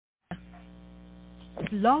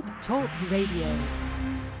Blog Talk Radio.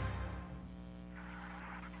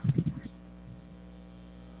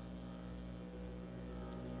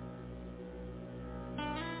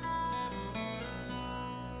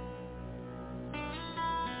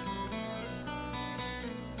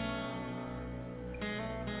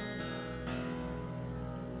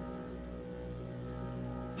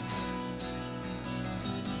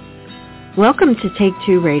 Welcome to Take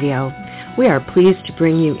Two Radio. We are pleased to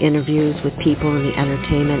bring you interviews with people in the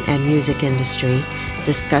entertainment and music industry,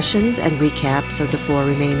 discussions and recaps of the 4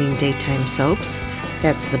 remaining daytime soaps.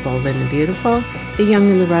 That's The Bold and the Beautiful, The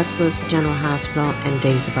Young and the Restless, General Hospital, and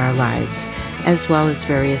Days of Our Lives, as well as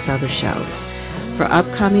various other shows. For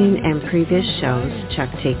upcoming and previous shows, check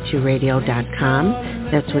take2radio.com.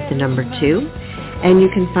 That's with the number 2. And you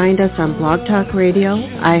can find us on Blog Talk Radio,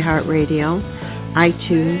 iHeartRadio,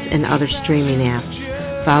 iTunes, and other streaming apps.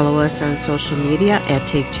 Follow us on social media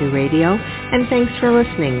at Take Two Radio, and thanks for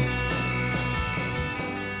listening.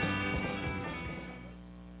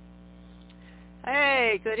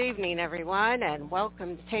 Hey, good evening, everyone, and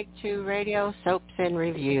welcome to Take Two Radio Soaps in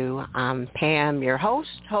Review. I'm Pam, your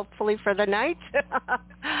host, hopefully for the night,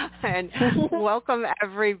 and welcome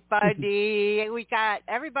everybody. We got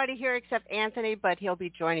everybody here except Anthony, but he'll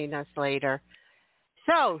be joining us later.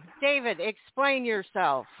 So, David, explain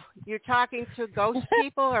yourself. You're talking to ghost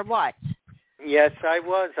people or what? Yes, I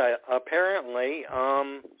was. Apparently,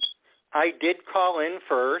 I did call in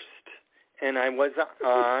first, and I was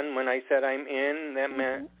on. When I said I'm in, that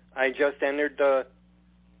meant I just entered.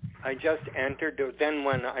 Then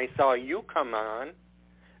when I saw you come on,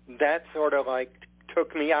 that sort of like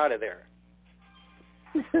took me out of there.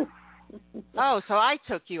 Oh, so I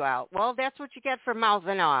took you out. Well, that's what you get for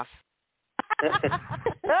mouthing off.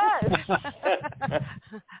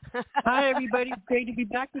 Hi, everybody. It's great to be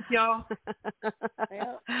back with y'all.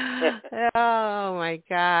 Oh, my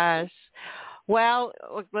gosh. Well,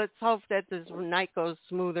 let's hope that this night goes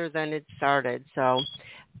smoother than it started. So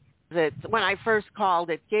when I first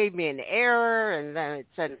called, it gave me an error, and then it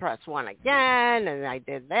said press 1 again, and I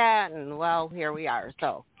did that, and, well, here we are.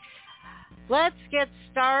 So let's get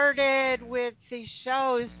started with the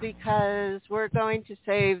shows because we're going to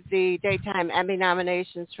save the Daytime Emmy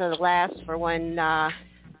nominations for the last for when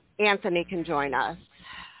Anthony can join us.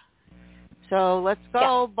 So let's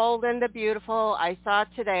go. Yeah. Bold and the Beautiful. I saw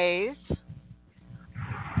today's.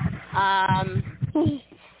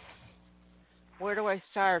 Where do I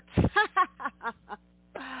start?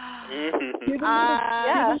 You're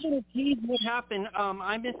going to tease what happened.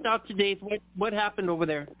 I missed out today's. What happened over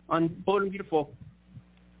there on Bold and Beautiful?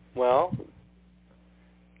 Well,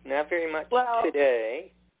 not very much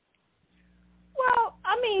today. Well,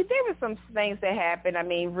 I mean, there were some things that happened. I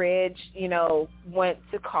mean, Ridge, went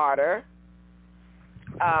to Carter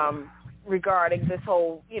regarding this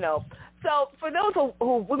whole, So for those who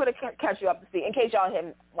we're going to catch you up to see, in case y'all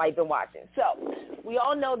haven't been watching. So we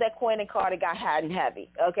all know that Quinn and Carter got hot and heavy.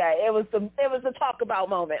 Okay, it was the talk about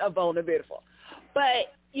moment of Bold and Beautiful,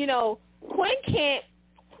 but Quinn can't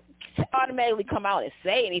automatically come out and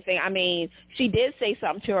say anything. I mean, she did say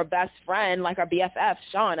something to her best friend, like her BFF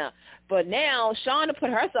Shauna, but now Shauna put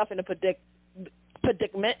herself in a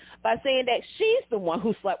predicament by saying that she's the one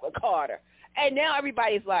who slept with Carter, and now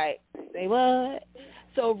everybody's like, say what?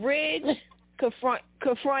 So Ridge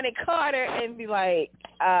confronted Carter and be like,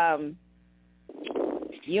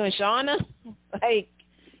 you and Shauna? Like,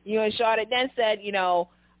 you and Shauna then said,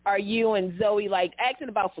 are you and Zoe, like, asking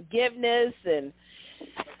about forgiveness and...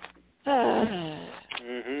 A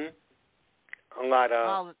lot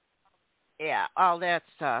of... all that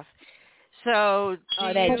stuff. So...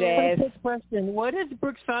 all that jazz. Quick question. What is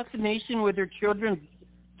Brooke's fascination with her children's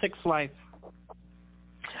sex life?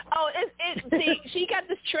 Oh, see, she got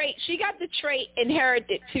this trait. She got the trait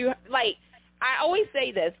inherited to, like, I always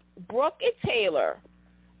say this, Brooke and Taylor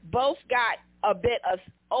both got a bit of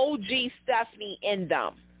OG Stephanie in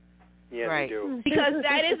them. Yeah, right. They do. Because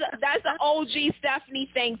that's an OG Stephanie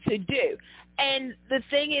thing to do. And the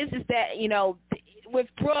thing is that, with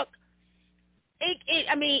Brooke,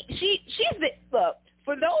 she's look,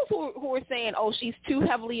 for those who are saying, oh, she's too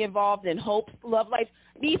heavily involved in Hope's love life,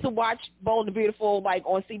 needs to watch Bold and Beautiful, like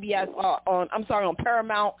on CBS, on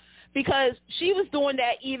Paramount, because she was doing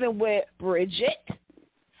that even with Bridget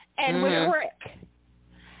and with Rick.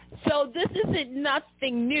 So this isn't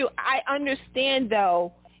nothing new. I understand,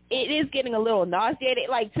 though, it is getting a little nauseated.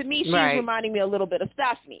 Like, to me, she's reminding me a little bit of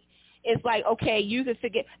Stephanie. It's like, okay, you can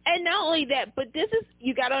forget. And not only that, but this is,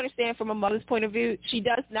 you got to understand from a mother's point of view, she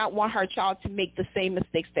does not want her child to make the same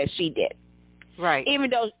mistakes that she did. Right. Even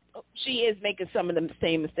though she is making some of the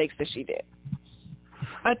same mistakes that she did.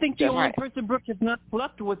 I think the only person Brooke has not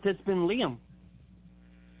slept with has been Liam.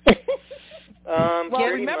 Give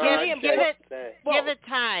it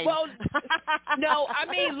time. Well, no, I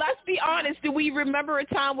mean, let's be honest. Do we remember a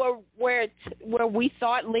time where we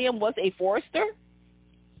thought Liam was a Forrester?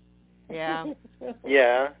 Yeah.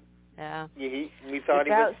 Yeah. Yeah. We thought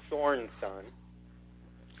he was Thorne's son.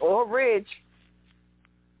 Or Ridge.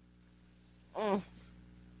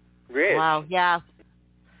 Ridge. Wow. Yeah.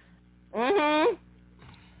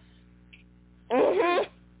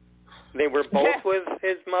 They were both with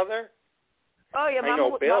his mother? Oh, yeah. I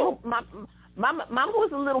know Bill. Mama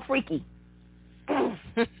was a little freaky.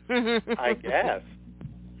 I guess.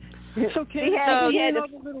 So, Candice, you know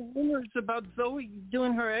the little rumors about Zoe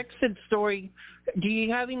doing her exit story. Do you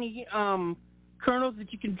have any kernels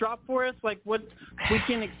that you can drop for us, like what we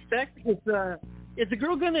can expect? Is the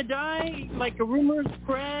girl going to die, like a rumor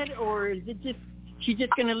spread, or is it just she's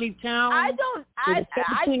just going to leave town?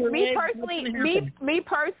 Me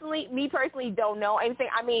personally don't know anything.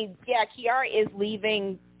 I mean, yeah, Kiara is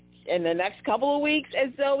leaving in the next couple of weeks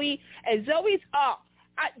as Zoe, and Zoe's up.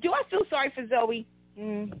 Do I feel sorry for Zoe?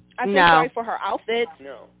 I feel sorry for her outfit.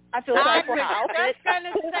 No. I feel sorry for her outfit. I was just going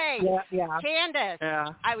to say, Yeah.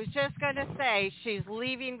 Candice, I was just going to say she's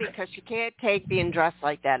leaving because she can't take being dressed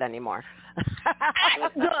like that anymore. Look,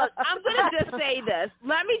 I'm going to just say this.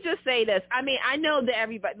 Let me just say this. I mean, I know that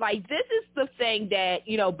everybody, like, this is the thing that,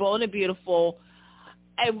 you know, Bold and Beautiful,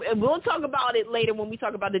 and we'll talk about it later when we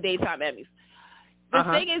talk about the Daytime Emmys. The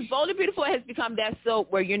thing is, Bold and Beautiful has become that soap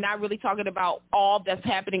where you're not really talking about all that's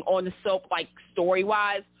happening on the soap, like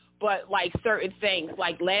story-wise, but like certain things.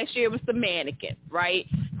 Like last year it was the mannequin, right?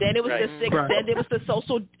 Then it was the six. Right. Then it was the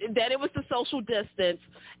social. Then it was the social distance,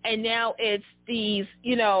 and now it's these,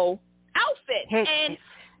 you know, outfits and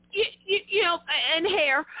you know, and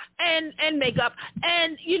hair and makeup,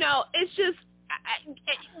 and you know, it's just.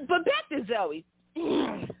 But back to Zoe.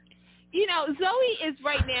 You know, Zoe is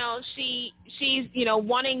right now, she's, you know,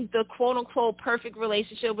 wanting the quote-unquote perfect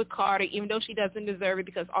relationship with Carter, even though she doesn't deserve it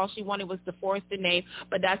because all she wanted was the Forrester name,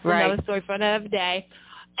 but that's another story for another day.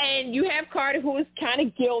 And you have Carter, who is kind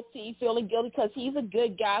of guilty, feeling guilty because he's a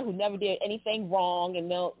good guy who never did anything wrong, and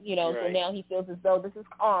now, you know, so now he feels as though this is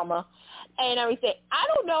karma and everything. I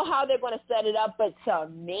don't know how they're going to set it up, but to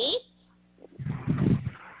me,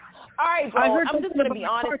 all right, bro, I'm just going to be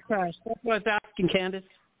honest. That's what I was asking, Candice.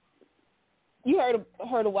 You heard of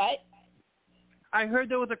what? I heard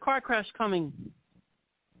there was a car crash coming.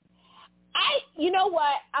 You know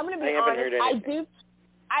what? I'm going to be honest.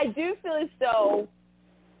 I do feel as though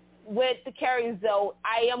with the Carrie Zoe,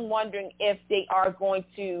 I am wondering if they are going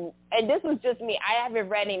to, and this was just me, I haven't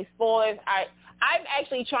read any spoilers. I'm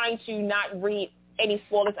actually trying to not read any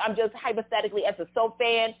spoilers. I'm just hypothetically as a soap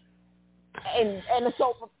fan and a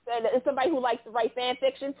soap and somebody who likes to write fan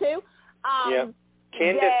fiction too.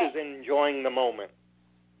 Candice is enjoying the moment.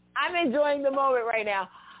 I'm enjoying the moment right now.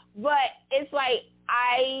 But it's like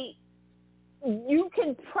you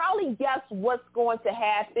can probably guess what's going to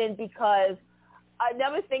happen because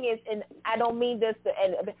another thing is, and I don't mean this to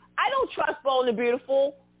end, I don't trust Bold and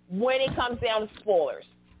Beautiful when it comes down to spoilers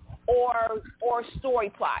or story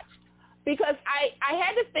plots. Because I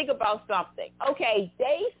had to think about something. Okay,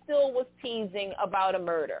 they still was teasing about a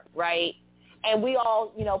murder, right? And we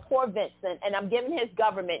all, you know, poor Vincent, and I'm giving his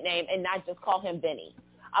government name and not just call him Vinny.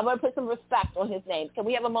 I'm going to put some respect on his name. Can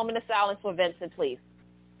we have a moment of silence for Vincent, please?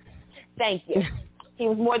 Thank you. He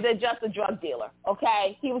was more than just a drug dealer,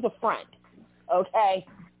 okay? He was a friend, okay?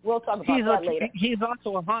 We'll talk about that later. He's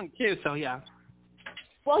also a hunk, too, so yeah.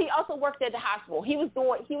 Well, he also worked at the hospital. He was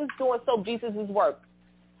doing Soap Jesus' work,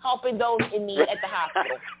 helping those in need at the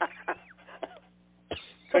hospital.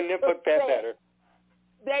 Couldn't have put that better.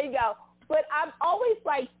 There you go. But I'm always,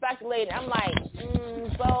 like, speculating. I'm like,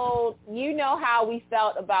 so you know how we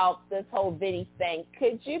felt about this whole Vinny thing.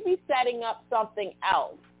 Could you be setting up something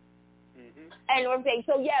else? Mm-hmm. And everything.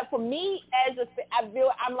 So, yeah, for me,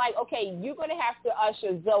 I'm like, okay, you're going to have to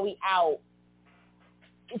usher Zoe out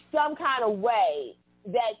in some kind of way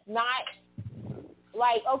that's not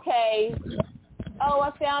like, okay,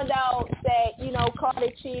 I found out that, you know,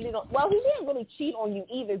 Carter cheated on. Well, he didn't really cheat on you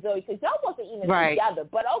either, Zoe, because y'all wasn't even together.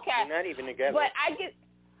 But okay. You're not even together. But I get,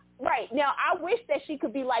 now, I wish that she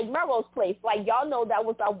could be like Melrose Place. Like, y'all know that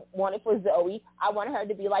was I wanted for Zoe. I wanted her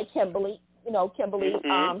to be like Kimberly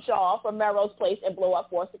Shaw from Melrose Place and blow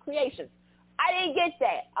up Force of Creations. I didn't get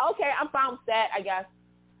that. Okay, I'm fine with that, I guess.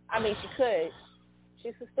 I mean, she could.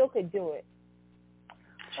 She still could do it.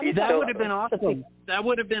 That would have been awesome. That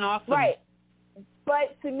would have been awesome. Right.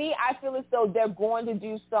 But to me, I feel as though they're going to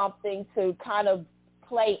do something to kind of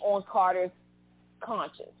play on Carter's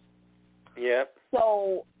conscience. Yep.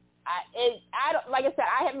 So I don't, like I said,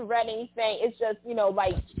 I haven't read anything. It's just,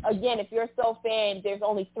 like, again, if you're so fan, there's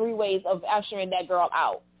only 3 ways of ushering that girl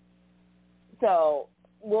out. So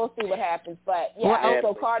we'll see what happens. But yeah,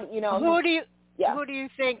 also Cardi, Who do you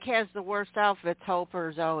think has the worst outfits, Hope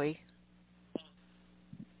or Zoe?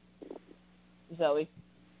 Zoe.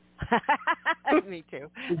 Me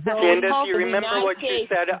too. Candice, you remember what you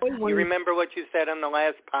said? You remember what you said on the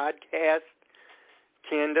last podcast,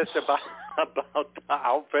 Candice, about the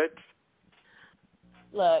outfits?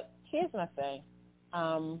 Look, here's my thing.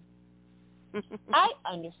 I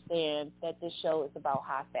understand that this show is about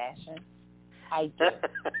high fashion. I do.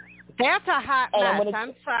 That's a hot mess.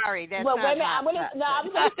 I'm sorry. That's well, not wait a minute. hot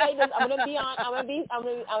I'm going to say this. I'm going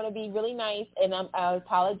to be really nice, and I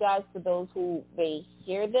apologize to those who may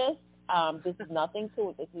hear this. This is nothing to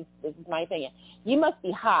it. This is my opinion. You must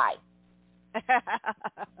be high.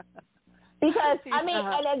 Because and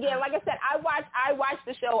again, like I said, I watched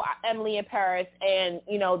the show Emily in Paris, and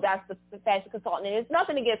that's the fashion consultant, and it's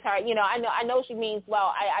nothing against her. I know she means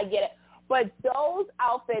well. I get it, but those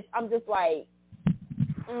outfits, I'm just like,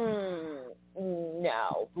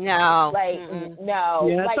 no, no, like no,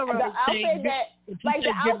 yeah, like the outfit like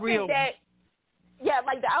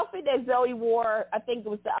the outfit that Zoe wore. I think it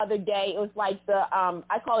was the other day. It was like the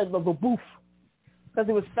I call it the boof. Because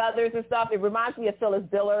it was feathers and stuff. It reminds me of Phyllis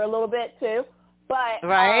Diller a little bit, too. But,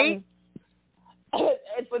 right?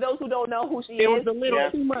 And for those who don't know who she is. It was a little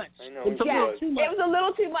too much. It was a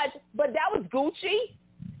little too much. But that was Gucci.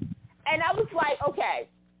 And I was like, okay,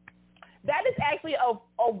 that is actually a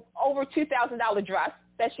over $2,000 dress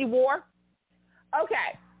that she wore.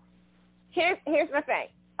 Okay. Here's my thing.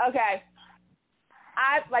 Okay.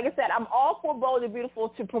 Like I said, I'm all for Bold and Beautiful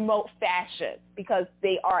to promote fashion because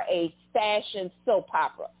they are a fashion soap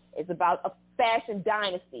opera. It's about a fashion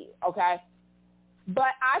dynasty, okay?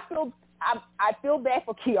 But I feel bad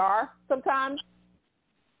for Kiara sometimes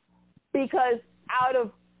because out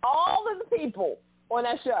of all of the people on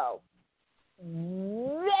that show,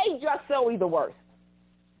 they dress Zoe the worst.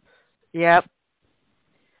 Yep.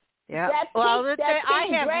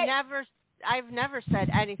 I've never said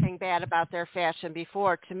anything bad about their fashion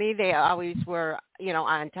before. To me, they always were,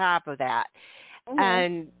 on top of that. Mm-hmm.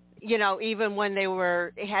 And, even when they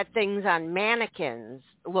had things on mannequins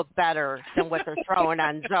look better than what they're throwing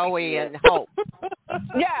on Zoe and Hope.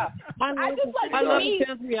 Yeah. I love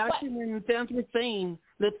Sam's reaction when Sam was saying,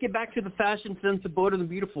 let's get back to the fashion sense of Bold and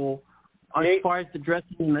Beautiful as far as the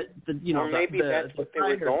dressing and maybe that's what they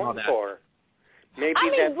were going for. Maybe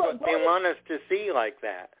that's what they want us to see like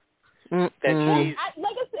that. That she's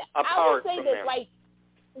like I said, I will say this. them. Like,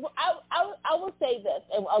 I will say this,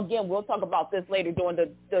 and again, we'll talk about this later during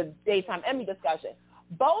the Daytime Emmy discussion.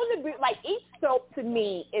 Bold and Beautiful, like each soap to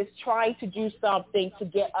me is trying to do something to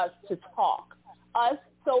get us to talk, us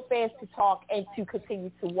soap fans to talk and to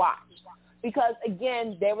continue to watch. Because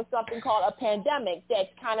again, there was something called a pandemic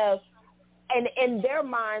that kind of, and in their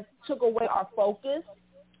minds, took away our focus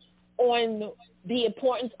on the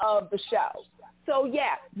importance of the show. So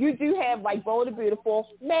yeah, you do have like Bold and Beautiful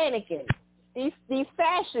mannequins, these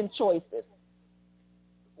fashion choices.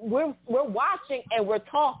 We're watching and we're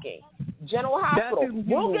talking. General Hospital.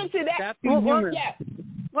 We'll get to that.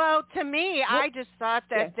 Well, to me, I just thought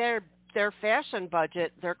that their fashion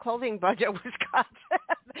budget, their clothing budget was cut.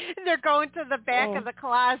 They're going to the back of the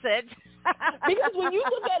closet. Because when you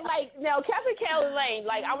look at Catherine Carolyn,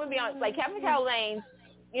 I'm gonna be honest, Catherine Carolyn,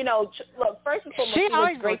 look, first and foremost, she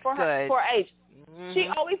looks great for her age. Mm-hmm. She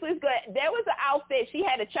always looks good. There was an outfit. She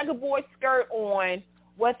had a checkerboard skirt on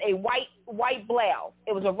with a white blouse.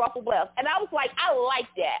 It was a ruffled blouse. And I was like, I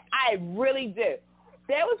like that. I really do.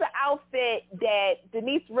 There was an outfit that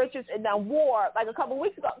Denise Richards and them wore a couple of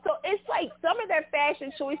weeks ago. So it's like some of their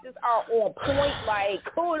fashion choices are on point,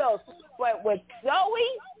 kudos. But with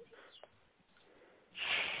Zoe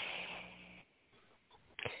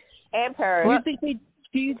and Paris.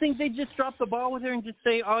 Do you think they just dropped the ball with her and just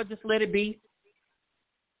say, "Oh, just let it be"?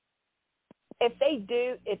 If they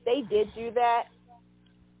did do that,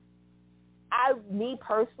 me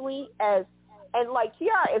personally,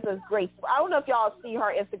 Kiara is a great. I don't know if y'all see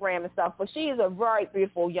her Instagram and stuff, but she is a very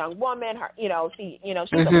beautiful young woman. She's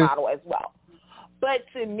a model as well. But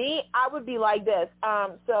to me, I would be like this.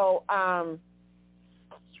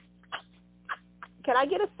 Can I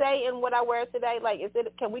get a say in what I wear today?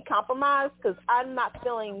 Can we compromise? Because I'm not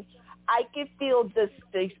feeling. I can feel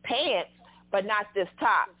these pants, but not this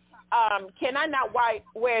top. Can I not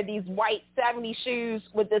wear these white 70 shoes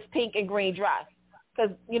with this pink and green dress?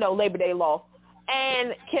 Because, Labor Day law.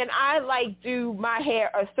 And can I, do my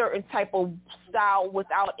hair a certain type of style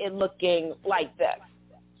without it looking like this?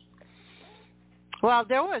 Well,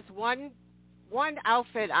 there was one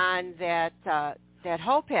outfit on that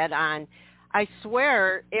Hope had on. I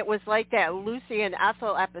swear it was like that Lucy and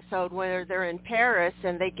Ethel episode where they're in Paris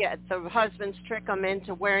and they get the husbands trick them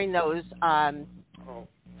into wearing those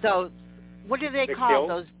what do they call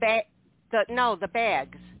those bags? The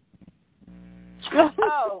bags. I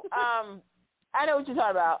know what you're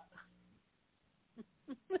talking about.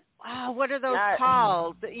 Oh, what are those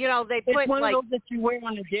called? You know, they put it's one like of those that you wear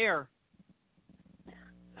on a dare.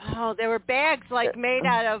 Oh, there were bags like made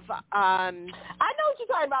out of. I know what you're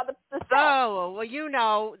talking about. The sack. Oh, well, you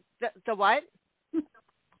know the what?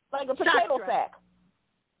 Like a potato sack.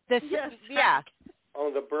 Yeah.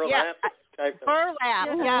 Oh, the burlap type of. Burlap,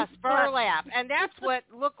 yes, burlap, and that's what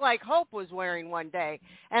looked like Hope was wearing one day.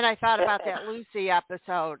 And I thought about that Lucy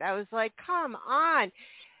episode. I was like, come on.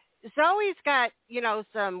 Zoe's got, you know,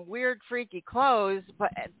 some weird, freaky clothes,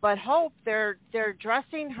 but Hope, they're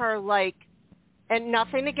dressing her like, and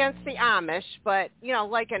nothing against the Amish, but, you know,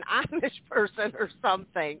 like an Amish person or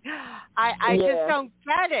something. I just don't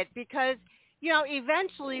get it because, you know,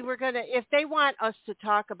 eventually we're going to, if they want us to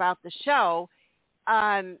talk about the show,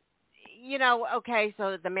 you know, okay,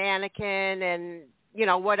 so the mannequin and, you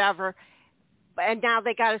know, whatever, and now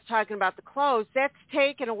they got us talking about the clothes. That's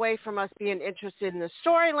taken away from us being interested in the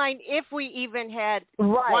storyline if we even had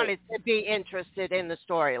wanted to be interested in the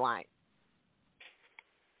storyline.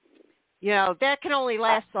 You know, that can only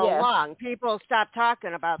last so long. People stop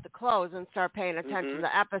talking about the clothes and start paying attention to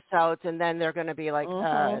the episodes, and then they're going to be like,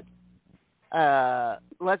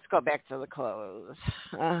 let's go back to the clothes.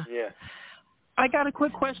 I got a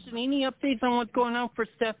quick question. Any updates on what's going on for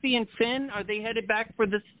Steffi and Finn? Are they headed back for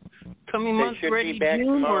this coming month? Ready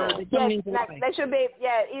June? Or are they coming they should be.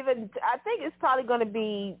 Yeah, even I think it's probably going to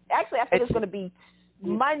be. Actually, I think it's going to be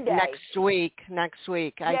Monday next week.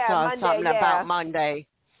 I saw Monday, something about Monday.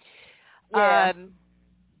 Yeah.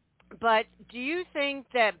 But do you think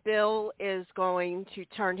that Bill is going to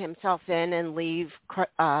turn himself in and leave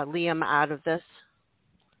Liam out of this?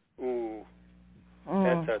 Ooh,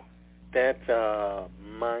 that's a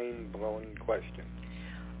mind-blowing question.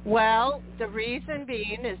 Well, the reason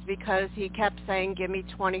being is because he kept saying, give me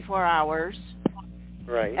 24 hours.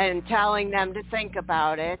 Right. And telling them to think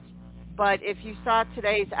about it. But if you saw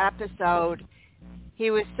today's episode,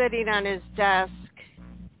 he was sitting on his desk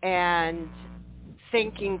and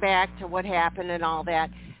thinking back to what happened and all that.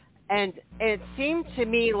 And it seemed to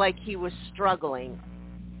me like he was struggling.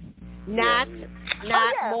 Not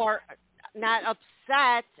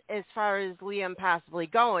upset as far as Liam possibly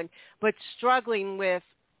going, but struggling with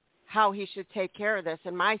how he should take care of this.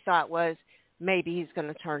 And my thought was maybe he's going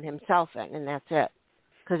to turn himself in, and that's it.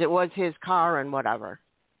 Because it was his car and whatever.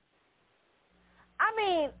 I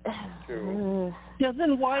mean,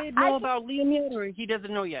 doesn't Wyatt know about Liam yet, or he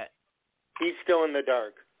doesn't know yet? He's still in the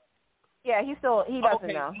dark. Yeah, he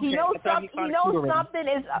doesn't know. He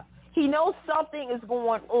knows something is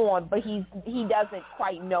going on, but he doesn't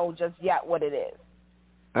quite know just yet what it is.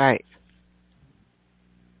 Right.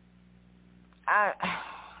 I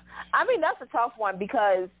mean, that's a tough one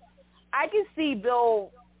because I can see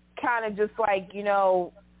Bill kind of just like, you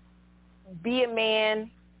know, be a man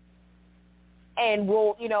and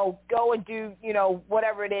we'll, you know, go and do, you know,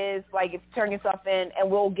 whatever it is, like if turn yourself in and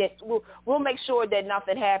we'll make sure that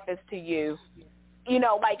nothing happens to you, you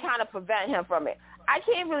know, like kind of prevent him from it. I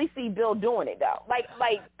can't really see Bill doing it though. Like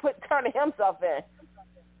turning himself in.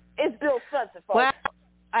 It's Bill's sense. Well,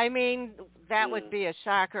 I mean, that would be a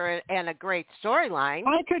shocker and a great storyline.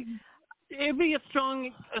 It'd be a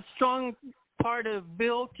strong part of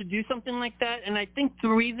Bill to do something like that, and I think the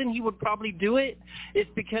reason he would probably do it is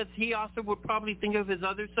because he also would probably think of his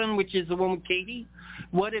other son, which is the one with Katie.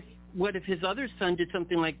 What if his other son did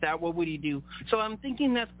something like that? What would he do? So I'm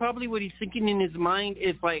thinking that's probably what he's thinking in his mind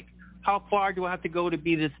is like, how far do I have to go to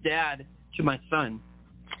be this dad to my son?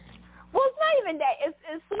 Well, it's not even that.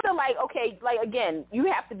 It's sort of like, okay, like again, you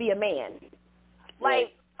have to be a man.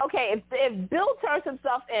 Like, okay, if Bill turns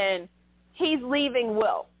himself in, he's leaving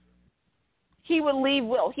Will. He will leave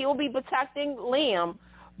Will. He will be protecting Liam,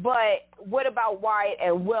 but what about Wyatt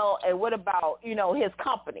and Will, and what about, you know, his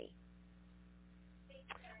company?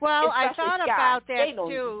 Well, especially I thought Scott. about that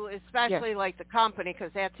too, especially like the company,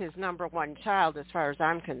 because that's his number one child as far as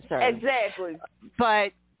I'm concerned. Exactly.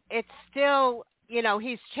 But it's still, you know,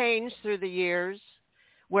 he's changed through the years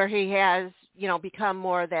where he has, you know, become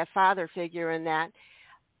more of that father figure in that.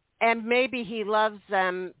 And maybe he loves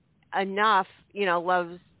them enough, you know,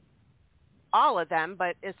 loves all of them,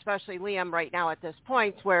 but especially Liam right now at this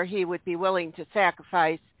point where he would be willing to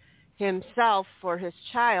sacrifice himself for his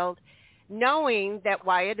child, knowing that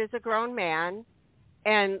Wyatt is a grown man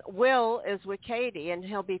And Will is with Katie, and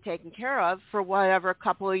he'll be taken care of for whatever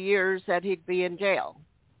couple of years that he'd be in jail.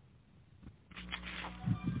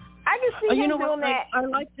 I can see him doing that. I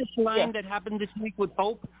like this line that happened this week with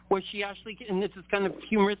Hope, where she actually, and this is kind of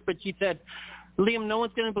humorous, but she said, Liam, no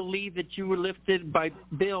one's going to believe that you were lifted by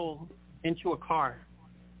Bill into a car.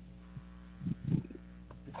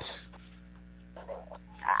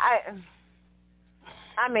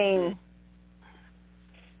 I mean,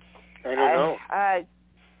 I don't know.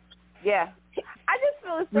 Yeah. I just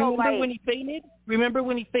feel as though Remember when he fainted? Remember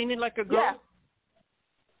when he fainted like a girl?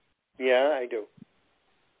 Yeah, I do.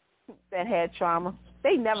 That had trauma.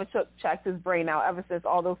 They never checked his brain out ever since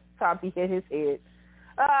all those times he hit his head.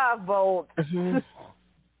 Bold. Mm-hmm.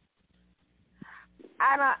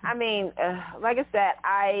 I mean, like I said,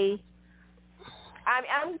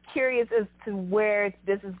 I'm curious as to where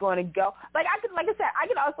this is going to go. Like I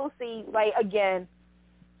could also see, like, again,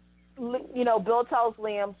 you know, Bill tells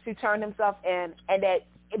Liam to turn himself in, and that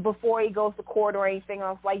before he goes to court or anything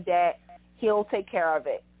else like that, he'll take care of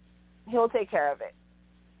it.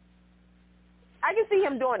 I can see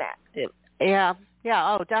him doing that. Yeah.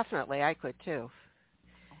 Oh, definitely, I could too.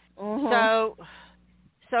 Mm-hmm.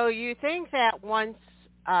 So you think that once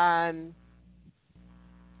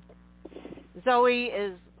Zoe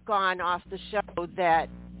is gone off the show, that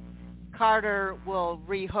Carter will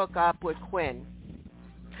re-hook up with Quinn?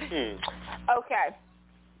 Okay.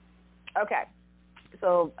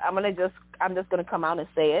 So I'm just gonna come out and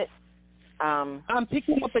say it. I'm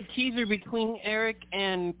picking up a teaser between Eric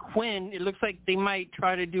and Quinn. It looks like they might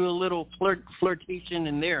try to do a little flirtation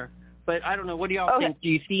in there, but I don't know. What do y'all think? Do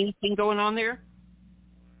you see anything going on there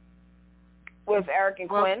with Eric and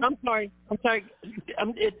Quinn? I'm sorry. It's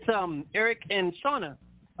Eric and Shauna.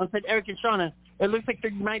 I said Eric and Shauna. It looks like they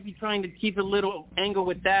might be trying to keep a little angle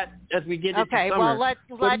with that as we get into summer. Okay, well, let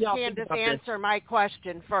Candice answer my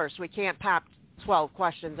question first. We can't pop 12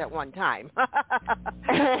 questions at one time.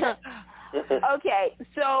 Okay,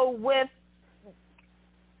 so I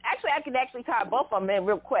can actually tie both of them in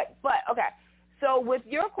real quick. But, okay, so with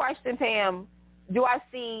your question, Pam, do I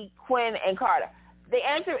see Quinn and Carter? The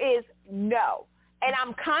answer is no. And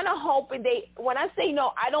I'm kind of hoping when I say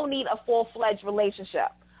no, I don't need a full-fledged relationship.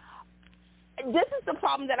 This is the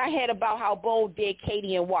problem that I had about how Bold did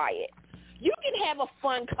Katie and Wyatt. You can have a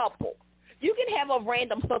fun couple. You can have a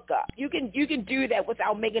random hookup. You can do that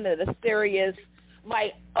without making it a serious,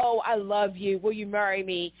 like, oh, I love you. Will you marry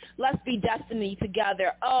me? Let's be destiny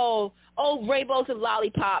together. Oh, rainbows and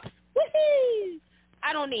lollipops. Woohoo!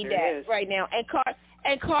 I don't need that right now.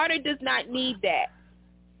 And Carter does not need that.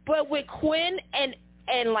 But with Quinn and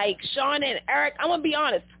like Sean and Eric, I'm gonna be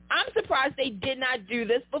honest. I'm surprised they did not do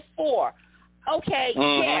this before. Okay,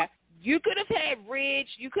 yeah. You could have had Ridge.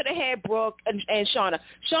 You could have had Brooke and Shauna.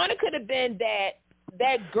 Shauna could have been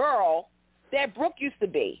that girl that Brooke used to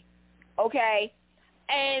be, okay?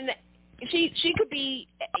 And she could be,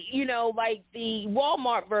 you know, like the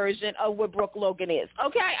Walmart version of what Brooke Logan is,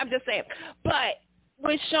 okay? I'm just saying. But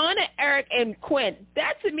with Shauna, Eric, and Quinn,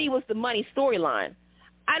 that to me was the money storyline.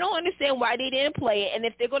 I don't understand why they didn't play it, and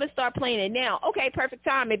if they're going to start playing it now, okay, perfect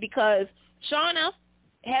timing, because Shauna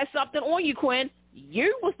has something on you, Quinn.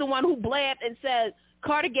 You was the one who blabbed and said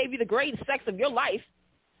Carter gave you the greatest sex of your life.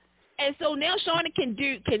 And so now Shauna can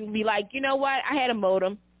be like, you know what? I had a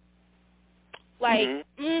modem. Like,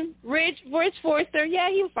 Ridge Forrester,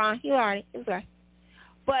 yeah, he was fine. He was all right. It was all right.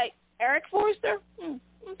 But Eric Forrester,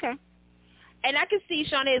 okay. And I can see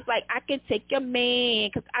Shauna is like, I can take your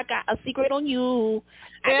man because I got a secret on you.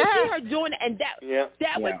 I can see her doing it. And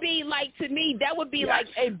that would be like, to me, that would be like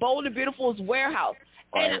a Bold and Beautiful's warehouse.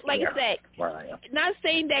 And like I said, not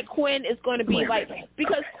saying that Quinn is going to be like,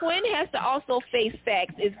 because Quinn has to also face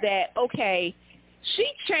facts is that, okay, she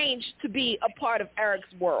changed to be a part of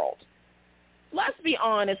Eric's world. Let's be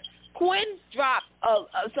honest. Quinn dropped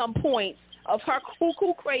some points of her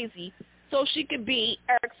cuckoo crazy so she could be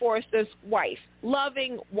Eric Forrester's wife,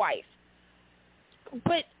 loving wife.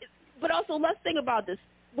 But also, let's think about this.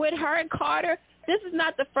 With her and Carter, this is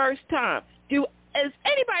not the first time. Does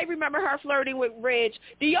anybody remember her flirting with Ridge?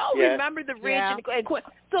 Do y'all remember the Ridge and Quinn?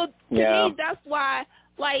 So to me, that's why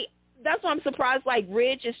I'm surprised. Like,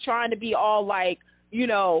 Ridge is trying to be all like, you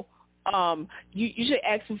know, you should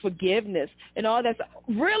ask for forgiveness and all that stuff.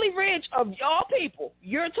 Really, Ridge, of y'all people,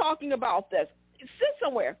 you're talking about this. Sit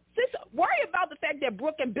somewhere. Worry about the fact that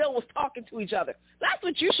Brooke and Bill was talking to each other. That's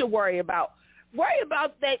what you should worry about. Worry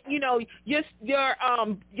about that, you know, your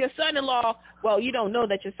son-in-law. Well, you don't know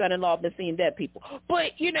that your son-in-law been seeing dead people,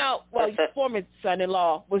 but you know, well, your former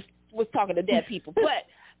son-in-law was talking to dead people. But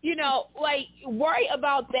you know, like, worry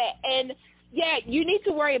about that. And you need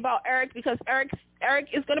to worry about Eric because Eric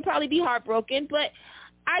is going to probably be heartbroken. But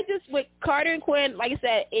I just, with Carter and Quinn, like I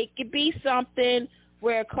said, it could be something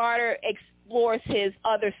where Carter explores his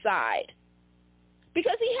other side.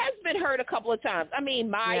 Because he has been hurt a couple of times. I mean,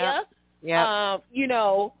 Maya, and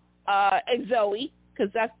Zoe,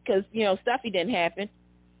 because Stuffy didn't happen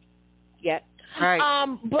yet. Right.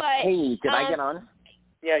 But hey, did I get on?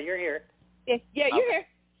 Yeah, you're here. Yeah, you're here.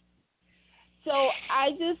 So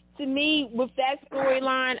to me, with that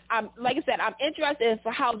storyline, like I said, I'm interested in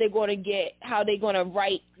how they're going to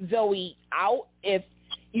write Zoe out. If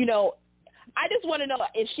I just want to know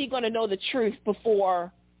if she's going to know the truth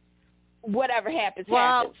before whatever happens.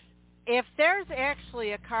 If there's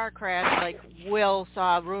actually a car crash like Will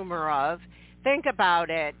saw a rumor of, think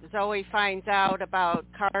about it. Zoe finds out about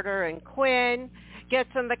Carter and Quinn, gets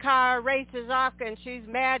in the car, races off, and she's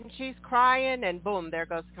mad and she's crying, and boom, there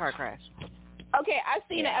goes the car crash. Okay, I've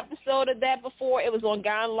seen an episode of that before. It was on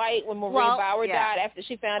Gone Light when Marie Bauer died after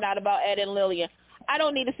she found out about Ed and Lillian. I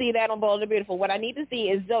don't need to see that on Bold and Beautiful. What I need to see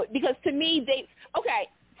is Zoe, because to me,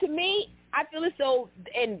 I feel as though,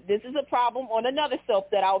 and this is a problem on another soap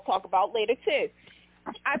that I'll talk about later too.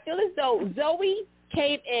 I feel as though Zoe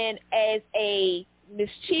came in as a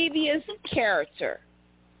mischievous character.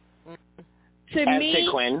 To me,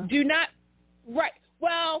 Quinn. do not right.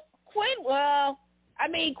 Well, Quinn. Well, I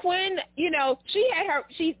mean, Quinn.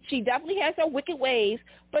 She definitely has her wicked ways,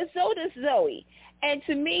 but so does Zoe. And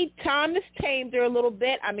to me, Thomas tamed her a little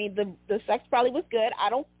bit. I mean, the sex probably was good.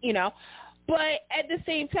 But at the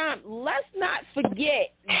same time, let's not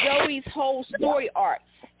forget Zoe's whole story arc.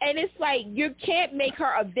 And it's like, you can't make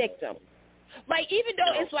her a victim. Like, even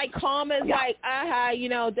though it's like Karma's like,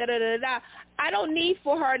 da-da-da-da, I don't need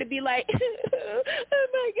for her to be like, oh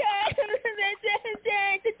my God,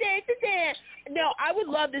 no, I would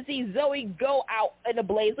love to see Zoe go out in a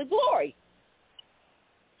blaze of glory.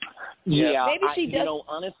 Yeah, maybe she does.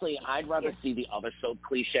 Honestly, I'd rather see the other soap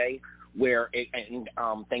cliche where,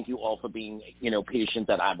 thank you all for being, patient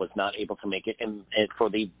that I was not able to make it for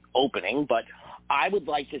the opening, but I would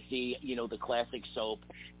like to see, the classic soap,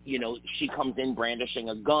 she comes in brandishing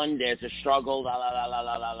a gun, there's a struggle, la, la, la, la,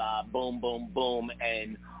 la, la, la, boom, boom, boom,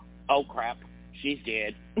 and, oh, crap, she's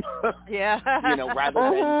dead. Yeah.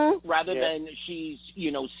 Rather than she's,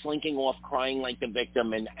 slinking off crying like the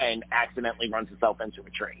victim and accidentally runs herself into a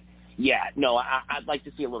tree. Yeah, no, I'd like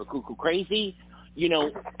to see a little cuckoo crazy.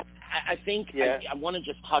 I think I want to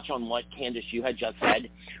just touch on what, Candice, you had just said.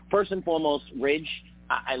 First and foremost, Ridge,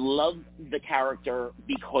 I love the character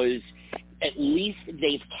because at least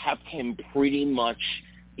they've kept him pretty much,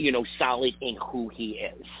 solid in who he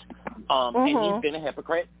is. And he's been a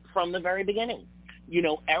hypocrite from the very beginning.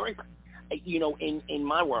 Eric, in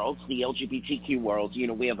my world, the LGBTQ world,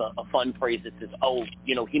 we have a fun phrase that says,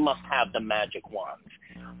 he must have the magic wand.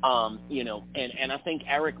 And I think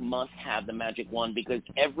Eric must have the magic wand because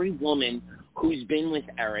every woman who's been with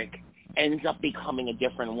Eric ends up becoming a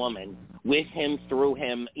different woman with him, through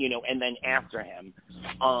him, and then after him.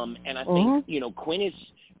 And I think, Quinn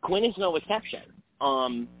is no exception.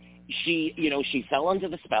 She fell under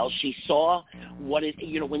the spell. She saw what it,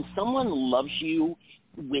 when someone loves you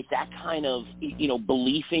with that kind of,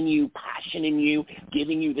 belief in you, passion in you,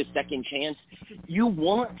 giving you the second chance, you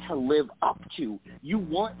want to live up to, you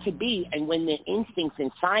want to be, and when the instincts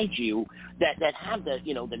inside you that have the,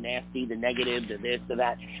 the nasty, the negative, the this, the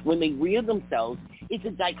that, when they rear themselves, it's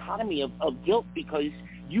a dichotomy of guilt because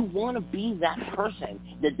you want to be that person,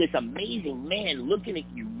 that this amazing man looking at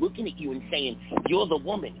you and saying, you're the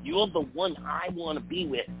woman, you're the one I want to be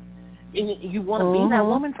with. And you want to be that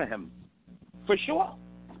woman for him. For sure.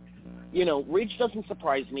 Ridge doesn't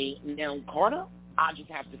surprise me. Now, Carter, I just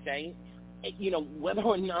have to say, whether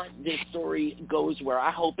or not this story goes where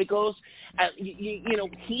I hope it goes,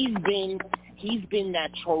 he's been that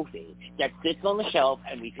trophy that sits on the shelf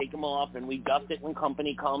and we take him off and we dust it when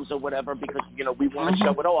company comes or whatever because, we want to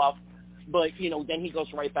show it off. But, then he goes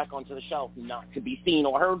right back onto the shelf, not to be seen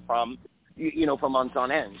or heard from, for months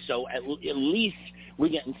on end. So at least we're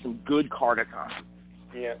getting some good Carter time.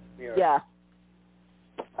 Yeah.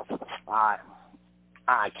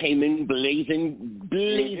 I came in blazing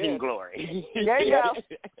glory. There you go.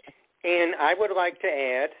 And I would like to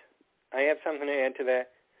add, I have something to add to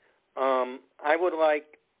that. I would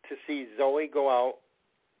like to see Zoe go out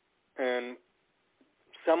and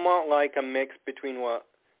somewhat like a mix between what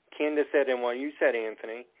Candice said and what you said,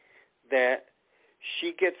 Anthony, that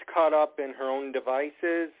she gets caught up in her own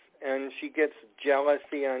devices and she gets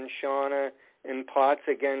jealousy on Shauna and plots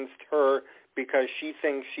against her because she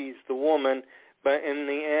thinks she's the woman, but in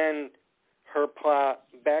the end, her plot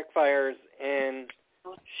backfires and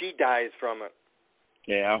she dies from it.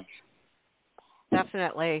 Yeah.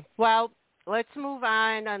 Definitely. Well, let's move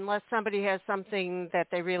on unless somebody has something that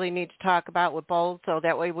they really need to talk about with Bold, so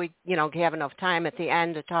that way we, have enough time at the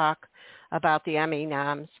end to talk about the Emmy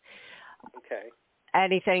noms. Okay.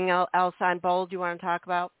 Anything else on Bold you want to talk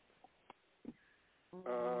about?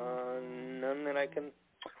 None that I can.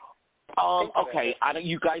 Okay.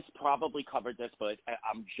 You guys probably covered this, but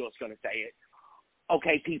I'm just going to say it.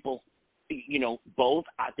 Okay, people. Both,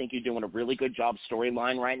 I think you're doing a really good job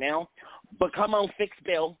storyline right now. But come on, fix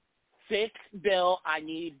Bill. Fix Bill. I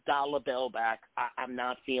need Dollar Bill back. I'm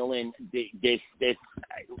not feeling this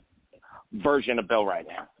version of Bill right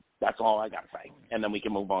now. That's all I got to say. And then we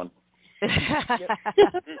can move on. That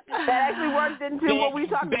actually worked into what we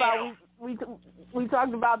talked about. We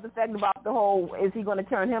talked about the fact about the whole, is he going to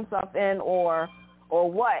turn himself in or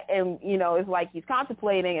what? And, it's like he's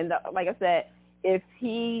contemplating. And like I said, if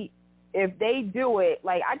they do it,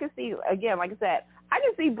 like I can see, again, like I said, I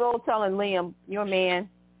can see Bill telling Liam, your man,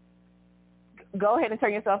 go ahead and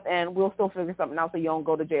turn yourself in. We'll still figure something out so you don't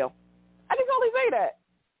go to jail. I can totally say that.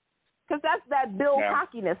 Because that's that Bill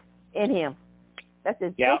cockiness in him. That's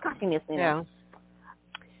his Bill cockiness in him.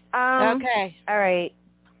 Okay. All right.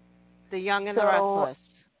 The Young and the Restless.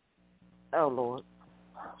 Oh, Lord.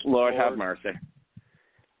 Lord have mercy.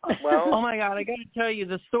 Well, oh, my God. I got to tell you,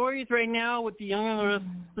 the stories right now with the Young and the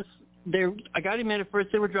Restless, I got to admit, at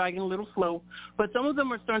first they were dragging a little slow, but some of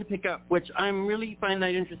them are starting to pick up, which I'm really finding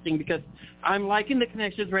that interesting because I'm liking the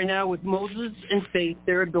connections right now with Moses and Faith.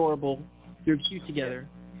 They're adorable. They're cute together.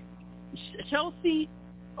 Chelsea,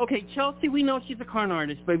 we know she's a con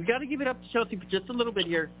artist, but we've got to give it up to Chelsea for just a little bit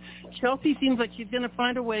here. Chelsea seems like she's going to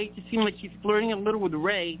find a way to seem like she's flirting a little with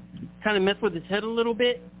Ray, kind of mess with his head a little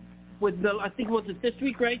bit. I think it was this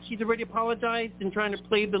week, right? She's already apologized and trying to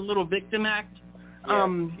play the little victim act.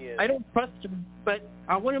 Yes, I don't trust her, but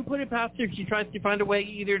I wouldn't put it past her if she tries to find a way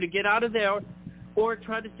either to get out of there or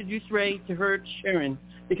try to seduce Ray to hurt Sharon,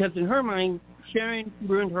 because in her mind, Sharon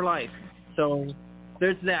ruined her life. So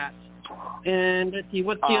there's that. And let's see,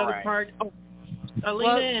 what's the other part? Oh,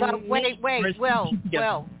 Alina let's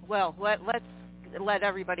let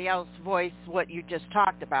everybody else voice what you just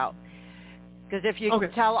talked about. Because if you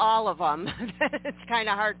tell all of them, it's kind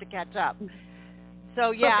of hard to catch up.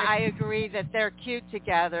 So, I agree that they're cute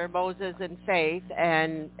together, Moses and Faith,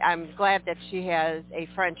 and I'm glad that she has a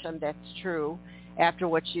friendship that's true after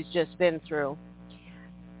what she's just been through.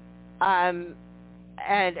 And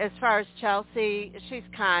as far as Chelsea, she's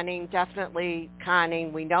conning, definitely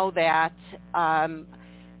conning. We know that.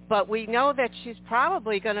 But we know that she's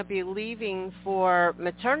probably going to be leaving for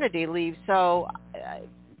maternity leave. So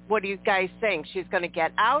what do you guys think? She's going to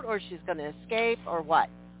get out or she's going to escape or what?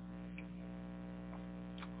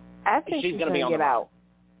 I think she's going to get out.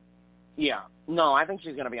 Yeah. No, I think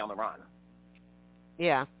she's going to be on the run.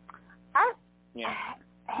 Yeah.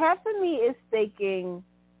 Half of me is thinking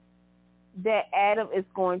that Adam is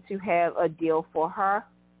going to have a deal for her,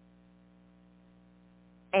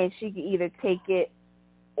 and she can either take it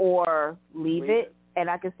or leave it. And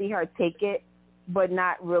I can see her take it, but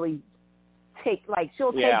not really take, like,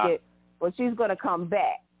 she'll take it, but she's going to come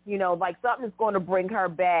back. Like something's going to bring her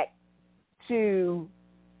back to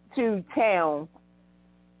town,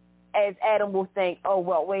 as Adam will think, oh,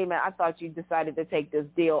 well, wait a minute, I thought you decided to take this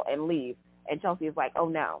deal and leave. And Chelsea is like, oh,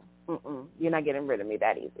 no, you're not getting rid of me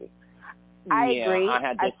that easy. I agree. I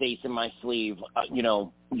had this ace in my sleeve, Right,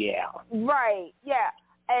 yeah.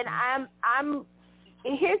 And I'm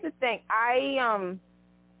here's the thing. I'm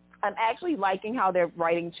actually liking how they're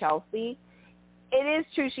writing Chelsea. It is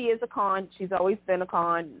true she is a con. She's always been a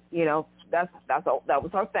con. That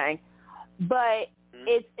was her thing. But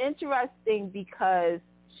it's interesting because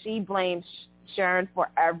she blames Sharon for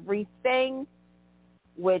everything,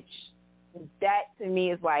 which that to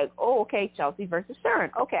me is like, oh, okay, Chelsea versus Sharon.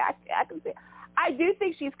 Okay, I can see it. I do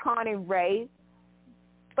think she's conning Ray,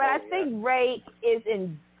 but I think Ray is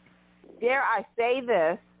dare I say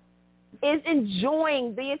this, is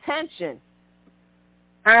enjoying the attention.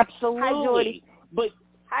 Absolutely.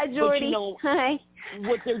 Hi, Jordy. Hi.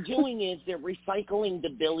 What they're doing is they're recycling the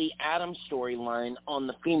Billy Adams storyline on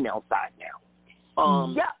the female side now.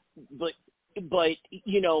 But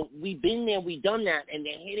we've been there, we've done that, and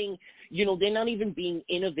they're hitting. They're not even being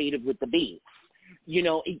innovative with the beats.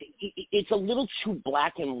 It's a little too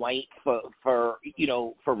black and white for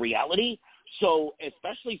reality. So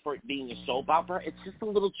especially for it being a soap opera, it's just a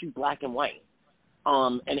little too black and white.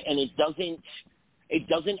 And it doesn't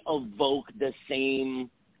evoke the same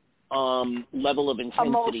level of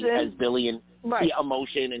intensity as Billy and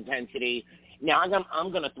emotion, intensity. Now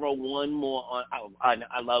I'm gonna throw one more on.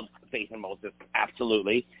 I love Faith and Moses,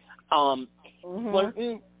 absolutely.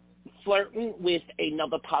 Flirting with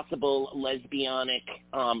another possible lesbianic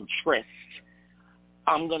tryst.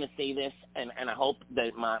 I'm gonna say this, and I hope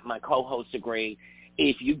that my co-hosts agree.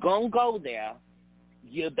 If you're gonna go there,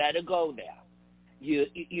 you better go there.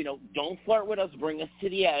 You know, don't flirt with us, bring us to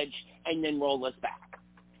the edge, and then roll us back.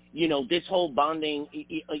 You know, this whole bonding,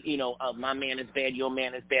 my man is bad, your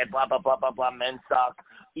man is bad, blah, blah, blah, blah, blah, men suck.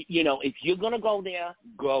 You know, if you're going to go there,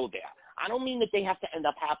 go there. I don't mean that they have to end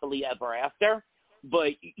up happily ever after, but,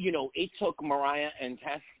 you know, it took Mariah and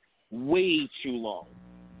Tess way too long.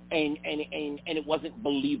 And it wasn't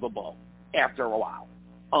believable after a while.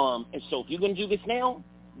 And so if you're going to do this now,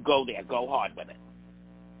 go there. Go hard with it.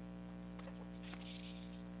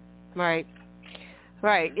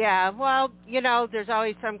 Right, yeah. Well, you know, there's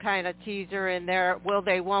always some kind of teaser in there. Will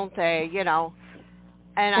they, won't they, you know.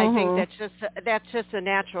 And I think that's just a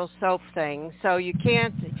natural soap thing. So you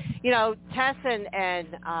can't, you know, Tess and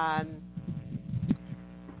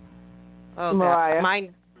Mariah.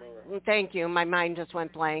 Thank you. My mind just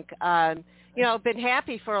went blank. You know, been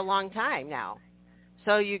happy for a long time now.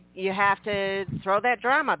 So you have to throw that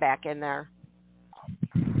drama back in there.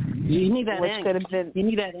 You need that You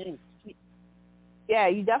need that ink. Yeah,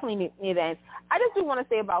 you definitely need that. I just do want to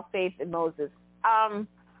say about Faith and Moses. I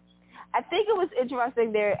think it was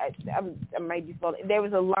interesting there. I might be spelling. There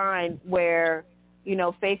was a line where, you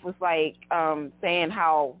know, Faith was like saying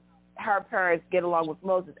how her parents get along with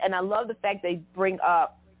Moses, and I love the fact they bring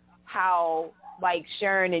up how like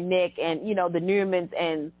Sharon and Nick and, you know, the Newmans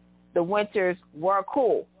and the Winters were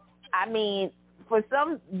cool. I mean, for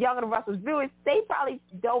some Young and the Restless viewers, they probably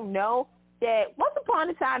don't know that once upon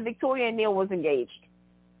a time Victoria and Neil was engaged.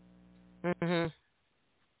 Mm-hmm.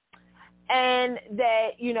 And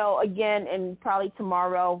that, you know, again, and probably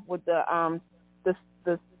tomorrow with the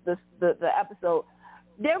episode,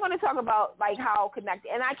 they're going to talk about like how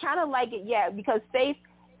connected. And I kind of like it, yeah, because Faith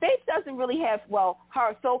doesn't really have, well,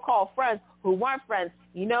 her so-called friends who weren't friends.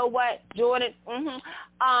 You know what, Jordan?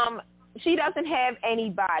 She doesn't have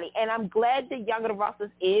anybody, and I'm glad the Young and the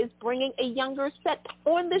Restless is bringing a younger set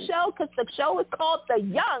on the show, because the show is called The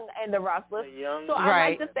Young and the Restless. So I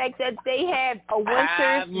like the fact that they have a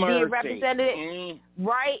Winters being represented.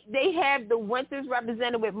 Right? They have the Winters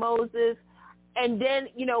represented with Moses, and then,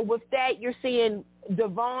 you know, with that, you're seeing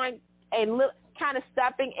Devon and kind of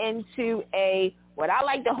stepping into what I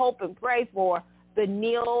like to hope and pray for, the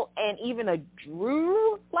Neil and even a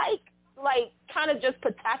Drew, like kind of just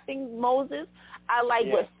protecting Moses. I like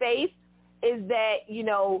with Faith is that, you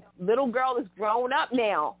know, little girl is grown up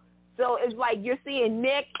now. So it's like you're seeing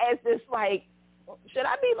Nick as this, like, should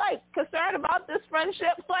I be, like, concerned about this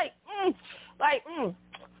friendship? Like,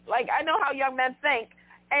 I know how young men think.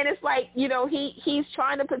 And it's like, you know, he's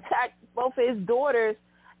trying to protect both of his daughters.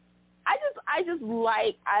 I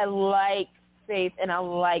like Faith and I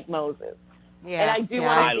like Moses. Yeah, and I do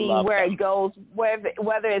want to see where it goes,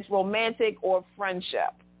 whether it's romantic or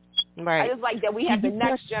friendship. Right. I just like that we have the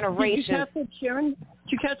next generation. Did you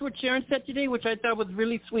catch what Sharon said today, which I thought was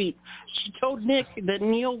really sweet? She told Nick that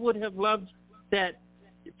Neil would have loved that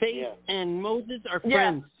Faith and Moses are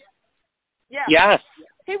friends. Yeah. Yes.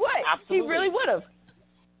 He would. Absolutely. He really would have.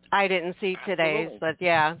 I didn't see today's, but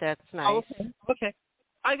yeah, that's nice. Okay.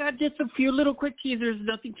 I got just a few little quick teasers,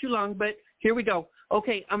 nothing too long, but here we go.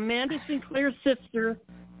 Okay, Amanda Sinclair's sister,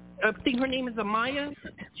 I think her name is Amaya.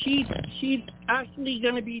 She's actually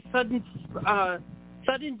going to be Sudden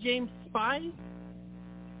James' spy.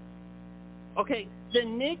 Okay,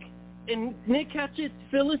 then Nick catches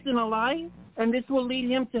Phyllis in a lie, and this will lead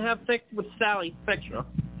him to have sex with Sally Spectra.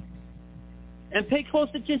 And pay close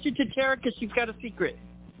attention to Tara because she's got a secret.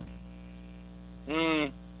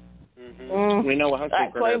 We know what her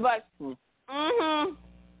secret is.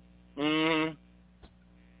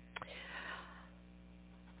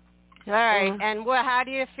 All right, and how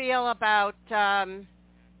do you feel about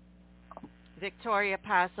Victoria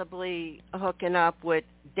possibly hooking up with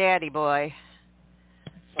Daddy Boy?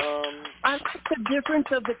 I think the difference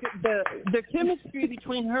of the chemistry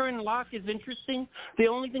between her and Locke is interesting. The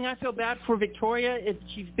only thing I feel bad for Victoria is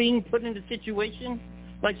she's being put in a situation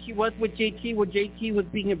like she was with JT, where JT was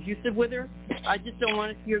being abusive with her. I just don't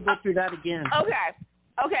want to see her go through that again.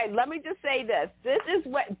 Okay, let me just say this.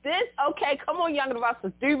 Okay, come on, Young and the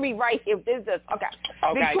Restless, do me right here. Okay.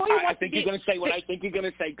 I think you're going to say what I think you're going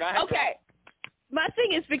to say. Go ahead. Okay. My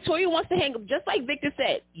thing is, Victoria wants to hang, just like Victor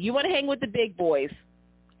said, you want to hang with the big boys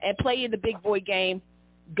and play in the big boy game,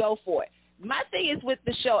 go for it. My thing is with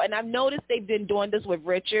the show, and I've noticed they've been doing this with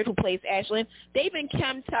Richard, who plays Ashlyn. They've been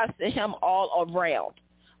chem-testing him all around.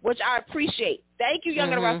 which I appreciate. Thank you, Young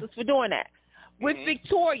and the Restless, for doing that. With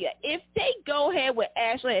Victoria, if they go ahead with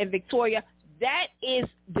Ashley and Victoria, that is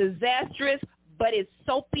disastrous, but it's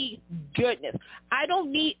soapy goodness. I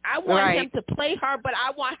want him to play her, but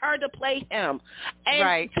I want her to play him.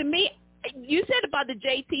 And to me, you said about the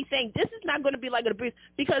JT thing, this is not going to be like an abuse,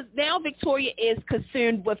 because now Victoria is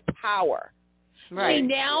consumed with power. Right. She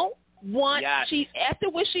now wants, after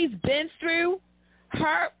what she's been through,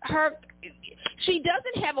 she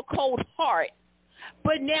doesn't have a cold heart,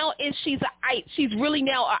 but now she's really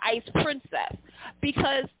now an ice princess,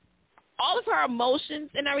 because all of her emotions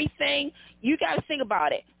and everything, you got to think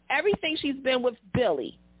about it. Everything she's been with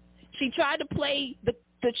Billy. She tried to play the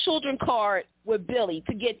children card with Billy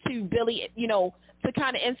to get to Billy, to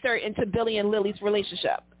kind of insert into Billy and Lily's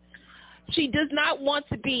relationship. She does not want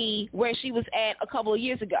to be where she was at a couple of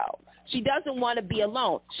years ago. She doesn't want to be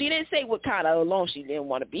alone. She didn't say what kind of alone she didn't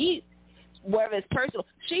want to be, whether it's personal.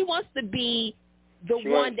 She wants to be the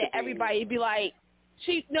one that everybody would be like,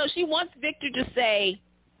 she wants Victor to say,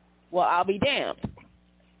 well, I'll be damned.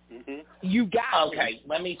 You got me.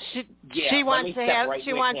 Let me. She wants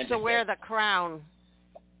to wear the crown.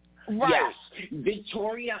 Right. Yes.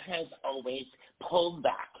 Victoria has always pulled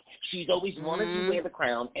back. She's always wanted to wear the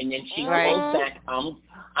crown, and then she pulls back. I'm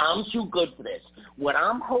too good for this. What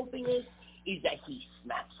I'm hoping is that he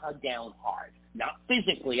smacks her down hard. Not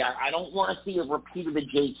physically. I don't want to see a repeat of the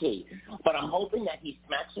JT, but I'm hoping that he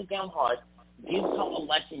smacks her down hard, gives her a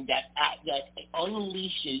lesson that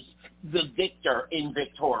unleashes the victor in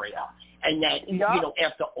Victoria. And that,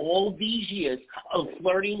 after all these years of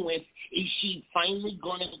flirting with, is she finally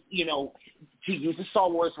going to, to use a Star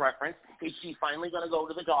Wars reference, is she finally going to go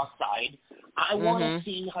to the dark side? I want to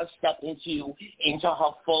see her step into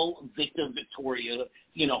her full Victor Victoria,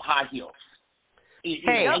 high heels.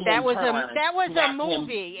 Hey, that was a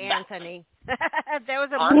movie, Anthony. That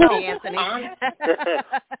was a movie, Anthony.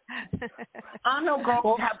 I know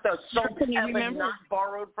girls have the soap heaven not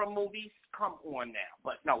borrowed from movies. Come on now.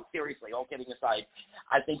 But no, seriously, all kidding aside,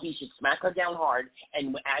 I think he should smack her down hard,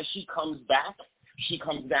 and as she comes back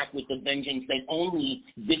with the vengeance that only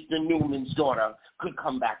Victor Newman's daughter could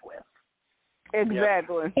come back with.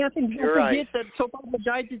 Exactly. Yeah. Anthony, don't forget that soap opera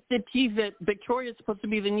guy just did tease that Victoria's supposed to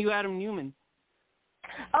be the new Adam Newman.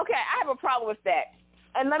 Okay, I have a problem with that.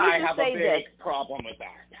 And let me just say this. I have a big problem with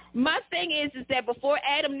that. My thing is that before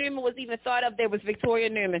Adam Newman was even thought of, there was Victoria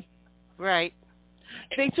Newman. Right.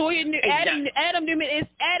 Adam Newman is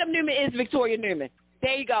Victoria Newman.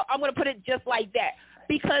 There you go. I'm going to put it just like that.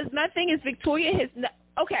 Because my thing is Victoria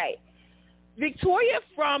Victoria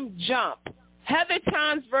from Jump, Heather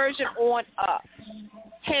Tom's version on up,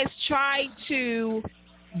 has tried to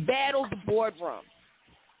battle the boardroom.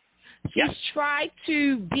 She's tried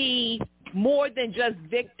to be more than just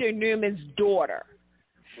Victor Newman's daughter.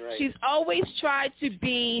 Right. She's always tried to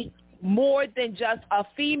be more than just a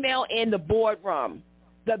female in the boardroom.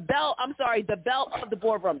 The belle of the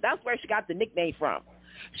boardroom. That's where she got the nickname from.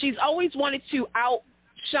 She's always wanted to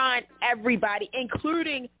outshine everybody,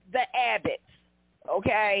 including the Abbotts.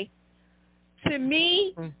 Okay? To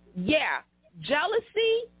me,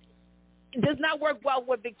 jealousy does not work well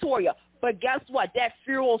with Victoria. But guess what? That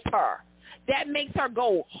fuels her. That makes her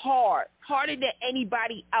go harder than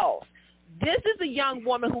anybody else. This is a young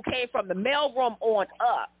woman who came from the mailroom on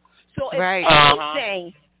up. So if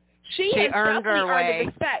anything, she has earned her way. The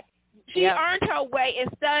respect. She earned her way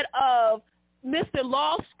instead of Mr.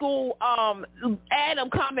 Law School Adam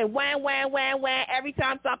coming wham every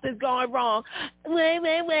time something's going wrong. I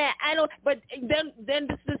don't. But then this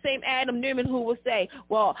is the same Adam Newman who will say,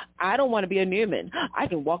 "Well, I don't want to be a Newman. I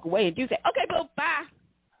can walk away and do that." Okay, well, bye.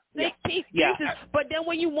 But then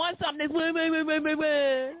when you want something, it's what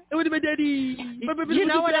about daddy? You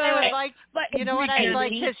know what I would like? You know what I'd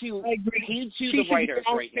like to see? Heed to the writers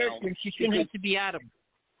right now. She shouldn't have to be Adam.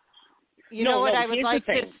 You know what I would like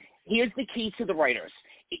to? Here's the key to the writers.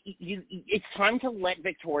 It's time to let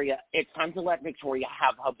Victoria. It's time to let Victoria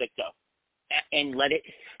have her Victor, and let it.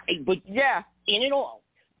 But in it all,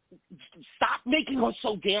 stop making her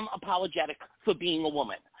so damn apologetic for being a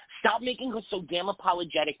woman. Stop making her so damn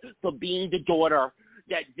apologetic for being the daughter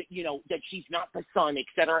that she's not the son, et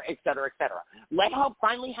cetera, et cetera, et cetera. Let her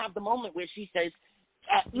finally have the moment where she says,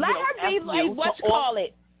 "Let her be like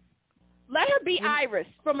Let her be Iris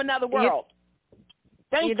from another world."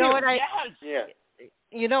 You know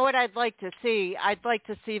what I'd like to see? I'd like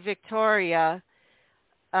to see Victoria,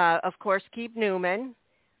 of course, keep Newman,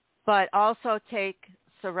 but also take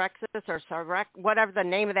Syrexis or Syrec, whatever the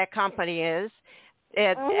name of that company is,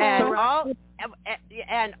 and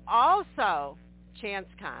also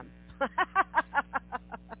ChanceCom.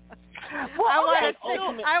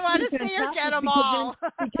 I here, get them all.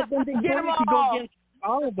 Because then they Get 'em to go all. against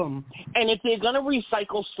all of them. And if they're gonna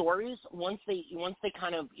recycle stories, once they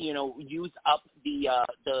kind of use up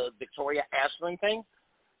the Victoria Ashland thing,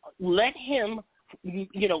 let him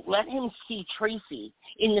see Tracy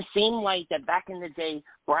in the same light that back in the day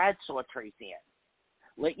Brad saw Tracy in.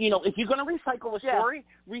 If you're gonna recycle a story,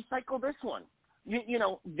 recycle this one.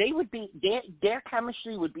 They would be their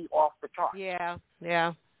chemistry would be off the charts. Yeah.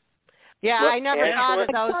 I never thought of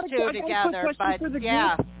those two together, but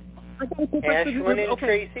yeah. I got a quick question for the group. And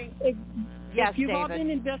Tracy? Yes, if you've all David. been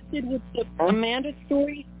invested with the Amanda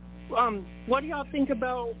story, what do y'all think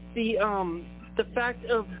about the fact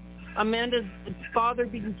of Amanda's father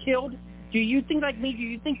being killed? Do you think, like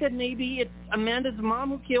me, that maybe it's Amanda's mom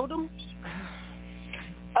who killed him?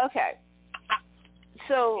 Okay.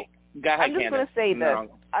 So Go ahead, I'm just going to say this. No.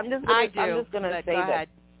 I'm just going to say this.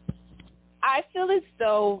 I feel as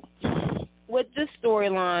though with this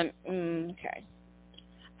storyline, okay,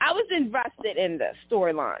 I was invested in the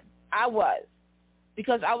storyline. I was.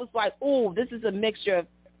 Because I was like, oh, this is a mixture of,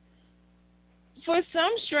 for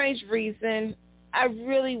some strange reason, I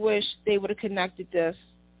really wish they would have connected this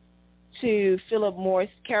to Philip Morris'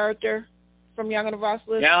 character from Young and the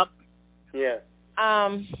Restless. Yep. Yeah.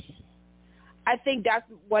 I think that's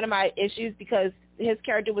one of my issues because his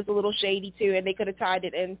character was a little shady too, and they could have tied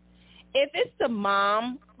it in. If it's the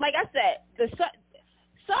mom, like I said,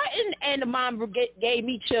 Sutton and the mom gave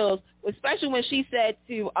me chills, especially when she said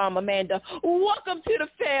to Amanda, "Welcome to the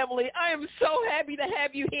family. I am so happy to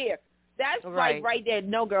have you here." That's like right there.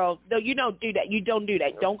 No, girl, no, you don't do that. You don't do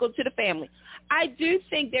that. Don't go to the family. I do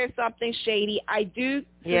think there's something shady. I do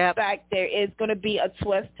suspect there is going to be a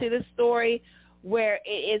twist to the story where it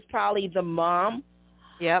is probably the mom.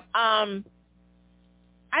 Yep.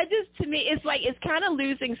 To me, it's like it's kind of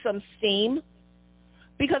losing some steam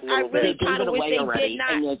because I really kind of wish they did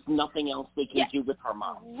not. And there's nothing else they can do with her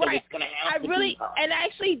mom. Right. So it's going to have to be her. And I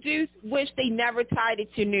actually do wish they never tied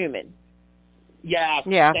it to Newman. Yeah.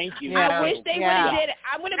 Thank you. I wish they would have did it.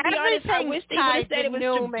 I'm going to be honest. I wish they would have said it was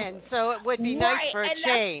Newman, so it would be nice for a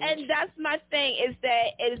change. And that's my thing is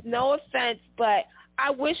that it's no offense, but I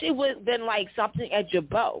wish it would have been like something at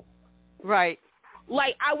Jabot. Right.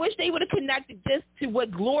 Like, I wish they would have connected this to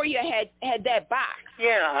what Gloria had that box.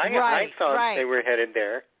 Yeah, I thought they were headed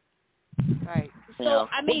there. Right. So,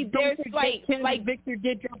 I mean, there's like Victor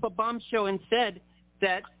did drop a bombshell and said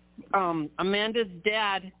that Amanda's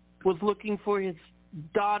dad was looking for his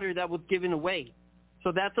daughter that was given away.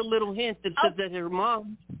 So that's a little hint that says that her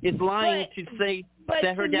mom is lying to say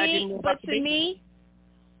that her dad didn't know about the baby.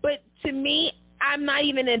 But to me, I'm not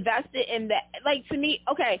even invested in that. Like, to me,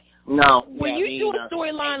 okay. No. When you do a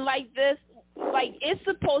storyline like this, like, it's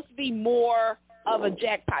supposed to be more of a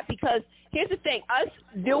jackpot. Because here's the thing. Us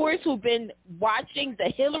viewers who've been watching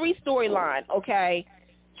the Hillary storyline, okay,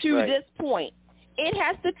 to this point, it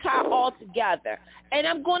has to tie all together. And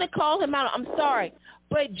I'm going to call him out. I'm sorry.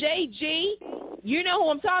 But JG, you know who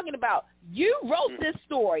I'm talking about. You wrote this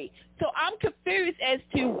story. So I'm confused as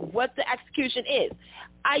to what the execution is.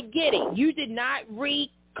 I get it. You did not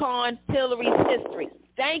recon Hillary's history.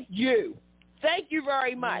 Thank you. Thank you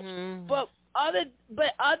very much. Mm-hmm. But other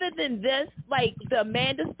than this, like the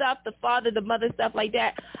Amanda stuff, the father, the mother stuff like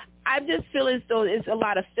that, I just feel as though it's a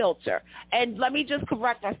lot of filter. And let me just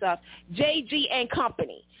correct myself. JG and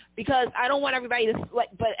company. Because I don't want everybody to, like,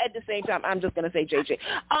 but at the same time, I'm just going to say JJ.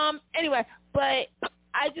 Anyway, but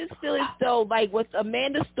I just feel as though, like, with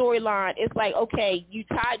Amanda's storyline, it's like, okay, you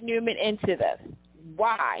tied Newman into this.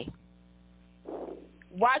 Why?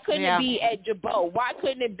 Why couldn't it be at Jabot? Why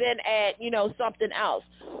couldn't it have been at, something else?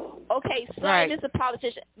 Okay, Sutton is a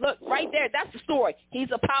politician. Look, right there, that's the story. He's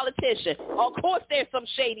a politician. Of course there's some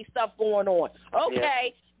shady stuff going on.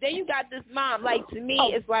 Okay, then you got this mom. Like, to me,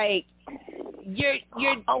 it's like you're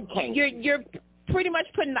pretty much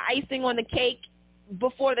putting the icing on the cake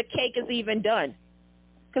before the cake is even done.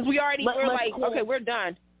 Because we're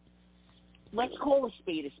done. Let's call a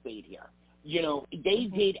spade here. They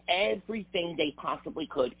did everything they possibly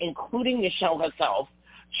could, including Michelle herself,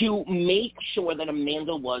 to make sure that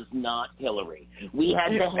Amanda was not Hillary. We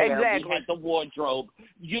had the hair, we had the wardrobe.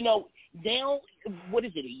 Now, what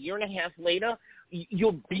is it, a year and a half later,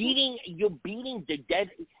 you're beating the dead.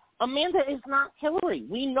 Amanda is not Hillary.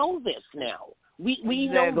 We know this now. We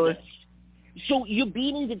know this. So you're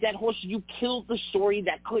beating the dead horse. You killed the story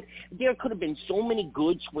there could have been so many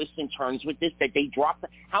good twists and turns with this that they dropped.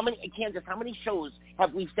 Candice, how many shows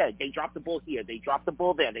have we said they dropped the ball here, they dropped the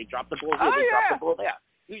ball there, they dropped the ball here, they dropped the ball there?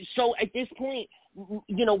 So at this point,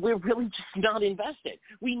 we're really just not invested.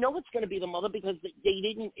 We know it's going to be the mother because they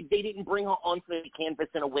didn't bring her onto the canvas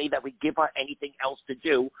in a way that would give her anything else to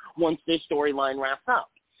do once this storyline wraps up.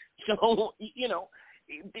 So,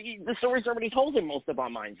 the story's already told in most of our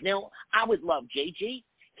minds. Now, I would love, JG,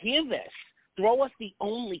 hear this. Throw us the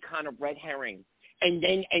only kind of red herring and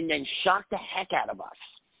then shock the heck out of us.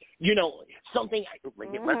 Something,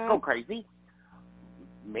 let's go crazy.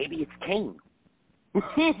 Maybe it's Kane.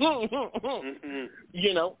 Y'all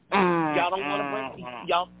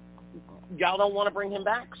don't want to bring him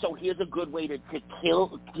back. So here's a good way to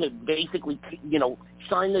basically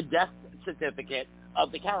sign the death certificate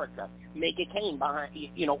of the character. Make it Kane behind,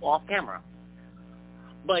 off camera.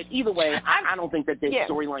 But either way, I don't think that this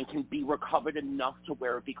storyline can be recovered enough to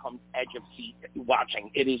where it becomes edge of seat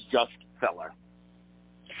watching. It is just filler.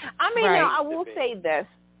 Now I will say this.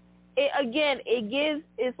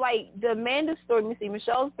 It's like the Amanda story. Let me see,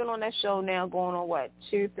 Michelle's been on that show now going on,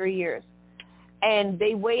 2-3 years. And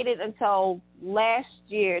they waited until last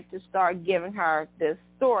year to start giving her this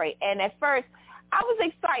story. And at first, I was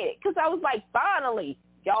excited because I was like, finally,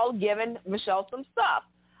 y'all giving Michelle some stuff.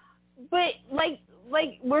 But like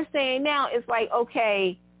we're saying now, it's like,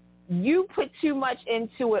 okay, you put too much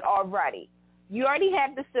into it already. You already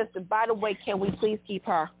have the sister. By the way, can we please keep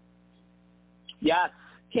her? Yes.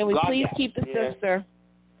 Can we please keep the sister?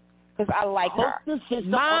 Because I like her. Hook the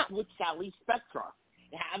sister up with Sally Spectra.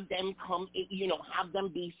 Have them come, have them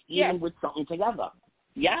be stealing with something together.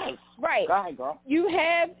 Yes. Right. Go ahead, girl. You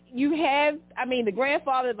have, the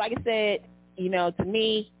grandfather, like I said, to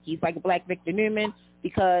me, he's like a Black Victor Newman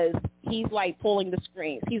because he's like pulling the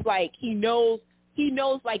strings. He's like, he knows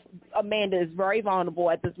like Amanda is very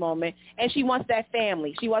vulnerable at this moment, and she wants that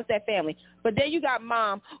family. But then you got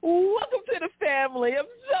Mom. Welcome to the family. I'm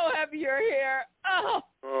so happy you're here. I'm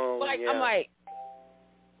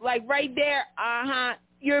like right there.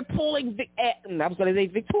 You're pulling. I was going to say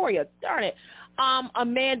Victoria. Darn it.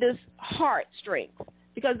 Amanda's heartstrings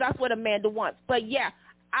because that's what Amanda wants. But yeah,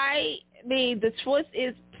 the twist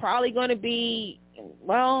is probably going to be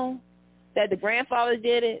that the grandfather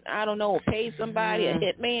did it, I don't know, or paid somebody, a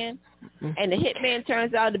hitman, and the hitman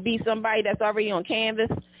turns out to be somebody that's already on canvas,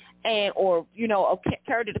 or a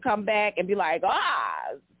character to come back and be like,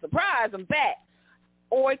 surprise, I'm back.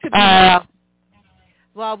 Or it could be...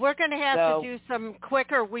 well, we're going to have to do some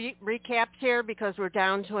quicker recaps here because we're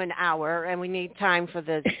down to an hour, and we need time for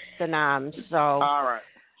the noms. So. All right.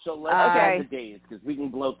 So let's add the days because we can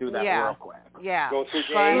blow through that real quick. Yeah. Go through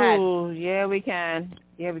Go ahead. Ooh, yeah, we can.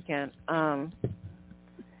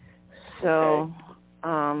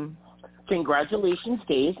 Congratulations,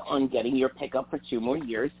 Dave, on getting your pickup for 2 more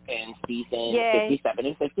years in season 57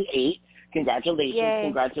 and 58. Congratulations,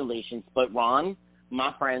 congratulations. But Ron,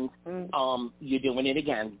 my friend, you're doing it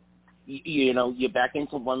again. You're back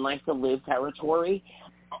into One Life to Live territory.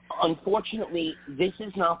 Unfortunately, this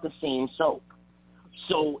is not the same soap.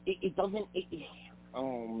 So it doesn't.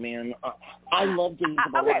 Oh man, I love Days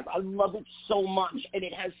of Our Lives. I love it so much, and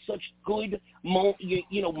it has such good, months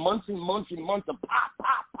and months and months of pop,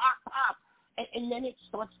 and then it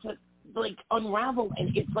starts to unravel,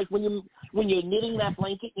 and it's like when you're knitting that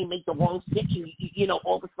blanket, and you make the wrong stitch, and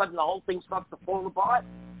all of a sudden the whole thing starts to fall apart.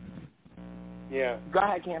 Yeah. Go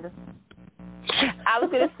ahead, Candice. I was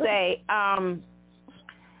gonna say, I'm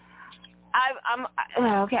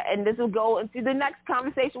okay, and this will go into the next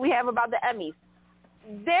conversation we have about the Emmys.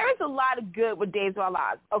 There is a lot of good with Days of Our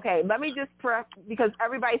Lives. Okay, let me just because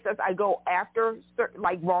everybody says I go after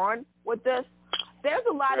Ron with this. There's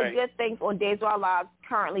a lot of good things on Days of Our Lives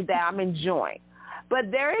currently that I'm enjoying, but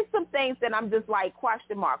there is some things that I'm just like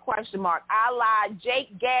question mark. I lied.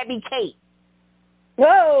 Jake, Gabby, Kate.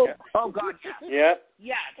 Whoa. Yeah. Oh God. Yep.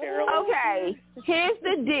 Yeah. Carolyn. Okay. Here's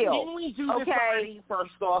the deal. Didn't we do this already?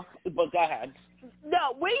 First off, but go ahead.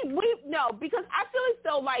 No, no, because I feel as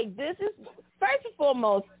though this is first and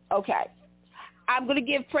foremost. Okay, I'm gonna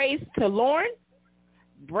give praise to Lauren,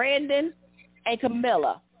 Brandon, and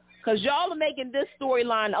Camilla because y'all are making this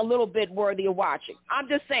storyline a little bit worthy of watching. I'm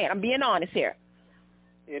just saying. I'm being honest here.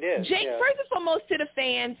 It is. Jake, first and foremost to the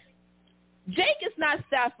fans, Jake is not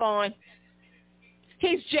Stephon.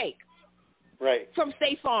 He's Jake. Right. From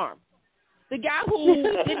State Farm. The guy who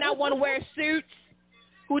did not want to wear suits,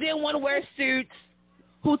 who didn't want to wear suits,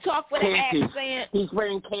 who talked with an accent. He's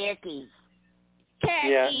wearing khakis.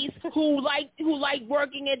 Who liked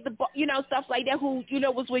working at the stuff like that, who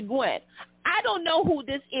was with Gwen. I don't know who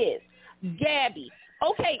this is. Gabby.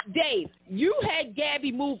 Okay, Dave, you had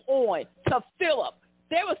Gabby move on to Philip.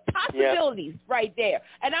 There was possibilities right there.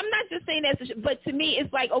 And I'm not just saying that, but to me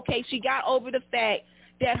it's like, okay, she got over the fact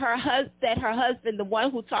that her husband, the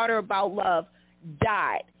one who taught her about love,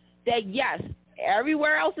 died. That yes,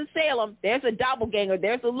 everywhere else in Salem, there's a doppelganger,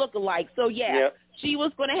 there's a lookalike. So yeah, she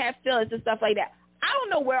was going to have feelings and stuff like that. I don't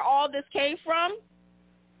know where all this came from.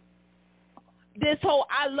 This whole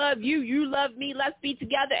I love you, you love me, let's be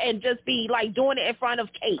together, and just be like doing it in front of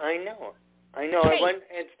Kate. I know.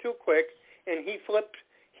 It's too quick, and he flipped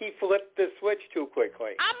the switch too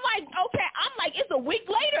quickly. I'm like, it's a week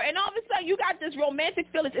later, and all of a sudden you got this romantic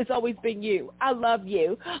feeling. It's always been you. I love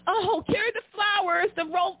you. Oh, carry the flowers, the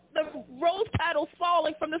rose petals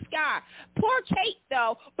falling from the sky. Poor Kate,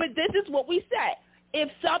 though. But this is what we said. If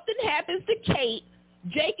something happens to Kate,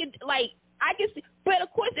 Jake, I can see. But,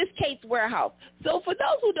 of course, it's Kate's warehouse. So, for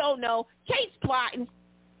those who don't know, Kate's plotting.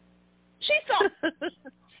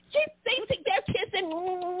 They're kissing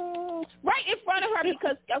right in front of her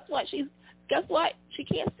because guess what? She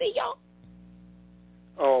can't see y'all.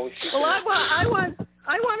 Oh, well, I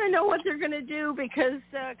want to know what they're going to do because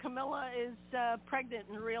Camilla is pregnant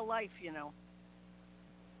in real life, you know.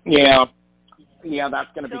 Yeah,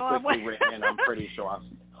 that's going to be quickly written, I'm pretty sure.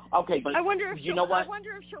 Okay, but I wonder if you know what? I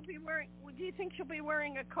wonder if she'll be wearing. Do you think she'll be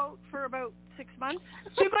wearing a coat for about 6 months?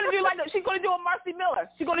 She's going to do a Marcy Miller.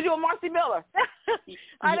 She's going to do a Marcy Miller.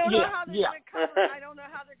 I don't know how they're going to cover. I don't know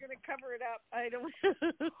how they're going to cover it up. I don't.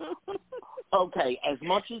 Okay, as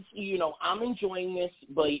much as I'm enjoying this,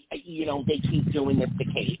 but they keep doing this to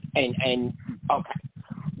Kate, and okay,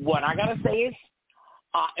 what I gotta say is,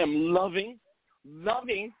 I am loving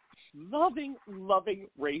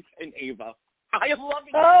Rafe and Ava. I am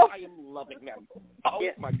loving them. I am loving them. Oh,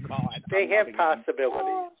 yeah. My God. They have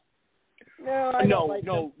possibilities. No.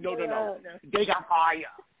 They got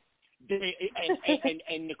fire.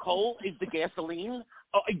 And Nicole is the gasoline.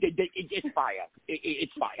 Oh, it's fire.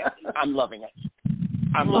 It's fire. I'm loving it.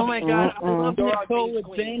 Oh, my God. I love Nicole with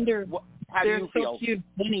Vander. How do you feel? So cute.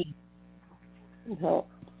 Funny.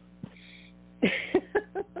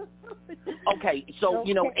 Okay, so,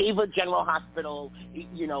 Ava General Hospital,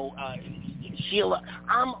 Sheila,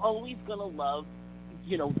 I'm always going to love,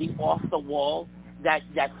 the off the wall that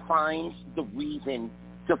finds the reason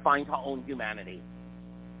to find her own humanity.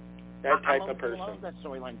 That type of person. I love that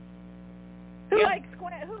storyline. Who likes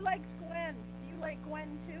Gwen? Do you like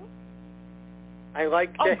Gwen, too? I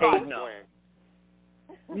like to hate Gwen.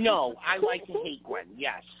 No, I like to hate Gwen,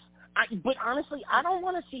 yes. But honestly, I don't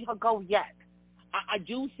want to see her go yet. I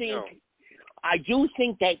do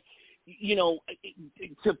think that,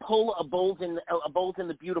 to pull a Bold and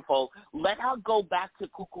the Beautiful, let her go back to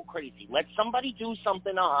cuckoo crazy. Let somebody do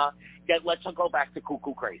something to her that lets her go back to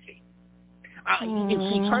cuckoo crazy.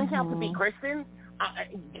 If she turns out to be Kristen,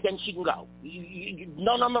 then she can go.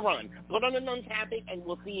 None on the run. Put on a nun's habit, and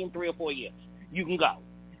we'll see you in 3 or 4 years. You can go.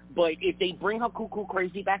 But if they bring her cuckoo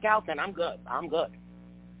crazy back out, then I'm good.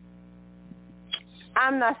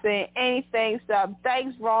 I'm not saying anything, so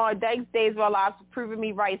thanks, Ron. Thanks, Days of Our Lives, for proving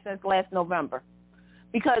me right since last November.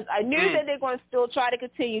 Because I knew that they're going to still try to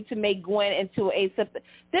continue to make Gwen into a symptom.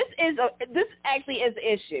 This actually is an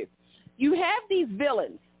issue. You have these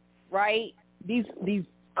villains, right? These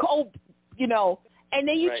cold, and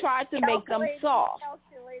then you try to make them soft.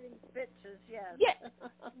 Calculating bitches, yes. Yeah,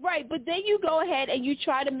 right. But then you go ahead and you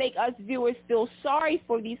try to make us viewers feel sorry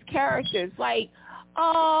for these characters, like.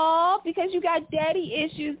 Oh, because you got daddy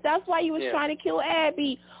issues. That's why you was trying to kill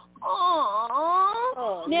Abby.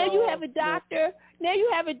 Oh, now you have a doctor. Now you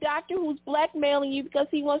have a doctor who's blackmailing you because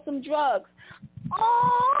he wants some drugs.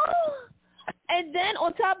 Oh, and then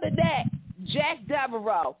on top of that, Jack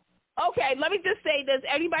Devereaux. Okay, let me just say this.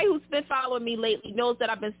 Anybody who's been following me lately knows that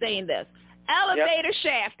I've been saying this. Elevator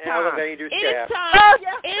shaft time. Elevator shaft.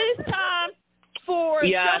 It is time for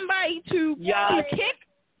somebody to kick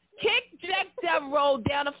Jack Devereaux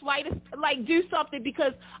down a flight, do something,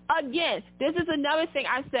 because, again, this is another thing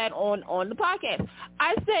I said on the podcast.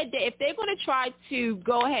 I said that if they're going to try to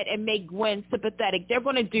go ahead and make Gwen sympathetic, they're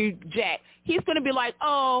going to do Jack. He's going to be like,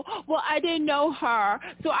 oh, well, I didn't know her,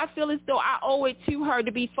 so I feel as though I owe it to her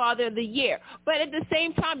to be Father of the Year. But at the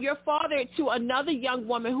same time, you're father to another young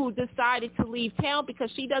woman who decided to leave town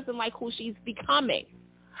because she doesn't like who she's becoming.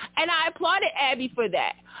 And I applauded Abby for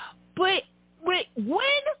that. But with Gwen...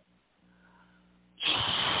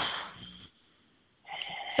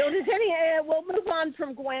 So we'll move on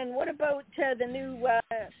from Gwen. What about the new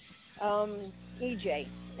EJ?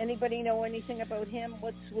 Anybody know anything about him?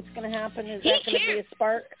 What's going to happen? Is that going to be a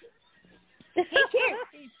spark? He's cute.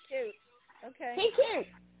 He's cute. Okay. He's cute.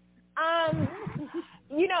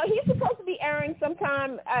 He's supposed to be airing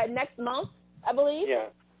sometime next month, I believe. Yeah.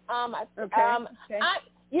 Okay.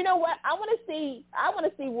 You know what? I want to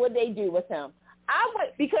see what they do with him. I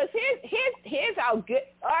would, because here's how good.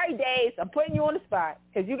 All right, Dave, I'm putting you on the spot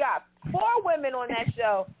because you got 4 women on that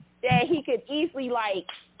show that he could easily like.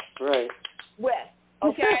 Right. With,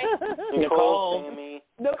 okay. Nicole. Sammy.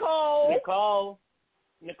 Nicole.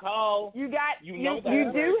 You got. You know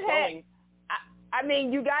you do have. I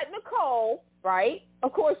mean, you got Nicole, right?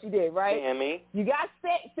 Of course you did, right? Sammy. You got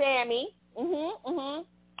Sammy.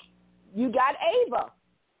 You got Ava.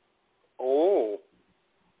 Oh.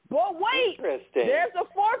 But wait, interesting. there's a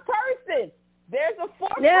 4th person.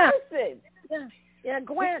 Person. Yeah,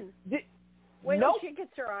 Gwen. Wait nope. till she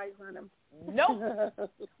gets her eyes on him. Nope.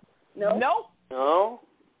 Nope. No.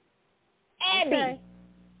 Abby. Okay.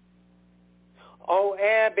 Oh,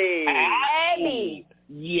 Abby.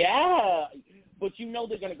 Yeah. But you know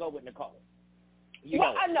they're going to go with Nicole.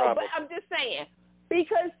 I know, probably. but I'm just saying.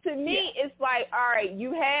 Because to me, it's like, all right,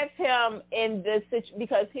 you have him in this situation.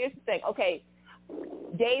 Because here's the thing. Okay,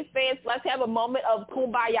 Dave's fans, let's have a moment of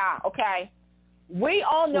kumbaya, okay? We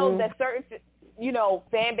all know that certain,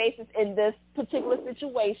 fan bases in this particular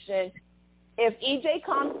situation, if EJ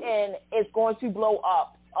comes in, it's going to blow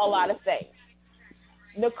up a lot of things.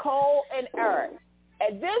 Nicole and Eric.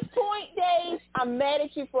 At this point, Dave, I'm mad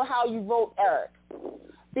at you for how you wrote Eric.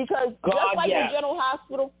 Because just like in General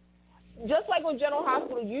Hospital,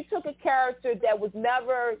 you took a character that was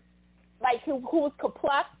never, like, who was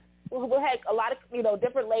complex, who had a lot of,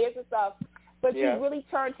 different layers and stuff, but you really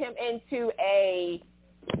turned him into a,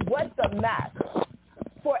 what's the mess?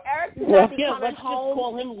 For Eric to not be coming home. Just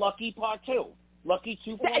call him Lucky Part 2. Lucky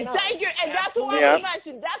 2.0. Thank you, and that's what I was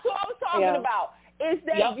mentioning. That's what I was talking about, is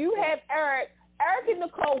that you have Eric and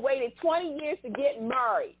Nicole waited 20 years to get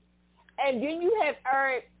married. And then you have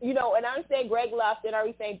Eric, and I understand Greg left and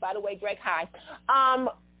everything. By the way, Greg, hi.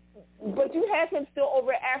 But you have him still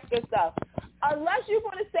over at Africa stuff. Unless you're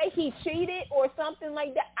going to say he cheated or something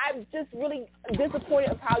like that, I'm just really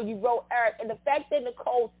disappointed of how you wrote Eric. And the fact that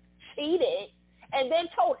Nicole cheated and then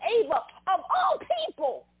told Ava, of all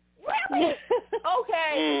people, really?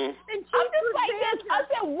 Okay. I'm just like this. I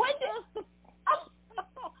said, when did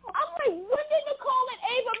Nicole and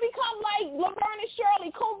Ava become like Laverne and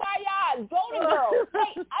Shirley, Kumbaya, Golden Girls?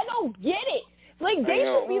 Like, I don't get it. Like, they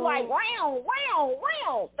should be like, round.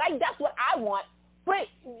 Like, that's what I want. But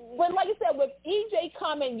like I said, with EJ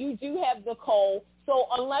coming, you do have Nicole. So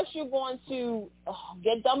unless you're going to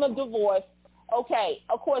get them a divorce, okay,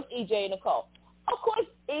 of course, EJ and Nicole. Of course,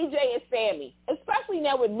 EJ and Sammy, especially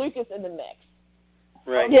now with Lucas in the mix.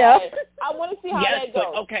 Right. Okay? Yeah. I want to see how that goes.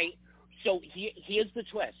 But, okay, so here's the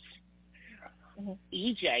twist.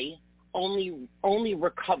 EJ only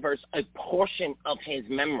recovers a portion of his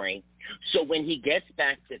memory. So when he gets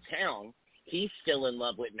back to town, he's still in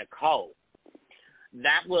love with Nicole.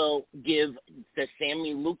 That will give the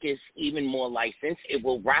Sammy Lucas even more license. It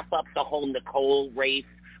will wrap up the whole Nicole, Rafe,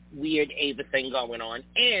 weird Ava thing going on,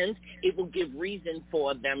 and it will give reason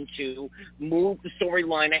for them to move the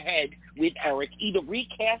storyline ahead with Eric, either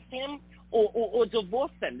recast him or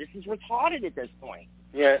divorce them. This is retarded at this point.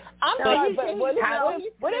 Yeah. I'm sorry, but what if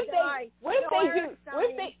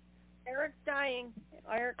Eric's dying.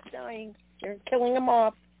 They're killing him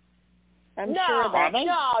off. I'm sure of that.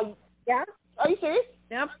 No. Yeah? Are you serious?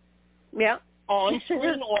 Yep. Yeah. On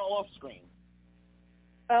screen or off screen?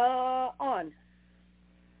 On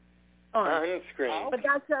screen. But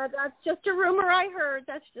that's just a rumor I heard.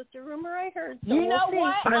 So you know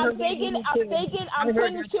what? I'm putting 2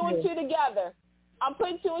 and 2 together. I'm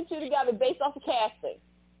putting 2 and 2 together based off of casting.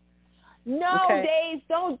 No, Dave,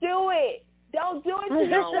 don't do it. Don't do it to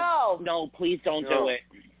yourself. No, please don't do it.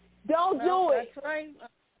 Don't do it. That's right.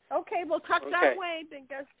 Okay, we'll talk that way.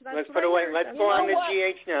 Because let's put away. Let's go on to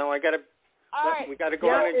GH now. We got to go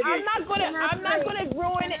on to GH. I'm not gonna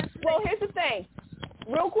ruin it. Well, here's the thing.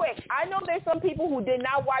 Real quick, I know there's some people who did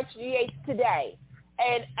not watch GH today,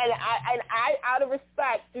 and I out of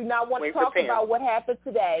respect do not want to talk about what happened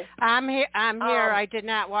today. I'm here. I did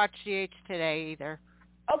not watch GH today either.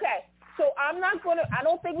 Okay, so I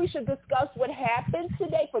don't think we should discuss what happened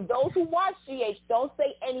today. For those who watch GH, don't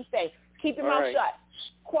say anything. Keep your mouth shut.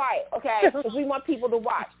 Quiet, okay? Because we want people to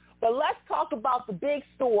watch. But let's talk about the big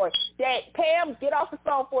story that, Pam, get off the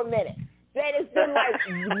phone for a minute. That has been like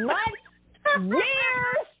months,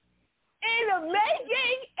 years in the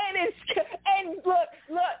making, and look.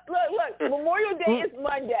 Memorial Day is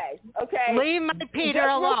Monday, okay? Leave my Peter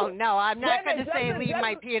alone. No, I'm not going to say leave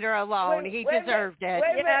my Peter alone. He deserved it.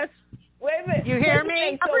 Wait a minute. You hear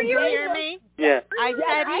me? You hear me? Yeah. I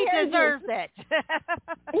said he deserves it.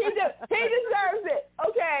 He deserves it.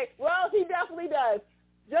 Okay. Well, he definitely does.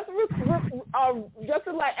 just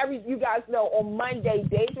to let you guys know, on Monday,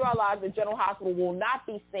 Days of Our Lives at General Hospital will not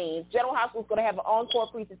be seen. General Hospital is going to have an encore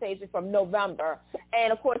presentation from November,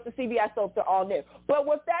 and of course the CBS soaps are all new. But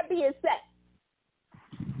with that being said,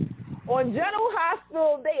 on General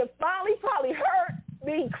Hospital, they have finally probably heard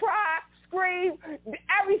me cry, scream,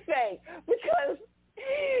 everything, because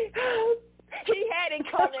he had it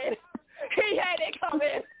coming. He had it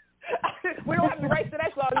coming. We don't have to race to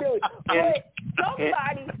that song, do we?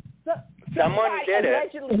 But someone did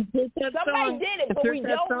it. Somebody did it, but we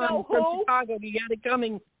don't know who. Chicago, he had it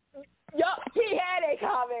coming. Yup, he had it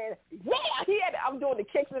coming. Yeah, he had it. I'm doing the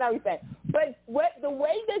kicks and everything. But the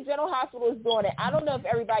way that General Hospital is doing it, I don't know if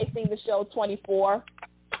everybody's seen the show 24.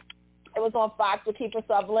 It was on Fox with Kiefer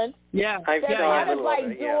Sutherland. Yeah, I've they're saw kind a of like little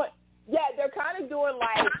bit, doing. Yeah, they're kind of doing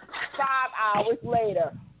like 5 hours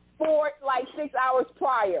later, 6 hours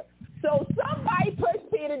prior. So somebody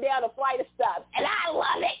pushed Peter down a flight of steps, and I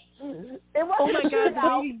love it. It wasn't Oh my God, the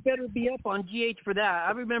out. ladies better be up on GH for that.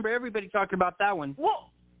 I remember everybody talking about that one.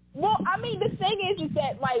 Well, I mean, the thing is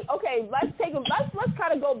that, like, okay, let's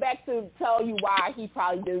kind of go back to tell you why he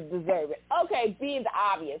probably does deserve it. Okay, being the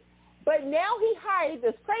obvious, but now he hired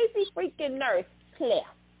this crazy freaking nurse, Claire,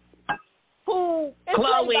 who is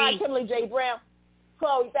played by Kimberly J. Brown.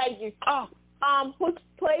 Chloe, thank you. Who's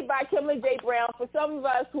played by Kimberly J. Brown. For some of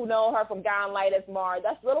us who know her from Guiding Light as Mar,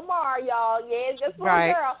 that's little Mar, y'all. Yeah, just little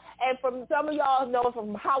girl. And from some of y'all know her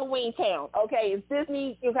from Halloween Town. Okay, it's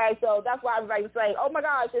Disney. Okay, so that's why everybody's saying, oh my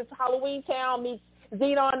gosh, it's Halloween Town meets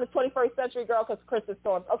Xenon, the 21st Century Girl, because Christmas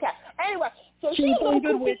Storm. Okay, anyway, so she's a little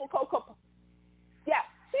cuckoo for Cocoa Puffs. Yeah,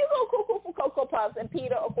 she's a little cuckoo for Cocoa Puffs, and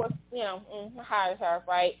Peter, of course, hires her,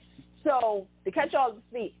 right? So to catch all the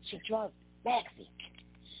speed, she drugs Maxie.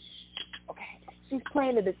 Okay, she's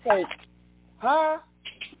planning to take her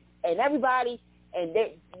and everybody, and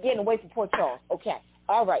they're getting away from Port Charles. Okay,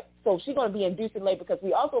 all right. So she's going to be inducing labor because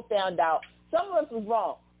we also found out some of us was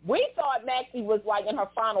wrong. We thought Maxie was like in her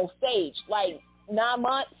final stage, like 9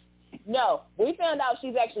 months. No, we found out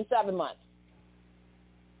she's actually 7 months.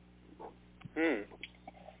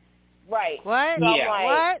 Right. What? So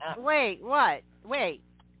What? Wait.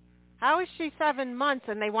 How is she 7 months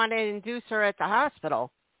and they want to induce her at the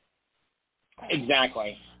hospital?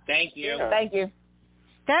 Exactly. Thank you. Thank you.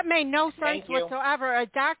 That made no sense whatsoever. A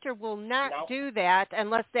doctor will not do that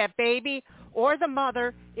unless that baby or the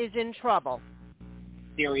mother is in trouble.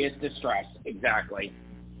 Serious distress. Exactly.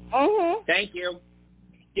 Mm-hmm. Thank you.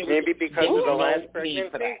 Maybe because of the last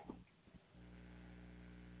pregnancy?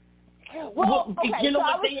 Well, okay, you know so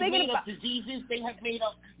what? They have made up diseases. They have made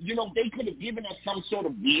up, they could have given us some sort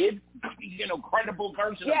of weird, credible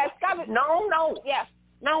version of it. No. Yes.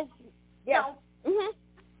 No. Yes. No. Mm-hmm.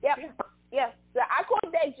 Yep. Yes. So I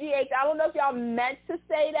called that GH. I don't know if y'all meant to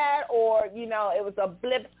say that or, it was a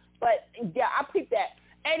blip, but yeah, I picked that.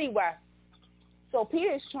 Anyway, so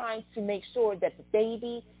Peter is trying to make sure that the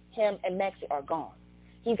baby, him, and Maxie are gone.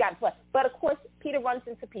 He's got to play. But, of course, Peter runs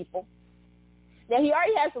into people. Now, he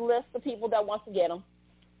already has a list of people that wants to get him.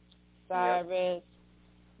 Cyrus,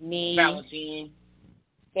 me.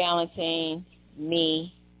 Valentine,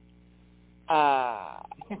 me.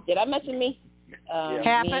 Did I mention me?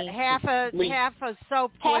 Half a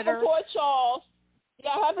soap Twitter. Half a Port Charles.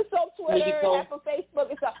 Yeah, half a soap Twitter, half a Facebook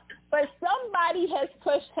and stuff. But somebody has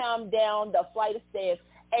pushed him down the flight of stairs,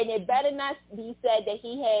 and it better not be said that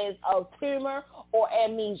he has a tumor or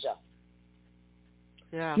amnesia.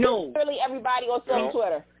 Yeah. No. Really, everybody on some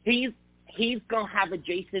Twitter. He's gonna have a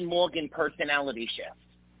Jason Morgan personality shift.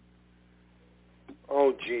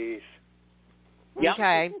 Oh, jeez. Yep.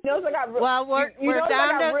 Okay. Well, we're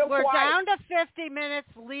down to 50 minutes.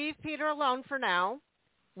 Leave Peter alone for now.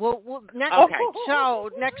 Next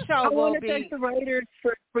show I will want to be. thank the writers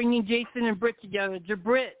for bringing Jason and Britt together.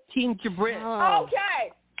 Team Jabrit. Oh.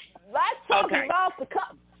 Okay, let's talk about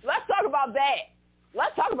that.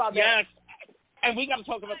 Let's talk about that. Yes. And we got to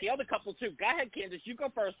talk about the other couple too. Go ahead, Candice. You go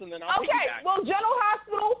first, and then I'll piggyback. Well, General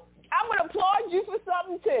Hospital, I'm gonna applaud you for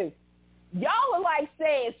something too. Y'all are like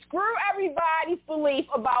saying, screw everybody's belief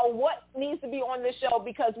about what needs to be on this show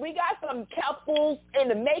because we got some couples in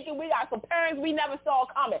the making. We got some parents we never saw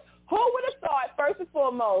coming. Who would have thought, first and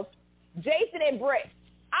foremost, Jason and Britt?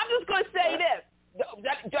 I'm just going to say this. I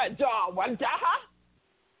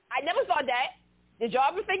never saw that. Did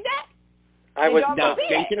y'all ever think that? No,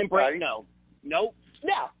 Jason and Britt, no. Nope.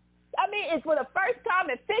 No. I mean, it's for the first time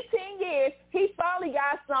in 15 years, he finally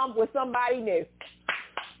got some with somebody new.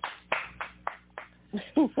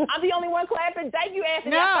 I'm the only one clapping. Thank you,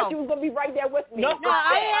 Anthony. No. I thought you was gonna be right there with me. No,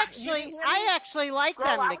 I actually like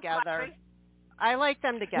them together. I like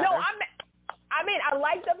them together. No, I mean, I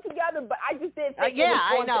liked them together, but I just didn't think.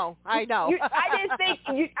 I know. I didn't think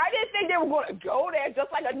they were going to go there.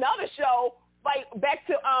 Just like another show, like back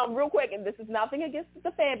to real quick, and this is nothing against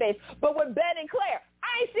the fan base, but with Ben and Claire,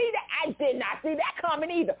 I did not see that coming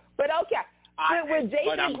either. But okay, with Jason,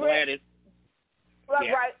 but I'm glad it.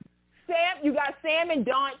 Right. Sam, you got Sam and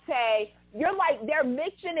Dante. You're like they're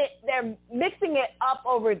mixing it up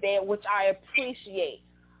over there, which I appreciate.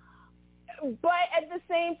 But at the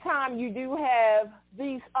same time, you do have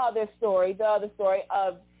the other story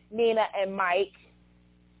of Nina and Mike.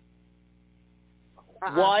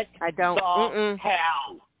 What I don't. the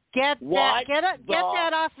hell? Get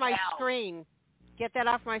that off my screen. Get that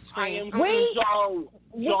off my screen. I am so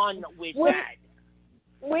done with that.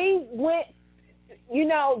 We went. You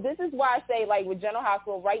know, this is why I say, like, with General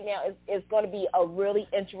Hospital right now, it's going to be a really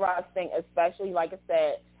interesting, especially, like I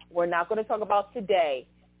said, we're not going to talk about today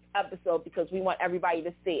episode because we want everybody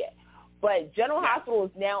to see it. But General Hospital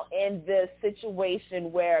is now in this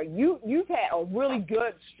situation where you've had a really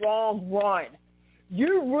good, strong run.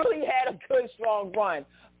 You really had a good, strong run.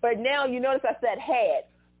 But now, you notice I said had,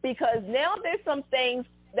 because now there's some things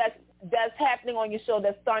that's happening on your show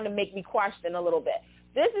that's starting to make me question a little bit.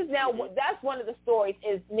 This is now, that's one of the stories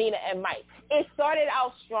is Nina and Mike. It started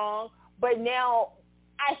out strong, but now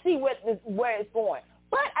I see where it's going.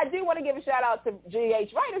 But I do want to give a shout out to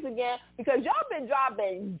GH Writers again because y'all been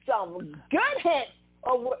dropping some good hints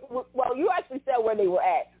of well, you actually said where they were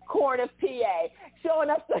at, Corinth, PA, showing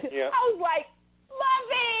us. I was like,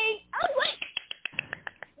 loving. I was like,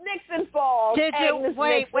 Nixon Falls. Did you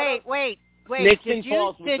wait? Nixon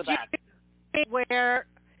Falls was the back.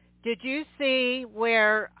 Did you see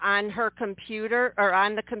where on her computer or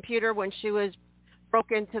on the computer when she was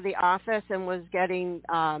broke into the office and was getting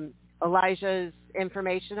Elijah's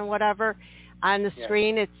information and whatever, on the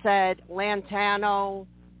screen it said Lantano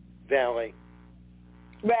Valley.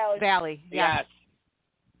 Yes.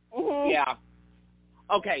 Mm-hmm. Yeah.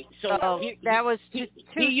 Okay, so that was two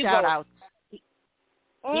shout outs.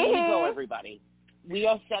 Here you go, everybody. We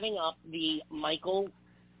are setting up the Michael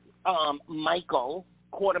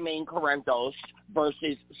Quartermain Correntos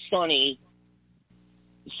versus Sonny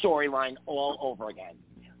storyline all over again.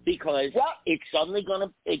 Because it's suddenly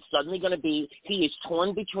gonna be he is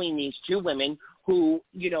torn between these two women who,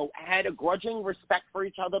 you know, had a grudging respect for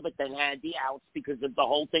each other but then had the outs because of the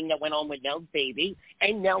whole thing that went on with Nell's baby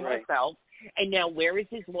and Nell herself. And now where is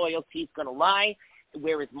his loyalty gonna lie?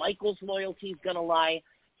 Where is Michael's loyalty gonna lie?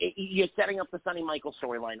 You're setting up the Sonny Michael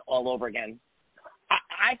storyline all over again.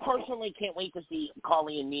 I personally can't wait to see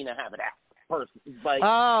Carly and Nina have it out. First, but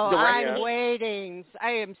I'm waiting.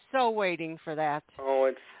 I am so waiting for that.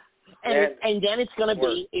 Oh, and then it's gonna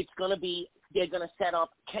be they're gonna set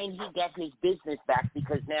up. Can he get his business back?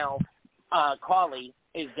 Because now Carly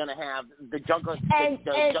is gonna have the juggler. And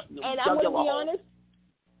I'm gonna be honest.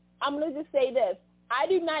 I'm gonna just say this. I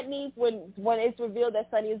do not need when it's revealed that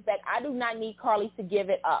Sonny is back. I do not need Carly to give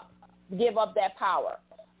up that power.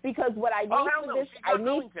 Because what I need for this, I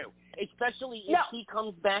need to, especially if he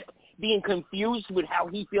comes back being confused with how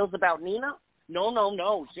he feels about Nina. No.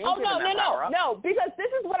 No. Because this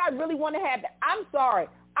is what I really want to happen. I'm sorry.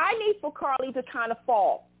 I need for Carly to kind of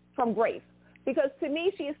fall from grace because to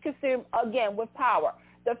me she is consumed again with power.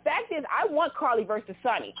 The fact is, I want Carly versus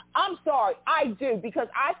Sonny. I'm sorry, I do because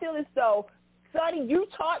I feel as though Sonny, you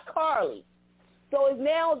taught Carly, so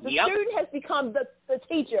now the student has become the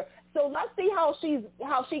teacher. So let's see how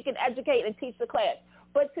she can educate and teach the class.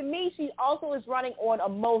 But to me, she also is running on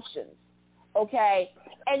emotions, okay?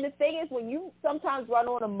 And the thing is, when you sometimes run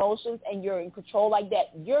on emotions and you're in control like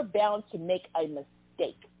that, you're bound to make a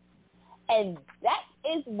mistake. And that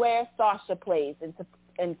is where Sasha plays into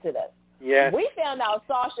this. Yes. We found out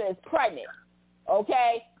Sasha is pregnant,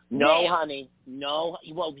 okay? No, honey. No.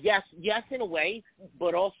 Well, yes in a way,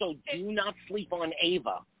 but also do not sleep on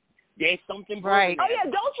Ava. There's something right. Oh yeah,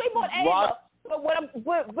 don't sleep on Ava.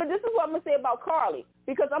 But this is what I'm gonna say about Carly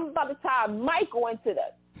because I'm about to tie Michael into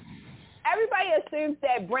this. Everybody assumes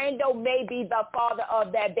that Brando may be the father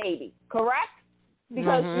of that baby, correct?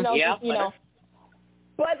 Because you know.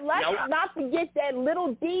 But let's not forget that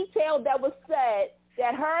little detail that was said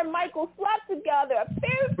that her and Michael slept together a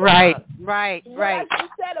few times. Right. What I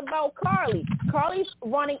just said about Carly. Carly's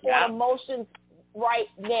running on emotions right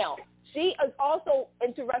now. She is also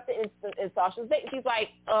interested in Sasha's date. She's like,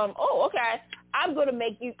 okay, I'm going to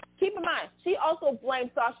make you. Keep in mind, she also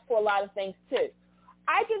blames Sasha for a lot of things, too.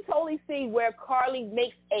 I can totally see where Carly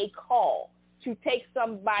makes a call to take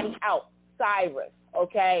somebody out, Cyrus,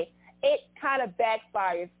 okay? It kind of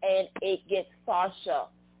backfires, and it gets Sasha.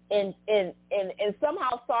 And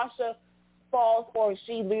somehow Sasha falls or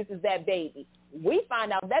she loses that baby. we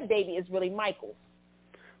find out that baby is really Michael's.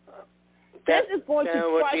 This is going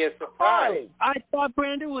to crush Carly. I thought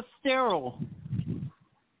Brandon was sterile.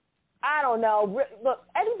 I don't know. Look,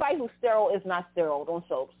 everybody who's sterile is not sterile on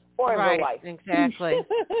soaps or in right, real life. Exactly.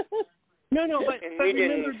 No, but we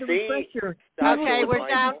remember didn't the see. refresher. Okay, we're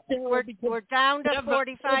down to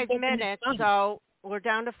 45 minutes, so we're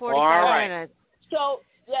down to 45 minutes. So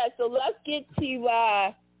let's get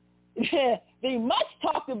to the much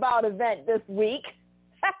talked about event this week.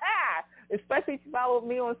 Especially if you follow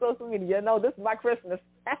me on social media. You know, this is my Christmas.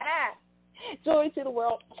 Joy to the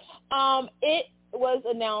world. It was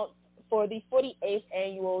announced for the 48th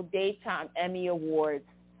annual Daytime Emmy Awards.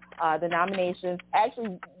 The nominations,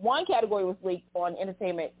 actually, one category was leaked on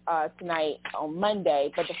entertainment tonight on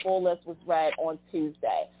Monday, but the full list was read on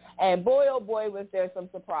Tuesday. And boy, oh boy, was there some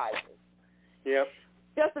surprises. Yep.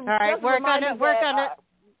 All right, we're gonna.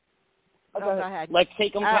 Go ahead. Let's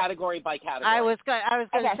take them category by category. I was gonna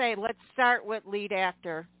say, let's start with lead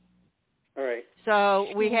actor. All right. So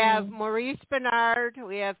we have Maurice Bernard,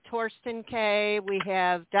 we have Torsten Kay, we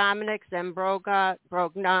have Dominic Zimbrogna,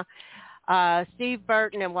 Steve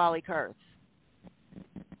Burton, and Wally Kurth.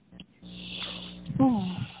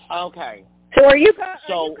 Okay. So are you guys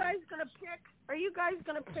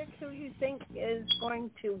gonna pick who you think is going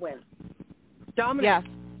to win? Dominic. Yes.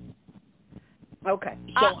 Okay.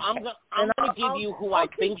 So I'm gonna give you who I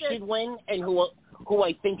think should win and who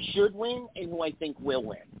I think should win and who I think will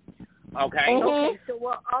win. Okay. Okay. So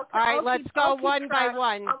all right. Let's go one by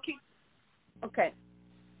one. Okay.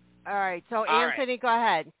 All right. So All Anthony, go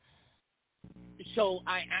ahead. So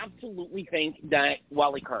I absolutely think that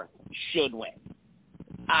Wally Kurth should win.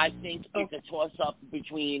 I think it's a toss-up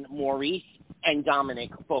between Maurice and Dominic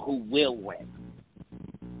for who will win.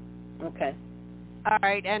 Okay. All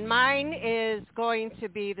right, and mine is going to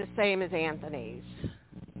be the same as Anthony's.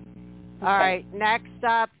 All right, next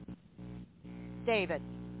up, David.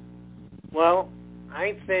 Well,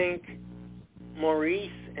 I think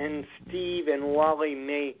Maurice and Steve and Wally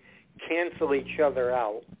may cancel each other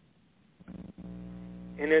out.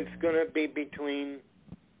 And it's going to be between...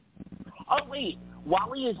 Oh, wait.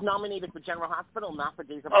 Wally is nominated for General Hospital, not for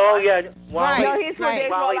Days of Our Lives. Yeah. Wally, No, he's for Days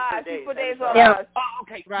of Our Lives. He's for Days of Our Yeah. Lives. Oh,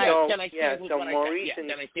 okay. Right. Yeah, then I stand with so what Maurice I said. and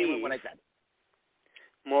Then I stand Steve, with what I said.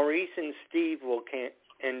 Maurice and Steve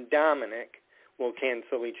and Dominic will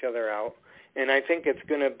cancel each other out. And I think it's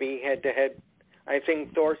going to be head-to-head. I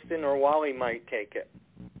think Thorsten or Wally might take it.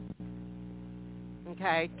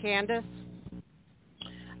 Okay, Candice?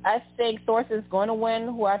 I think Thorsten's going to win.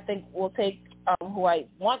 Who I think will take, who I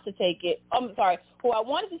want to take it. I'm sorry. Who I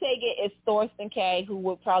wanted to take it is Thorsten Kay. Who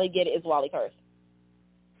will probably get it is Wally Kurth.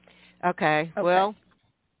 Okay. Will?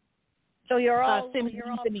 So you're all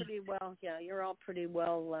pretty well. Yeah, you're all pretty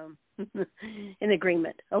well in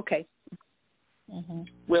agreement. Okay. Mm-hmm.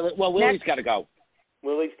 Willie's got to go.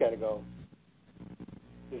 Willie's got to go.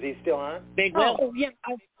 Is he still on? Big Will. Oh yeah,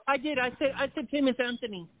 I did. I said same as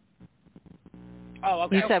Anthony. Oh,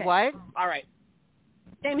 okay. You said what? All right.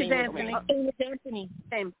 Same as Anthony. Same as Anthony.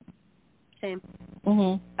 Same.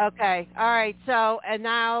 Mm-hmm. Okay. All right. So, and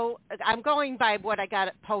now I'm going by what I got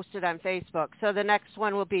posted on Facebook. So the next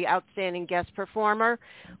one will be Outstanding Guest Performer.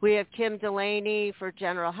 We have Kim Delaney for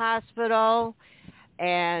General Hospital.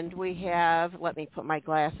 And we have, let me put my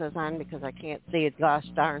glasses on because I can't see a gosh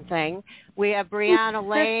darn thing. We have Brianna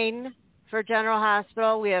Lane for General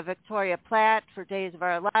Hospital. We have Victoria Platt for Days of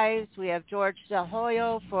Our Lives. We have George Del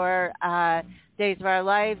Hoyo for Days of Our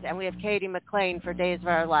Lives. And we have Katie McLean for Days of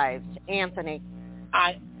Our Lives. Anthony.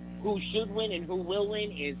 Who should win and who will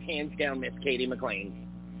win is hands down Miss Katie McLean.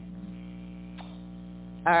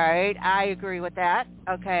 All right. I agree with that.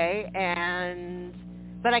 Okay.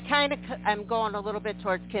 But I'm going a little bit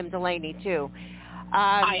towards Kim Delaney, too.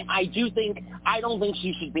 I don't think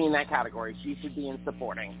she should be in that category. She should be in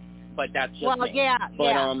supporting. But that's just me. Yeah.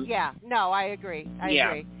 No, I agree. I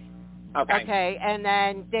agree. Okay. And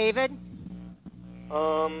then David?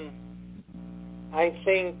 I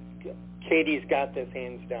think Katie's got this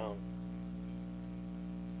hands down.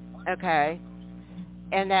 Okay.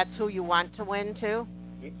 And that's who you want to win, too?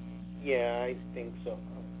 Yeah, I think so.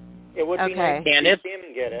 It would be nice to see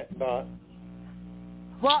him get it, but...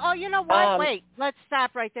 Well, you know what? Wait, let's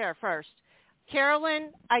stop right there first.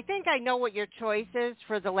 Carolyn, I think I know what your choice is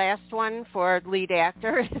for the last one for lead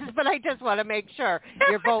actor, but I just want to make sure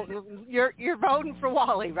you're voting. You're voting for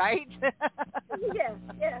Wally, right? Yeah.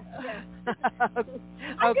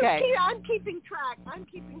 Okay. I'm keeping track.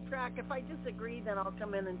 If I disagree, then I'll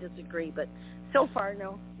come in and disagree. But so far,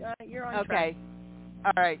 no. You're on track. Okay.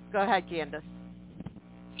 All right. Go ahead, Candice.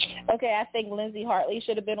 Okay, I think Lindsay Hartley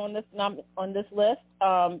should have been on this list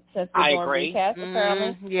since we're doing recast for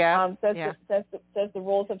Carolyn. Since the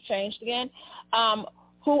rules have changed again.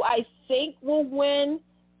 Who I think will win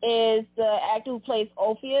is the actor who plays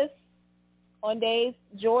Orpheus on Days,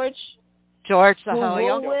 George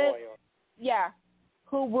Sahoya. Yeah.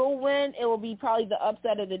 Who will win? It will be probably the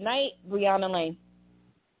upset of the night, Brianna Lane.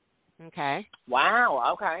 Okay.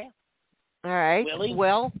 Wow, okay. All right. Willie?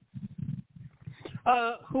 Will?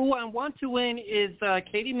 Who I want to win is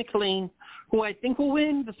Katie McLean. Who I think will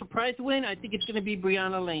win, the surprise win, I think it's going to be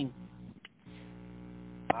Brianna Lane.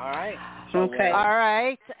 All right. Okay. All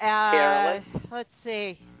right. Carolyn? Let's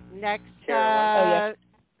see. Next. Carolyn.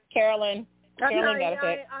 Carolyn got a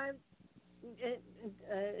pick.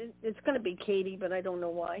 It's going to be Katie, but I don't know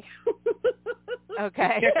why.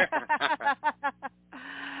 Okay.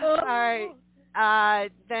 All right.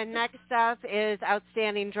 Then next up is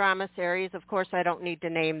Outstanding Drama Series. Of course, I don't need to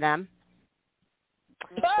name them.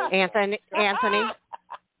 Anthony?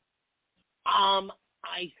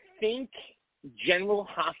 I think General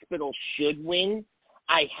Hospital should win.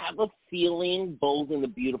 I have a feeling Bold and the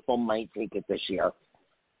Beautiful might take it this year.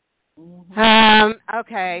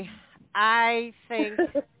 Okay. I think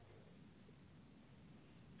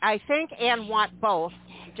and want both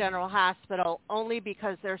General Hospital only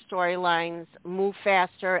because their storylines move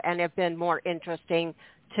faster and have been more interesting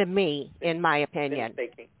to me, in my opinion.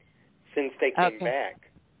 Since they came back.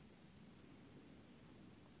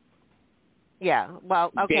 Yeah.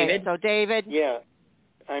 Well, okay. David? So David. Yeah.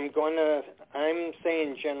 I'm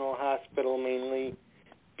saying General Hospital mainly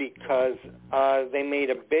because they made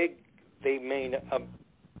a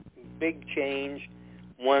big change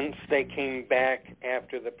once they came back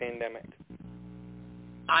after the pandemic.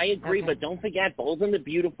 I agree, but don't forget, Bold and the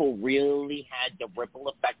Beautiful really had the ripple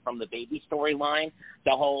effect from the baby storyline.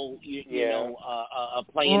 The whole, you know,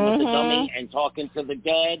 playing with the dummy and talking to the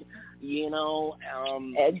dead,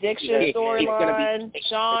 addiction storyline,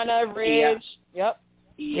 Shauna, Ridge. Yep.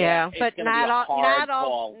 Yeah, but not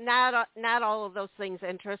all of those things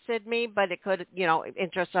interested me, but it could,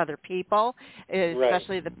 interest other people,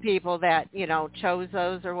 especially the people that, chose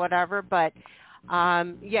those or whatever. But, I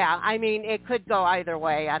mean, it could go either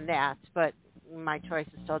way on that, but my choice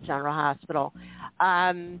is still General Hospital.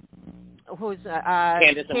 Who's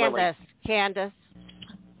Candice.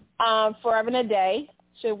 Forever and a Day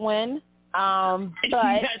should win.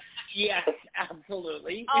 But yes,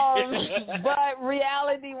 absolutely. But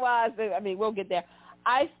reality-wise, I mean, we'll get there.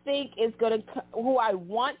 I think it's going to. Who I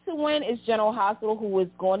want to win is General Hospital. Who is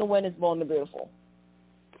going to win is Bold and the Beautiful.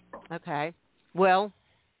 Okay. Will?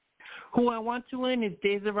 Who I want to win is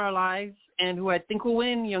Days of Our Lives, and who I think will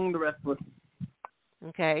win, Young and the Restless.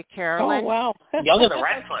 Okay, Carolyn. Oh wow, Young and the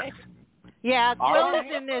Restless. Yeah, Will is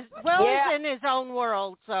in his own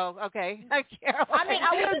world, so okay. Carolyn. I mean,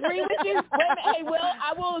 I will agree with you. Hey, Will,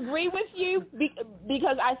 I will agree with you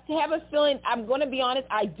because I have a feeling. I'm going to be honest.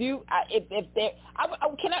 I do. I'm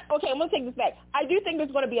going to take this back. I do think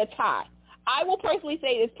there's going to be a tie. I will personally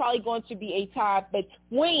say it's probably going to be a tie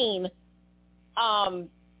between Bold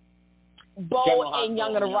and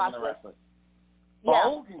Young and the Restless.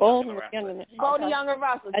 Bold and Young and the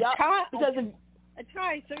Restless. A tie. Because a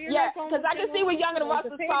tie. So you're because I can see what Young and the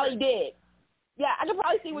Restless probably did. Yeah, I can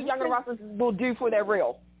probably see what Young and the Restless will do for their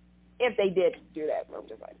real if they did do that. I'm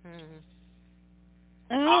just like.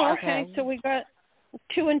 Oh, okay. So we got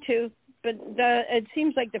 2 and 2, but it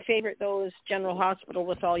seems like the favorite though is General Hospital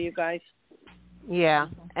with all you guys. Yeah,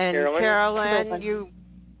 and Carolyn, you.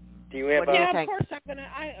 Do you have? Of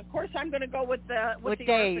course I'm gonna go with the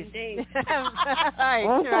Days. Days.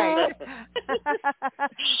 right.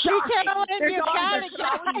 Carolyn, you got it,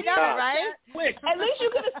 right? At least you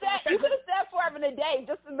could have said Forever and a Day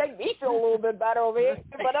just to make me feel a little bit better over here.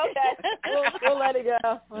 But okay, we'll let it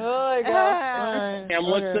go. And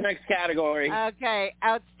what's the next category? Okay,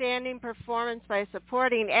 Outstanding Performance by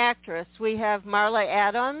Supporting Actress. We have Marla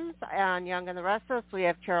Adams on Young and the Restless. We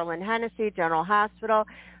have Carolyn Hennessy, General Hospital.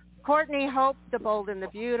 Courtney Hope, The Bold and the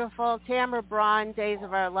Beautiful, Tamara Braun, Days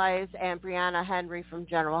of Our Lives, and Brianna Henry from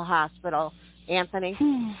General Hospital. Anthony?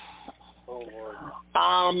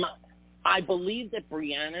 I believe that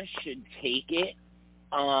Brianna should take it.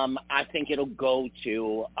 I think it'll go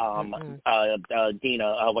to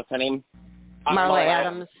Dina. What's her name? Marla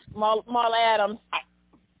Adams. Marla Adams.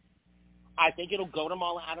 I think it'll go to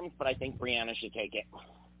Marla Adams, but I think Brianna should take it.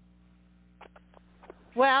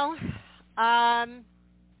 Well,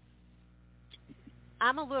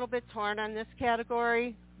 I'm a little bit torn on this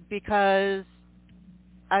category because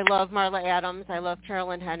I love Marla Adams. I love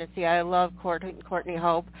Carolyn Hennessy. I love Courtney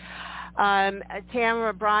Hope.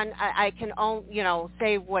 Tamara Braun, I can only,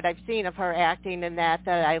 say what I've seen of her acting and that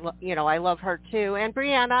I love her too. And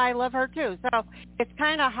Brianna, I love her too. So it's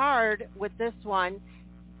kind of hard with this one.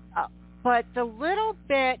 But the little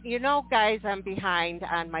bit, guys, I'm behind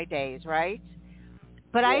on my days, right?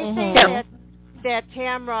 But I think that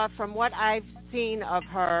Tamara, from what I've seen of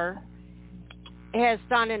her, has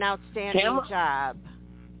done an outstanding job.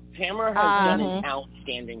 Tamara has done an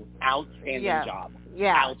outstanding job.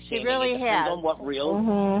 Yeah, she really has. On what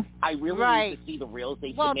reels? I really need to see the reels they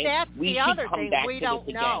submit. Well, that's the other thing we don't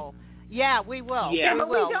know. Yeah, we will. Yeah, we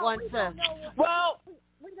will. We don't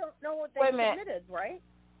know what they submitted, right?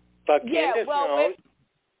 But Candice knows.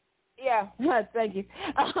 Thank you.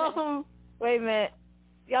 Wait a minute.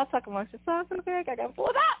 Y'all talk amongst yourselves real quick. I got to pull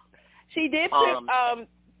it up. She did pick,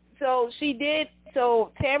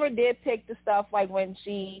 So Tamara did pick the stuff like when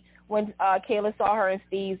Kayla saw her in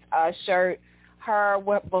Steve's shirt, her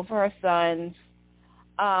with her sons,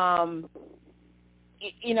 some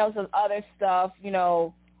other stuff,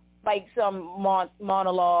 like some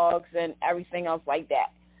monologues and everything else like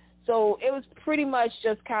that. So it was pretty much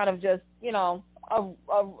just kind of just, a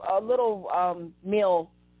little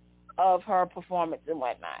meal of her performance and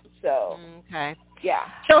whatnot. So okay, yeah.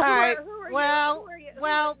 So all right. Who are you?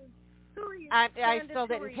 I still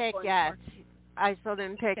didn't pick yet. I still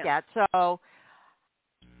didn't pick yet. So,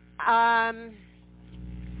 I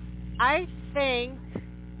think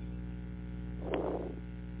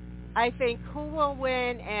who will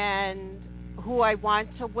win and who I want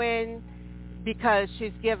to win, because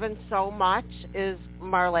she's given so much, is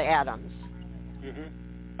Marla Adams.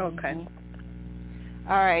 Mm-hmm. Okay.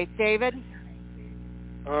 All right, David?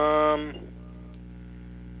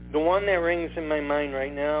 The one that rings in my mind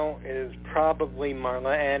right now is probably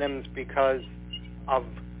Marla Adams because of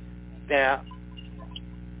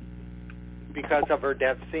her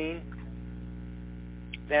death scene.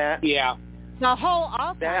 The whole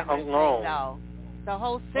Alzheimer's thing, though. The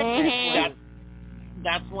whole sickness.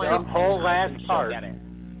 That's when the whole last part.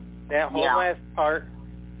 That whole Yeah. last part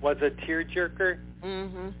was a tearjerker,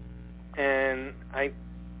 and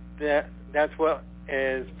that's what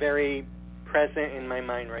is very present in my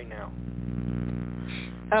mind right now.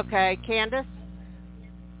 Okay, Candice?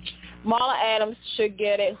 Marla Adams should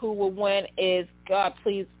get it. Who will win is, God,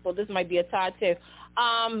 please. Well, this might be a tie too.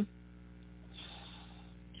 I'm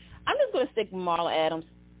just going to stick with Marla Adams.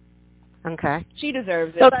 Okay. She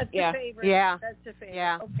deserves it. So that's your favorite. Yeah. That's your favorite.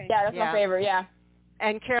 Yeah. Okay. Yeah, that's my favorite. Yeah.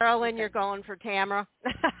 And Carolyn, you're going for Tamara,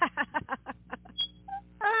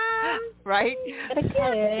 right?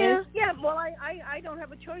 Yeah. Well, I don't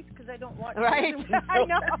have a choice because I don't watch. Right. I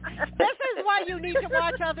know. This is why you need to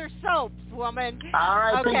watch other soaps, woman. All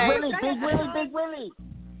right. Okay. Big Willie.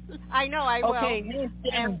 I know. I will. Okay.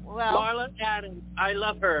 Marla Adams. I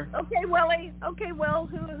love her. Okay, Willie. Okay, Will.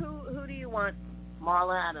 Who do you want?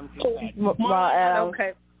 Marla Adams. Marla Adams.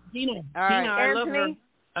 Okay. Dina. All right. Dina, I love her.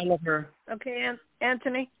 I love her. Okay,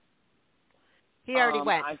 Anthony. He already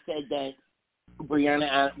went. I said that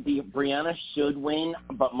Brianna should win,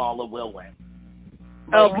 but Marla will win.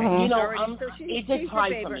 Okay. It's a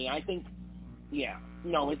tie for me. I think. Yeah.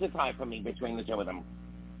 No, it's a tie for me between the two of them.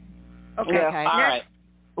 Okay. Okay. All right.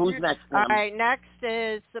 Who's next? All right. Next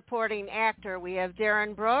is supporting actor. We have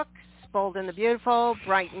Darren Brooks, Bold and the Beautiful,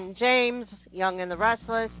 Brighton James, Young and the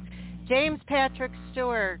Restless, James Patrick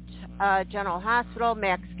Stewart, General Hospital,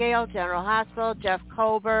 Max Gale, General Hospital, Jeff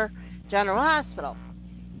Kober, General Hospital.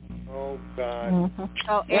 Oh, God.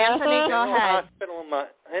 So, Anthony, go ahead. Hospital,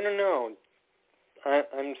 I don't know.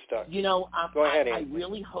 I'm stuck. Go ahead, I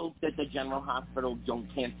really hope that the General Hospital don't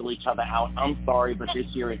cancel each other out. I'm sorry, but this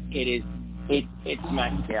year it's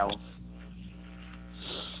Max Gale.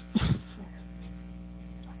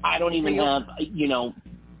 I don't even have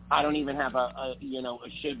a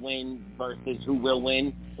should win versus who will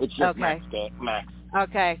win. It's just Max.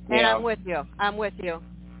 Okay, and Yeah. I'm with you.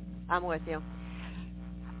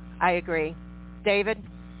 I agree. David?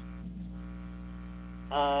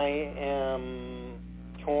 I am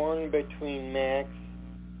torn between Max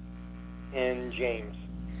and James.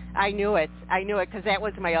 I knew it because that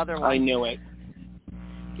was my other one. I knew it.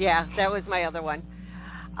 Yeah, that was my other one.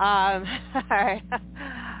 All right.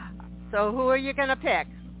 So who are you going to pick?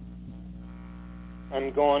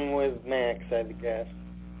 I'm going with Max, I guess.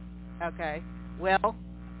 Okay. Will?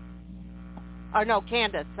 Oh, no,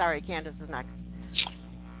 Candice. Sorry, Candice is next.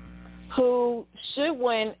 Who should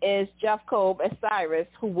win is Jeff Kobe as Cyrus.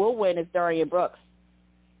 Who will win is Darian Brooks.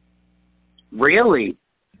 Really?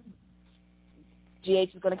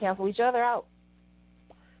 GH is going to cancel each other out.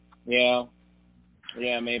 Yeah.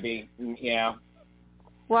 Yeah, maybe. Yeah.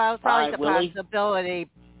 Well, it's always a Willie? possibility.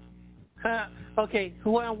 Okay,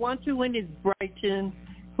 who I want to win is Brighton.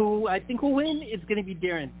 Who I think will win is going to be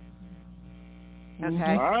Darren.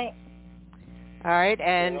 Okay. All right,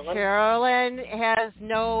 and Carolyn has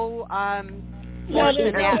no horse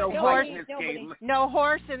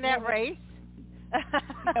in that race.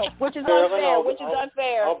 No, which is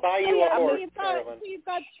unfair. I'll buy you a horse, Carolyn. You've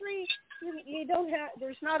got three. You don't have.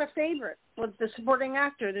 There's not a favorite with the supporting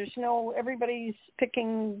actor. There's no. Everybody's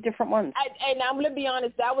picking different ones. And I'm gonna be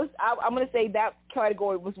honest. I'm gonna say that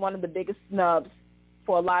category was one of the biggest snubs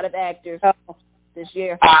for a lot of actors this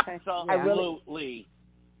year. Absolutely.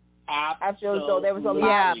 Absolutely. So there was a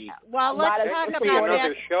lot. Yeah. Well, let's talk about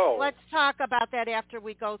that. Let's talk about that after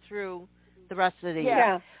we go through the rest of the year.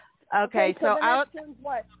 Yeah. Okay. So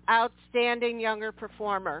what? Outstanding younger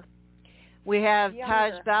performer. We have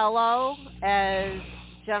Taj Bello as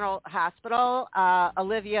General Hospital,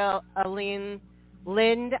 Olivia Aline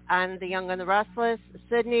Lind on The Young and the Restless,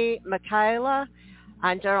 Sydney Michaela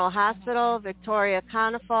on General Hospital, Victoria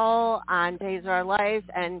Conifal on Days of Our Lives,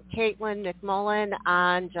 and Caitlin McMullen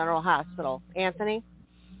on General Hospital. Anthony?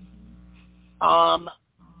 I'm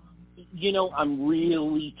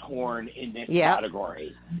really torn in this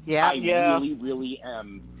category. Yeah. I really, really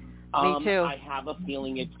am. Me too. I have a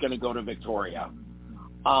feeling it's going to go to Victoria.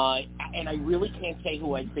 And I really can't say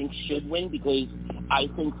who I think should win because I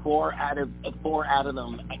think four out of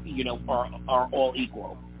them, are all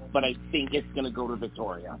equal. But I think it's going to go to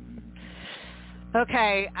Victoria.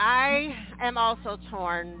 Okay, I am also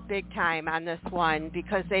torn big time on this one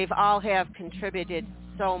because they've all have contributed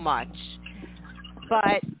so much.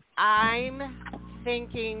 But I'm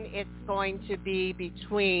thinking it's going to be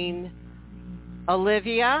between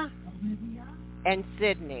Olivia and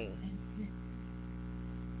Sydney.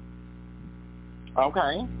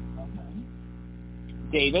 Okay.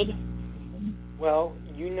 David? Well,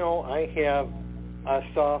 I have a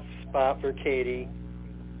soft spot for Katie,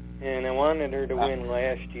 and I wanted her to win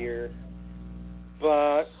last year,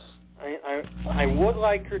 but I would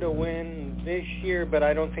like her to win this year, but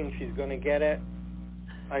I don't think she's going to get it.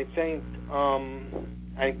 I think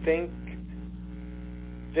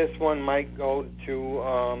this one might go to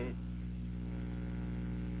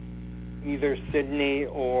either Sydney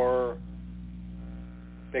or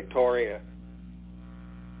Victoria.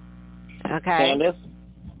 Okay. Candice?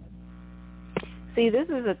 See, this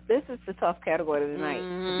is the tough category tonight.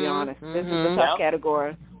 To be honest, this is the tough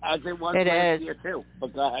category. As it was last year too.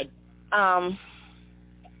 But go ahead.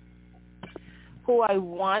 Who I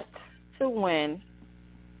want to win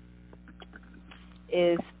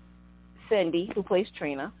is Cindy, who plays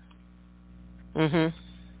Trina. Mhm.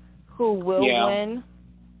 Who will win?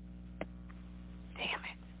 Damn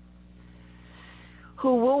it.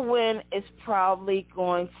 Who will win is probably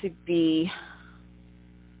going to be.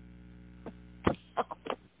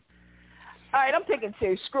 All right, I'm picking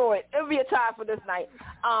two. Screw it. It'll be a tie for this night.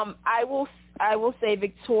 I will say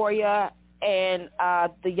Victoria and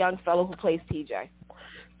the young fellow who plays TJ.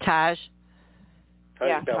 Taj.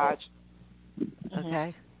 Yeah, Taj.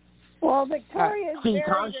 Okay. Well, Victoria is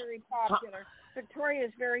very popular. Victoria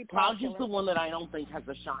is very popular. Taj is the one that I don't think has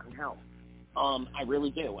a shot in hell. I really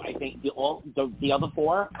do. I think the other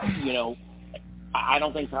four, I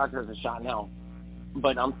don't think Taj has a shot in hell.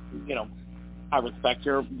 But I respect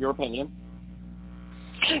your opinion.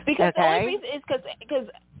 Because the only reason is because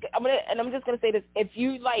I'm just gonna say this. If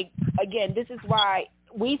you again, this is why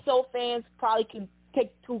we soul fans probably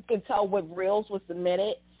can tell what reels was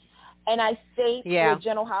submitted, and I think with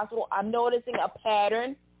General Hospital, I'm noticing a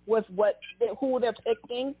pattern with who they're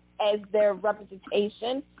picking as their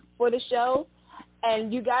representation for the show,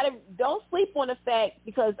 and don't sleep on the fact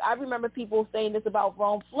because I remember people saying this about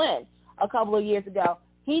Rome Flynn a couple of years ago.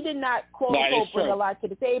 He did not quote unquote bring a lot to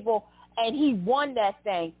the table. And he won that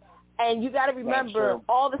thing. And you got to remember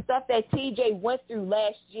all the stuff that TJ went through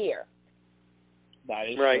last year. That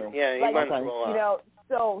is right. True. Yeah, he went through a lot.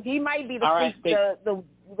 So he might be the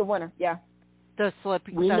winner. Yeah. The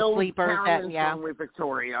sleeper. Carolyn's with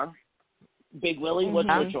Victoria. Big Willie, what's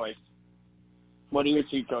your choice? What are your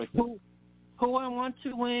two choices? Who I want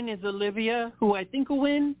to win is Olivia. Who I think will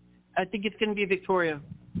win, I think it's going to be Victoria.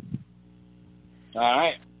 All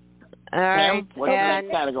right. All right. What's the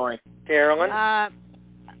next category? Carolyn?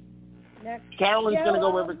 Next. Carolyn's going to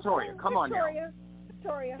go with Victoria. Come on now.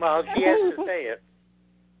 Victoria. Well, she has to say it.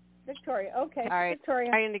 Victoria. Okay. All right. Victoria.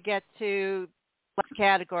 Trying to get to the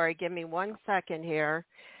category. Give me 1 second here,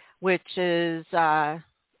 which is, I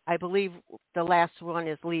believe the last one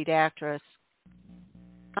is lead actress.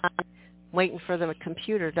 I'm waiting for the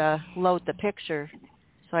computer to load the picture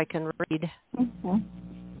so I can read.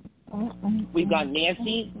 We've got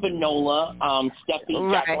Nancy, Finola,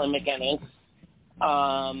 Steffi, Jacqueline McInnes.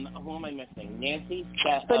 Who am I missing? Nancy,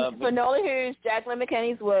 Finola Hughes, Jacqueline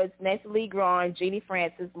McInnes Woods, Nancy Lee Grahn, Jeannie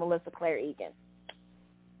Francis, Melissa Claire Egan.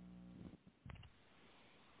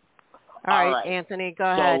 All right, Anthony, go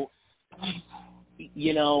ahead.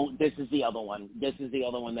 You know, this is the other one. This is the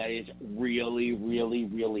other one that is really, really,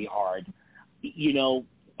 really hard. You know,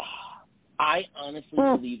 I honestly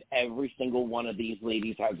believe every single one of these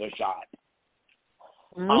ladies has a shot.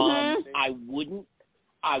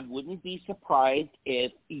 I wouldn't be surprised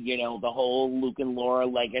if, you know, the whole Luke and Laura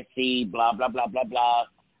legacy, blah, blah, blah, blah, blah,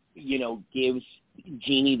 you know, gives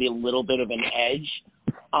Jeannie the little bit of an edge.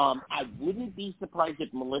 I wouldn't be surprised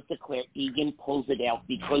if Melissa Claire Egan pulls it out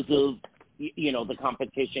because of, you know, the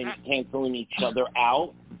competition canceling each other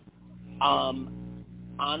out.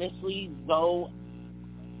 Honestly, though,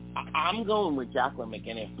 I'm going with Jacqueline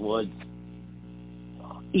McInnes Woods.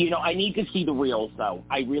 You know, I need to see the reels, though.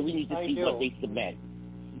 I really need to see what they submit.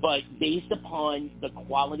 But based upon the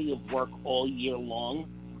quality of work all year long,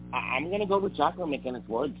 I'm going to go with Jacqueline McInnes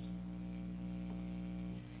Woods.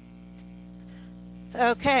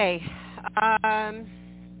 Okay.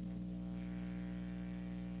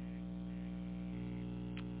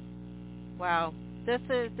 Wow. This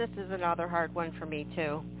is another hard one for me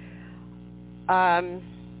too. I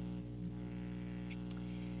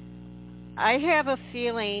have a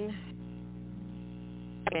feeling.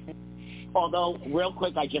 Although, real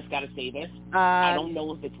quick, I just got to say this. I don't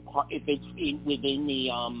know if it's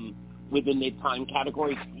within the time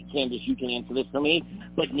category. Candice, you can answer this for me.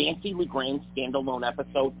 But Nancy LeGrand's standalone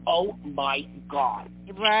episode. Oh my God!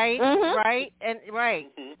 Right, right, and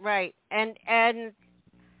right, and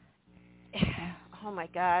oh my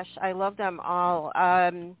gosh, I love them all.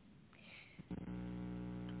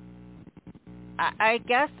 I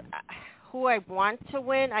guess who I want to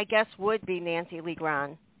win, I guess, would be Nancy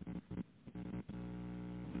LeGrand.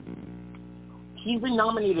 She's been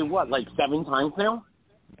nominated, what, like 7 times now?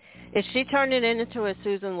 Is she turning into a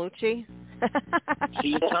Susan Lucci?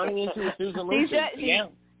 She's turning into a Susan Lucci.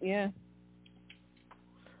 Yeah.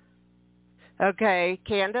 Okay,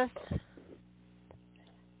 Candice?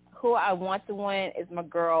 Who I want to win is my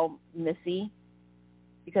girl, Missy,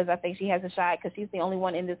 because I think she has a shot because she's the only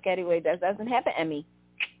one in this category that doesn't have an Emmy.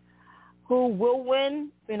 Who will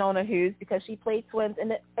win? Fiona Hughes, because she played twins, and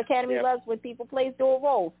the Academy loves when people play dual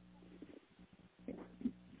roles.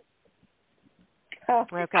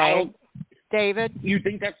 Okay. David? You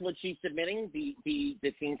think that's what she's submitting? The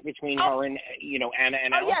scenes between her and, you know, Anna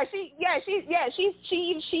and Alex? She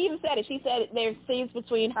even said it. She said there's scenes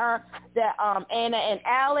between her, that Anna and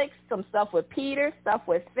Alex, some stuff with Peter, stuff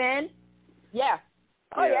with Finn. Yeah.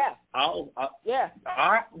 Oh yeah. Yeah.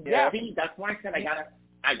 All right. Yeah. See, that's why I said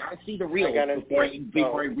I gotta see the reels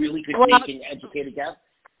before I really could make an educated guess.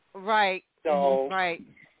 Right. So right.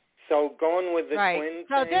 So going with the twin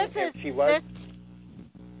thing, if she was.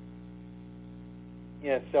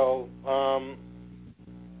 Yeah, so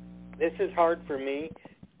this is hard for me.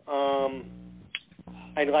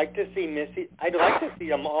 I'd like to see Missy. I'd like to see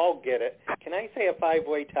them all get it. Can I say a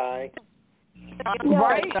 5-way tie?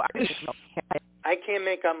 Right. I can't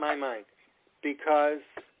make up my mind because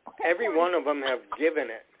every one of them have given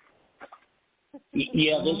it.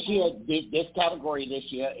 Yeah, this category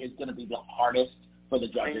this year is going to be the hardest for the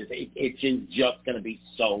judges. It's just going to be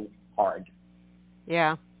so hard.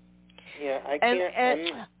 Yeah. Yeah, I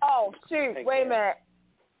can't. Oh shoot! Wait a minute.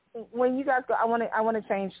 When you guys go, I want to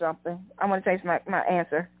change something. I want to change my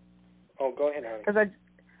answer. Oh, go ahead, honey.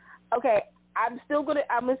 I'm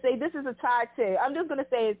gonna say this is a tie too. I'm just gonna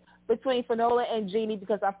say it's between Finola and Jeannie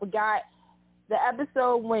because I forgot the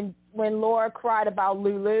episode when Laura cried about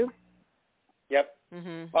Lulu. Yep.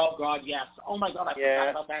 Mm-hmm. Oh God, yes. Oh my God, I forgot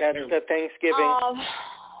about that too. That's the Thanksgiving.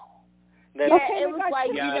 It was like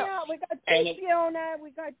two, we got 2 Fiona,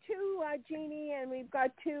 we got 2 Jeannie, and we've got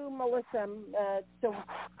 2 Melissa. So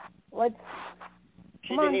let's.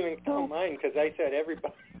 She didn't even call mine because I said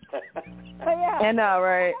everybody. Oh yeah. I know,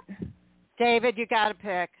 right? David, you got to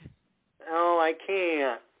pick. Oh, I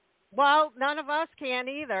can't. Well, none of us can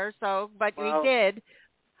either. So, but we did.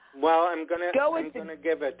 Well, I'm gonna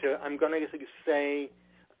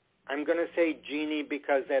say Jeannie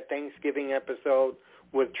because that Thanksgiving episode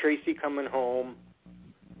with Tracy coming home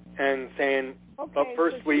and saying,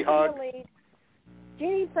 first we hug.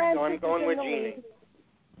 Jeannie Francis. So I'm going with Jeannie.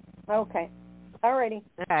 Okay. Alrighty.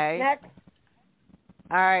 Okay. Next.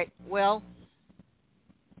 All right, Will.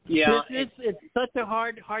 Yeah, it's such a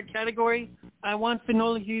hard category. I want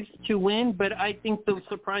Finola Hughes to win, but I think the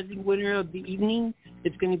surprising winner of the evening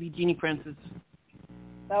is going to be Jeannie Francis.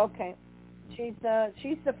 Okay. She's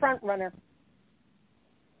the front runner.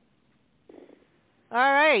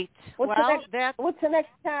 All right. What's the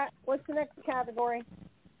next category?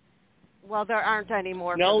 Well, there aren't any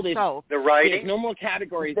more. No, there's no more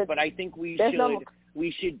categories. But I think we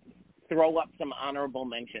should throw up some honorable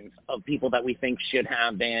mentions of people that we think should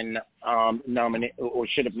have been nominated or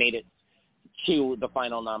should have made it to the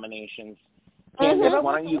final nominations. Candice,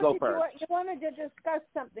 why don't you go first? You wanted to discuss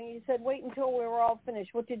something. You said wait until we were all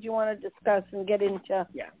finished. What did you want to discuss and get into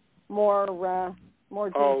more detail?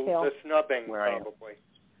 Oh, the snubbing, probably.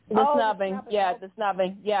 The snubbing, the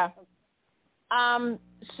snubbing,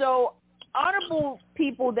 So, honorable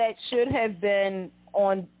people that should have been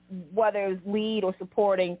on, whether it's lead or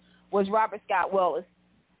supporting, was Robert Scott Willis.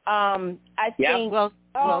 I think, Wilson.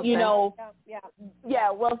 Wilson.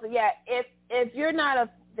 Yeah, if you're not a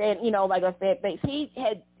fan, like a fan base,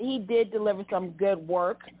 he did deliver some good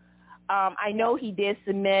work. I know he did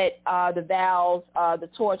submit the vows, the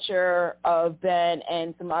torture of Ben,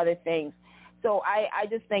 and some other things. So I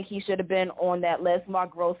just think he should have been on that list.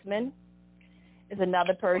 Mark Grossman is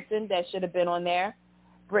another person that should have been on there.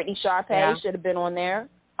 Brittany Sharpay should have been on there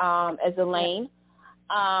as Elaine.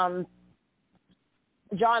 John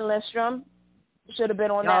Lindstrom should have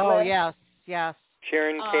been on that list. Oh, yes.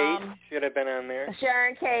 Sharon Case should have been on there.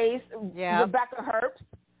 Sharon Case. Rebecca Herbst.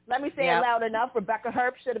 Let me say it loud enough. Rebecca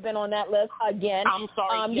Herbst should have been on that list again. I'm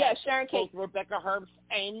sorry. Sharon Case. Both Rebecca Herbst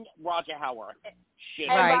and Roger Howard.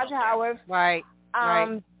 Roger Howard. Right.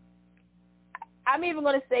 I'm even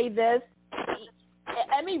going to say this.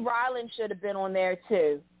 Emmy Ryland should have been on there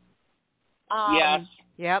too. Yes.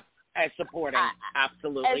 Yep. As supporting.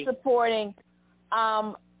 Absolutely. As supporting.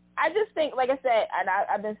 I just think, like I said, and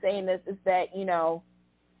I've been saying this, is that,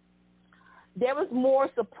 there was more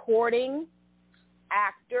supporting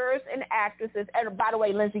actors and actresses, and by the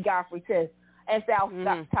way, Lindsay Godfrey too, and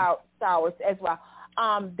Sal Sowers as well.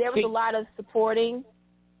 There was a lot of supporting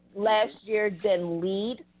last year than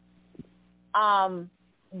lead.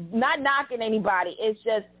 Not knocking anybody. It's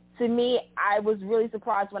just, to me, I was really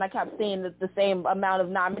surprised when I kept seeing the same amount of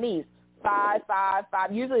nominees. 5, 5,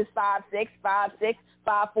 5. Usually it's 5, 6, 5, 6,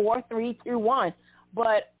 5, 4, 3, 2, 1.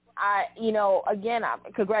 But again,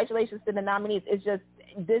 congratulations to the nominees. It's just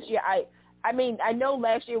this year. I know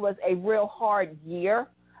last year was a real hard year.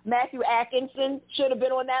 Matthew Atkinson should have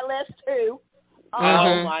been on that list too.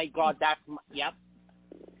 Oh my God, yep.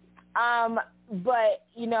 But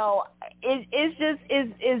it's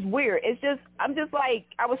just weird. It's just, I'm just like,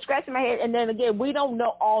 I was scratching my head, and then again, we don't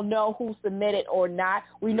all know who submitted or not.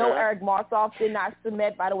 We know Eric Marsoff did not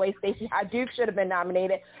submit. By the way, Stacey Hajduk should have been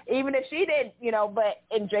nominated, even if she didn't.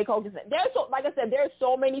 And Drake Hogan. Like I said, there's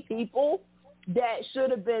so many people that should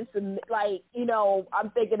have been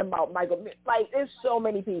I'm thinking about Michael. Like, there's so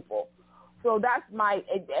many people. So that's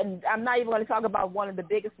and I'm not even going to talk about one of the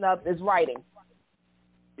biggest snubs is writing.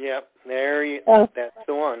 Yep, that's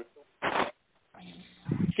the one.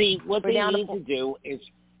 See, what they need to do is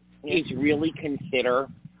really consider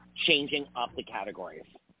changing up the categories.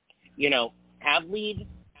 Have lead,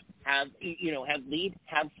 have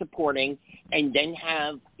supporting, and then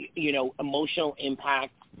have, emotional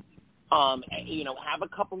impact. Have a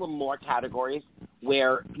couple of more categories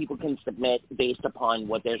where people can submit based upon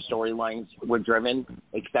what their storylines were driven,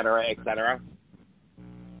 et cetera, et cetera.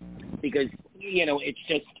 Because, it's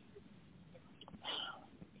just,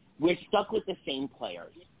 we're stuck with the same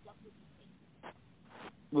players.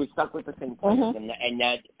 And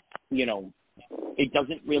that, it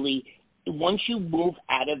doesn't really, once you move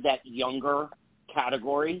out of that younger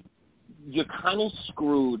category, you're kind of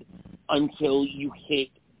screwed until you hit,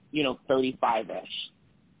 35-ish.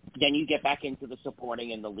 Then you get back into the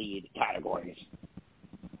supporting and the lead categories.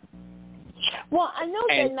 Well, I know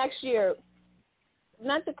that next year,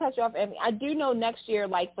 not to cut you off, Emmy, I do know next year,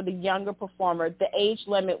 like for the younger performer, the age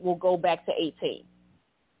limit will go back to 18.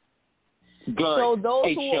 Good.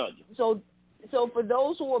 So for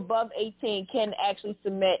those who are above 18 can actually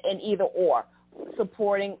submit an either or,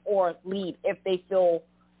 supporting or lead, if they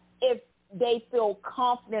feel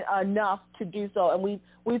confident enough to do so. And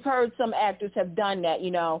we've heard some actors have done that,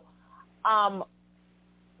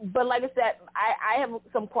 But like I said, I have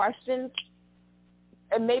some questions,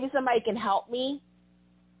 and maybe somebody can help me.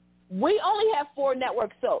 We only have 4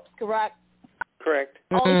 network soaps, correct? Correct.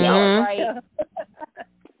 Only 4, right?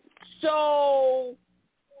 So,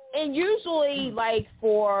 and usually,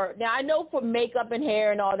 now I know for makeup and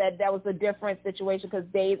hair and all that, that was a different situation because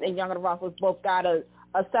Days and Young and the Restless both got a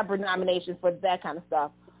separate nomination for that kind of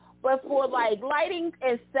stuff. But for lighting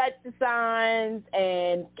and set designs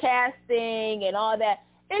and casting and all that,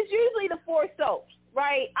 it's usually the 4 soaps,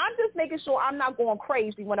 right? I'm just making sure I'm not going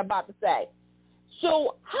crazy when I'm about to say.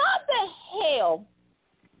 So how the hell,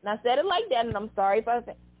 and I said it like that, and I'm sorry if I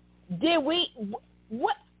said,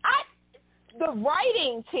 the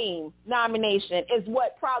writing team nomination is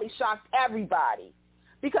what probably shocked everybody,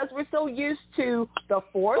 because we're so used to the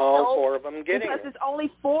four all soaps, 4 of them getting because it. it's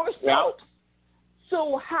only 4 soaps.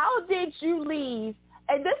 So how did you leave?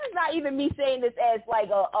 And this is not even me saying this as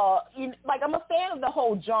like I'm a fan of the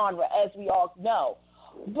whole genre, as we all know.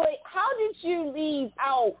 But how did you leave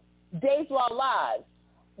out Days of Our Lives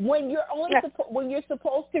when you're only when you're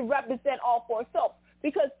supposed to represent all 4 soaps?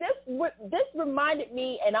 Because this reminded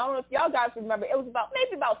me, and I don't know if y'all guys remember, it was about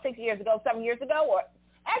 6 years ago, 7 years ago, or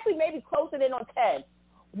actually maybe closer than on 10,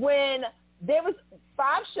 when there was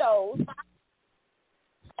 5 shows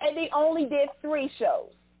and they only did 3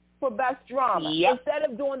 shows for Best Drama instead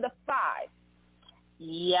of doing the 5.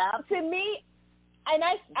 Yeah. To me, and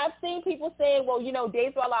I've seen people saying, well, you know,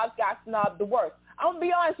 Days of Our Lives got snubbed the worst. I'm going to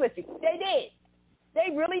be honest with you. They did. They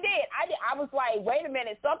really did. I was like, wait a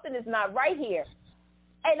minute, something is not right here.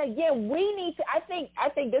 And again, we need to, I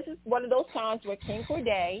think this is one of those times where King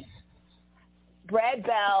Corday, Brad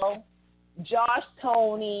Bell, Josh,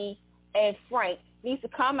 Tony, and Frank needs to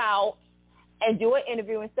come out and do an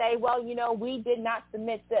interview and say, well, you know, we did not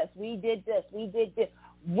submit this. We did this. We did this.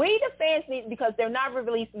 We, the fans, need, because they're not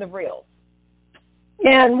releasing the reels.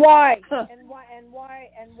 And why? And why?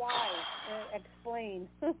 Explain.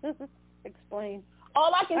 Explain.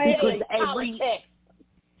 All I can say is politics.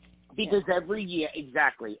 Because every year,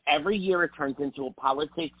 every year it turns into a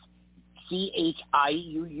politics,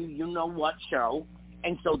 you-know-what show.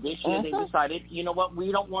 And so this year they decided, you know what,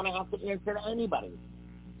 we don't want to have to answer to anybody.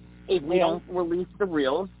 If we don't release the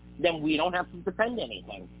reels, then we don't have to defend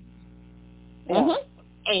anything.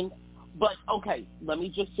 But okay, let me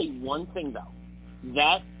just say one thing though.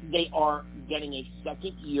 That they are getting a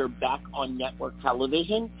second year back on network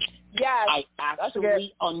television. Yes, I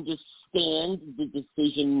actually understand the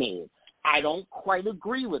decision made. I don't quite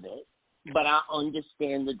agree with it, but I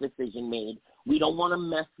understand the decision made. We don't want to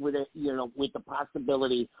mess with it, you know, with the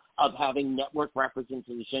possibility of having network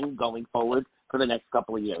representation going forward for the next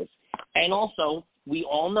couple of years. And also, we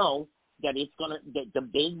all know that it's going to, the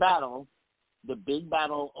big battle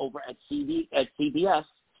over at CBS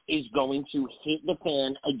is going to hit the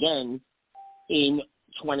fan again in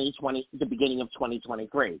 2020, the beginning of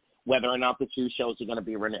 2023, whether or not the 2 shows are going to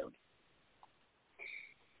be renewed.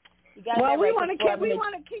 Well, we want to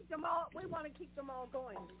keep them all. We want to keep them all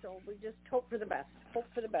going. So we just hope for the best.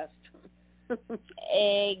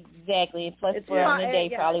 Exactly. Plus, Forever and a Day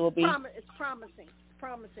probably will be. It's promising.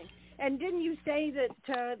 And didn't you say that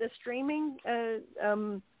the streaming?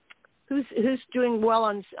 Who's doing well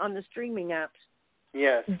on the streaming apps?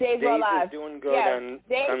 Yes, Days of Live is doing good on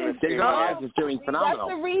the Days of Live is doing phenomenal.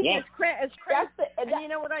 That's the reason. Yes. And you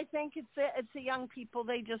know what I think? It's the young people.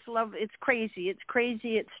 They just love. It's crazy. It's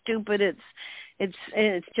stupid.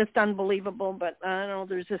 It's just unbelievable. But I don't know.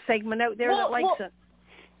 There's a segment out there that likes it.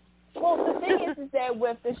 Well, the thing is that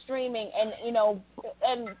with the streaming and, you know,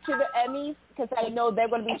 and to the Emmys, because I know they're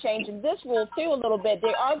going to be changing this rule too a little bit.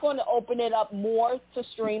 They are going to open it up more to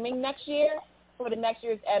streaming next year for the next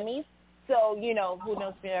year's Emmys. So, you know, who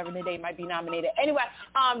knows, Forever and a Day might be nominated. Anyway,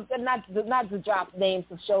 not to drop names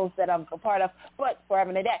of shows that I'm a part of, but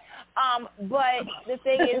Forever and a Day. But the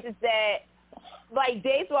thing is that, like,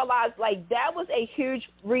 Days of Our Lives, like, that was a huge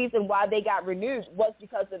reason why they got renewed was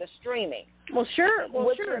because of the streaming. Well, sure.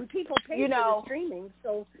 And people pay for the streaming,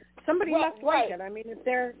 so somebody must like it. I mean, if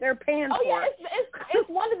they're paying for it. Oh, yeah, it's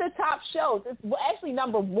one of the top shows. It's actually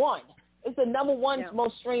number 1. It's the number 1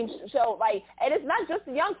 most streamed show. Like, and it's not just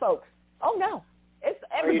the young folks. Oh, no. It's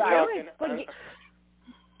everybody. Are you talking,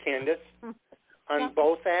 Candice, on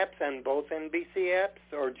both apps, on both NBC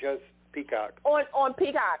apps, or just Peacock? On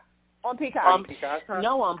Peacock. On Peacock. On Peacock?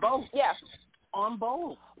 No, on both. Yeah. On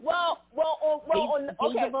both. Days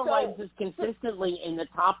of Our Lives is consistently in the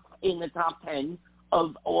top 10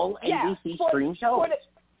 of all NBC stream shows.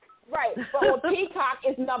 Right, but on Peacock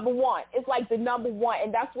is number 1. It's like the number 1,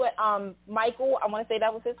 and that's what Michael, I want to say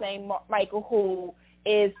that was his name, Michael, who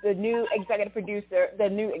is the new exec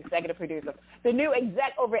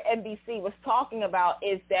over at NBC was talking about,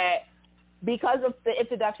 is that because of the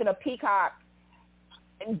introduction of Peacock,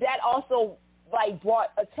 that also like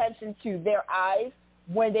brought attention to their eyes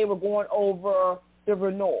when they were going over the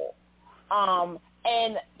renewal.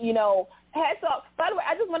 And you know, hats off. By the way,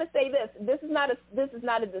 I just want to say this. This is not a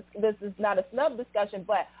snub discussion,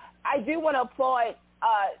 but I do want to applaud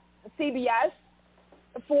CBS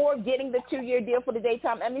for getting the 2-year deal for the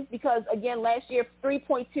Daytime Emmys, because again, last year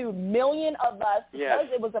 3.2 million of us, because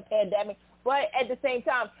it was a pandemic, but at the same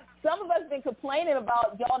time, some of us been complaining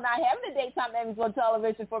about y'all not having the daytime Emmys on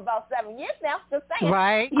television for about 7 years now. Just saying.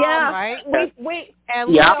 Right. Yeah. Right. We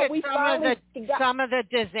and look at some of the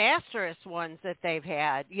disastrous ones that they've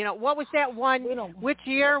had. You know, what was that one? Which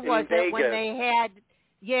year was it when they had?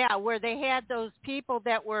 Yeah, where they had those people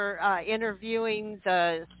that were interviewing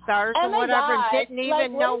the stars or whatever, and didn't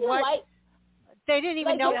even know what. They didn't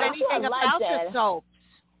even know anything about the soaps.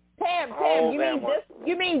 Pam,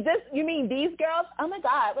 you mean these girls? Oh my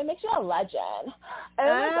God, what makes you a legend? Oh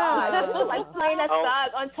my God, this is like playing a song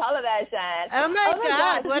on television. Oh my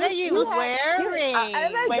God, what are you wearing?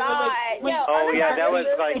 Oh my God. That was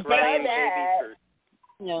like Ryan Baby's.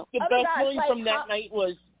 No, the best line from that night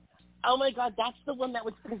was, oh my God, that's the one that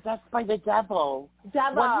was possessed by the devil.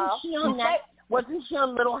 Wasn't she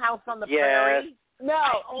on Little House on the Prairie?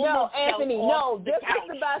 No, Anthony, no. This was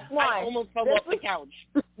the best one. I almost fell off the couch.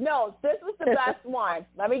 No, this was the best one.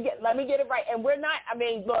 Let me get it right. And we're not. I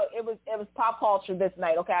mean, look, it was pop culture this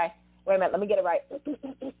night. Okay, wait a minute. Let me get it right.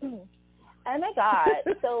 Oh my God.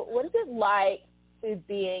 So, what is it like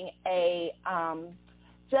being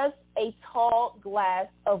just a tall glass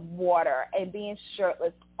of water and being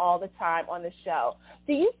shirtless all the time on the show?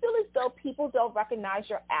 Do you feel as though people don't recognize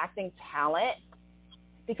your acting talent?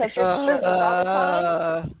 Because you're shirtless all the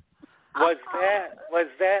time? Was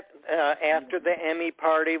that after the Emmy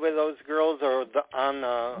party with those girls, or on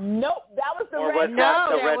the? Nope, that was the red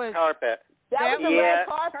carpet. That was the red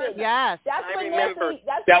carpet. Yes, that's I remember.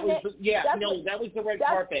 That was the red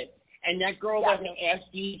carpet. And that girl that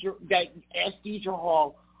asked Deidre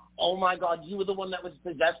Hall, oh my God, you were the one that was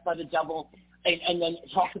possessed by the devil, and then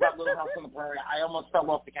talked about Little House on the Prairie. I almost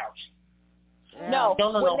fell off the couch. No.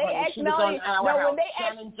 When they asked Melanie,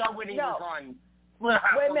 Shannon Doherty was on.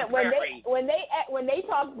 Wait a minute. When they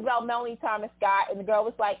talked about Melanie Thomas Scott, and the girl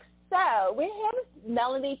was like, "So we have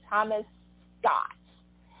Melanie Thomas Scott.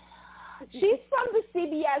 She's from the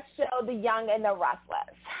CBS show The Young and the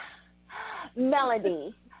Restless.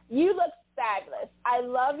 Melody, you look fabulous. I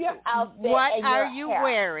love your outfit. What and are your you hair."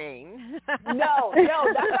 wearing? No, that's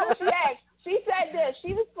not what she asked. She said this.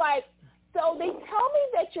 She was like, "So they tell me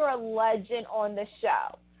that you're a legend on the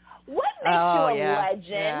show. What makes you a legend?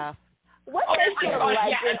 Yeah. What makes you a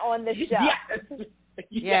legend on the show?"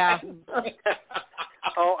 Yeah.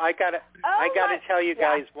 I gotta tell you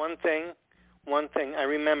guys one thing. I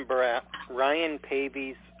remember Ryan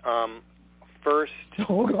Pavy's first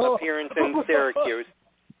appearance in Syracuse.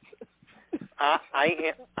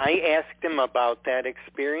 I asked him about that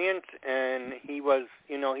experience, and he was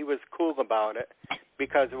cool about it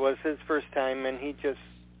because it was his first time, and he just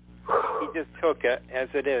took it as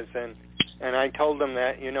it is, and I told him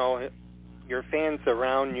that your fans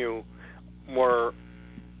around you were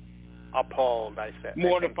appalled. I said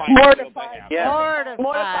mortified. Yes.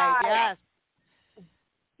 Mortified. Yes.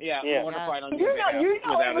 Yeah, mortified on you know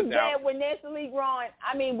it was bad when Nancy Lee Grahn.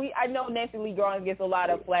 I mean, I know Nancy Lee Grahn gets a lot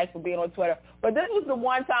of flack for being on Twitter, but this was the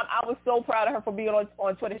one time I was so proud of her for being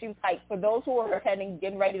on Twitter. She was like, for those who are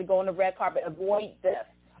getting ready to go on the red carpet, avoid this.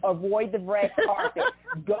 Avoid the red carpet.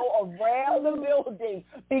 Go around the building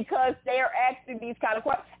because they're asking these kind of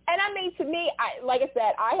questions. And I mean, to me, like I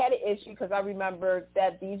said, I had an issue because I remember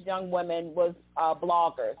that these young women was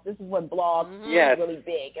bloggers. This is when blogs were really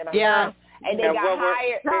big. And they got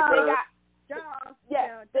hired. They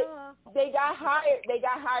got hired. They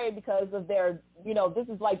got hired because of their, this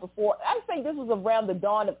is like before. I think this was around the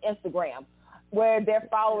dawn of Instagram, where their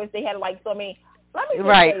followers, they had like so many. Let me just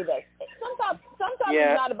say this. Sometimes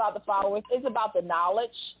it's not about the followers. It's about the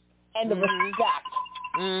knowledge and the respect.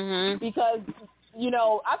 Mm-hmm. Because,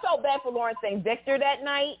 I felt bad for Lawrence St. Victor that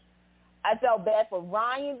night. I felt bad for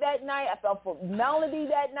Ryan that night. I felt for Melody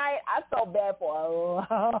that night. I felt bad for a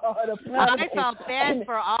lot of people. I felt bad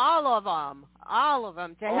for all of them. All of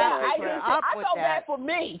them to have to put up with that. I felt bad for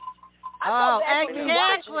me.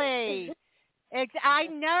 Exactly. I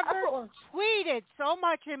never tweeted so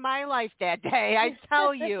much in my life that day. I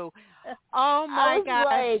tell you. Oh my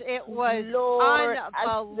gosh, it was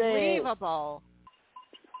unbelievable.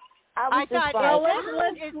 I thought,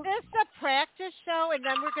 is this the practice show, and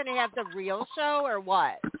then we're going to have the real show, or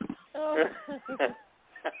what?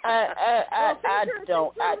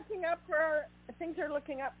 Things are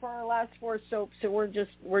looking up for our last 4 soaps, so we're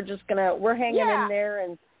hanging in there,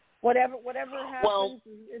 and whatever happens,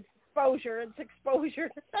 it's exposure. It's exposure.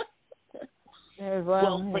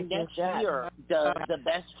 Well, for next year, the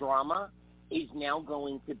best drama is now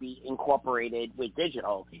going to be incorporated with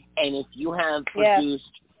digital. And if you have produced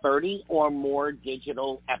 30 or more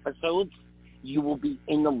digital episodes, you will be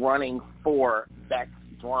in the running for best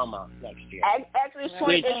drama next year. Actually,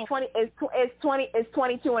 it's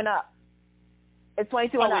 22 and up. It's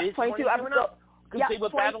 22 oh, and up. It is 22 episodes. Because they were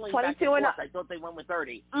battling back and forth. I thought they went with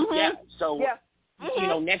 30. Mm-hmm. Yeah, so,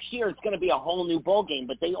 Mm-hmm. Next year it's going to be a whole new ball game,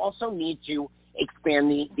 but they also need to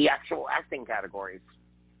expand the actual acting categories.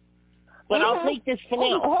 But I'll take this for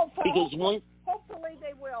now. Hopefully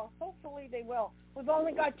they will. Hopefully they will. We've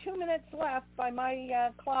only got 2 minutes left by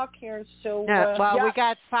my clock here, so... we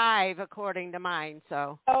got 5 according to mine,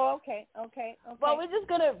 so... Oh, okay. Well, we're just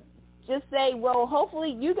going to say, well,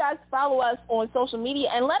 hopefully you guys follow us on social media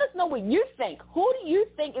and let us know what you think. Who do you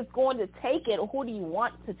think is going to take it, or who do you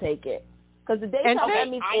want to take it? Because the Daytime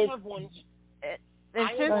Emmys is... I have one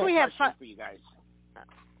for you guys.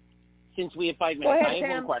 Since we have 5 minutes, I have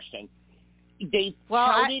one question. They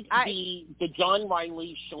touted the John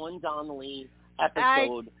Riley, Sean Donnelly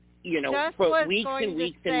episode, for weeks and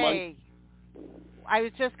weeks and months. I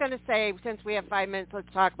was just going to say, since we have 5 minutes,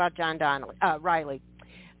 let's talk about John Riley.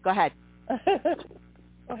 Go ahead.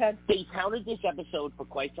 Go ahead. They touted this episode for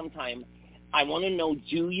quite some time. I want to know,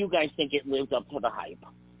 do you guys think it lived up to the hype?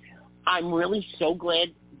 I'm really so glad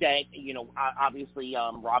that, obviously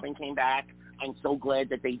Robin came back. I'm so glad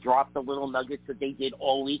that they dropped the little nuggets that they did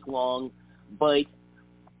all week long. But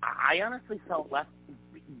I honestly felt left,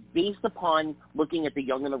 based upon looking at The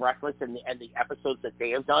Young and the Restless and the episodes that they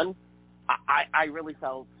have done, I really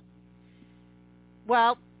felt...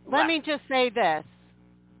 Well, let me just say this.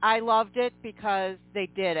 I loved it because they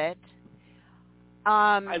did it.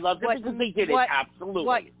 I loved it because they did it,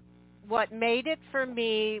 absolutely. What made it for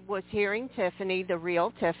me was hearing Tiffany, the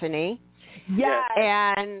real Tiffany.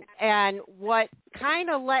 Yeah. And what kind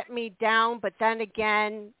of let me down, but then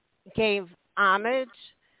again gave homage,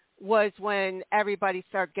 was when everybody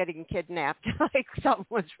started getting kidnapped. Like something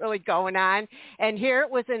was really going on. And here it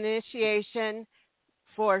was an initiation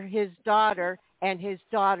for his daughter, and his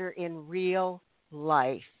daughter in real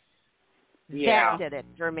life. Yeah. That did it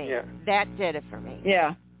for me. Yeah. That did it for me.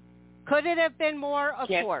 Yeah. Could it have been more? Of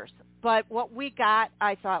course. But what we got,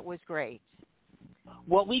 I thought was great.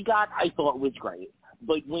 What we got, I thought was great.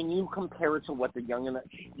 But when you compare it to what The Young and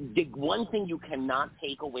the one thing you cannot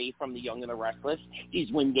take away from The Young and the Restless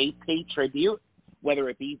is when they pay tribute, whether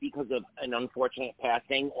it be because of an unfortunate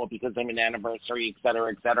passing or because of an anniversary, et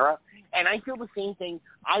cetera, et cetera. And I feel the same thing.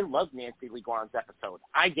 I loved Nancy Lee Grant's episode.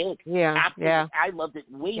 I did. Yeah. Absolutely. Yeah. I loved it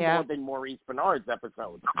way more than Maurice Bernard's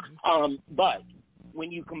episode. But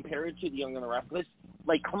when you compare it to The Young and the Restless,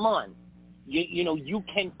 like, come on. You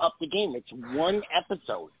can up the game. It's one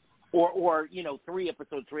episode. Or 3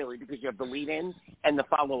 episodes, really, because you have the lead-in and the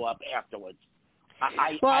follow-up afterwards.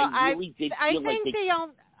 I really did feel like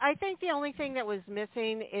I think the only thing that was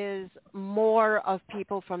missing is more of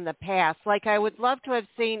people from the past. Like, I would love to have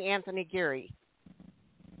seen Anthony Geary.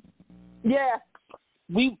 Yeah.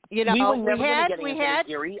 We were never going to get Anthony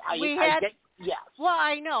Geary. Yes. Well,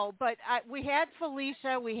 I know, but we had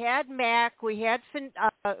Felicia, we had Mac, we had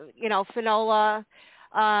Finola,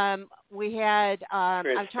 we had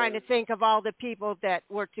I'm trying to think of all the people that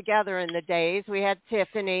were together in the days. We had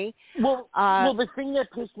Tiffany. Well, the thing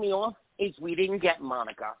that pissed me off is we didn't get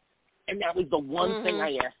Monica, and that was the one thing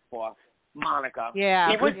I asked for. Monica.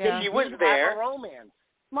 Yeah. She was there. A romance.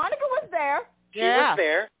 Monica was there. She was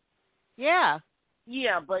there. Yeah.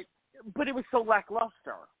 Yeah, but it was so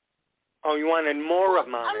lackluster. Oh, you wanted more of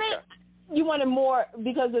Monica. I mean, you wanted more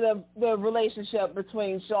because of the relationship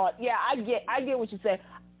between Sean. Yeah, I get what you say.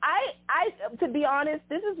 I to be honest,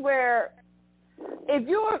 this is where if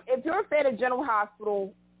you're a fan of General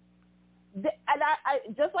Hospital, and I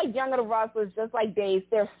just like Young and the Restless, just like Days,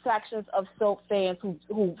 there's sections of Soap fans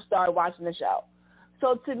who started watching the show.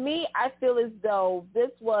 So to me, I feel as though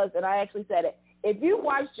this was, and I actually said it, if you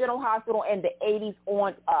watch General Hospital in the 80s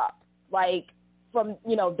on up, like from,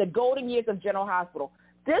 the golden years of General Hospital,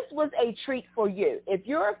 this was a treat for you. If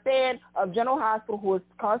you're a fan of General Hospital who is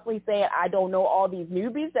constantly saying, I don't know all these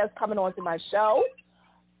newbies that's coming onto my show,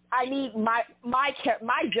 I need my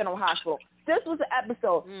General Hospital. This was an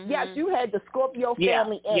episode. Mm-hmm. Yes, you had the Scorpio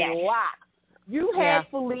family in lock. You had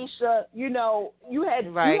Felicia, you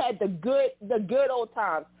had the good old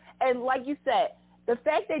times. And like you said, the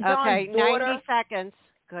fact that John's daughter... 90 seconds.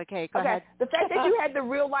 Okay, go ahead. The fact that you had the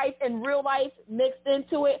real life and real life mixed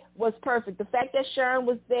into it was perfect. The fact that Sharon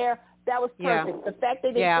was there, that was perfect. Yeah. The fact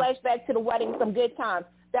that they flashed back to the wedding, some good times,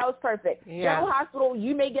 that was perfect. Yeah. General Hospital,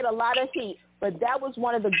 you may get a lot of heat, but that was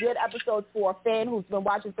one of the good episodes for a fan who's been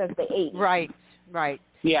watching since the 80s. Right.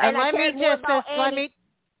 Yeah. And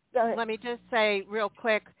let me just say real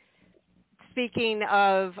quick, speaking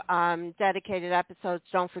of dedicated episodes,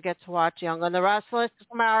 don't forget to watch Young and the Restless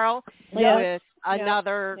tomorrow with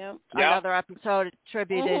another episode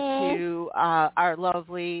attributed to our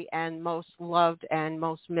lovely and most loved and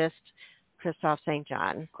most missed Christoph St.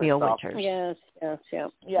 John, Neil Winters.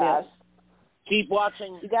 Yes. Keep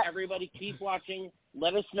watching, everybody. Keep watching.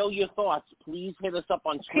 Let us know your thoughts. Please hit us up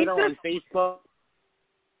on Twitter, on Facebook.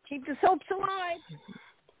 Keep the soaps alive.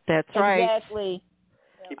 That's right. Exactly.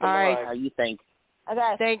 Keep All right. How you think?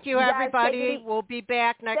 Okay. Thank you, everybody. We'll be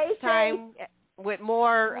back next time with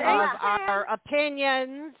more of our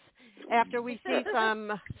opinions after we see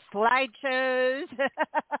some slideshows,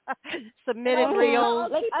 submitted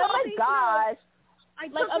reels. Like, oh my gosh.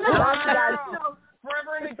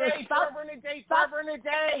 Forever and a day, forever and a day, forever and a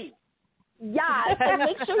day. Yeah, and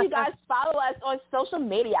make sure you guys follow us on social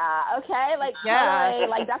media, okay? Like, totally,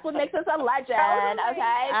 like that's what makes us a legend,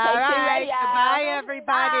 okay? All Take right. Radio. Goodbye,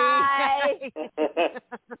 everybody.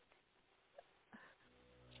 Bye.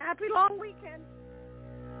 Happy long weekend.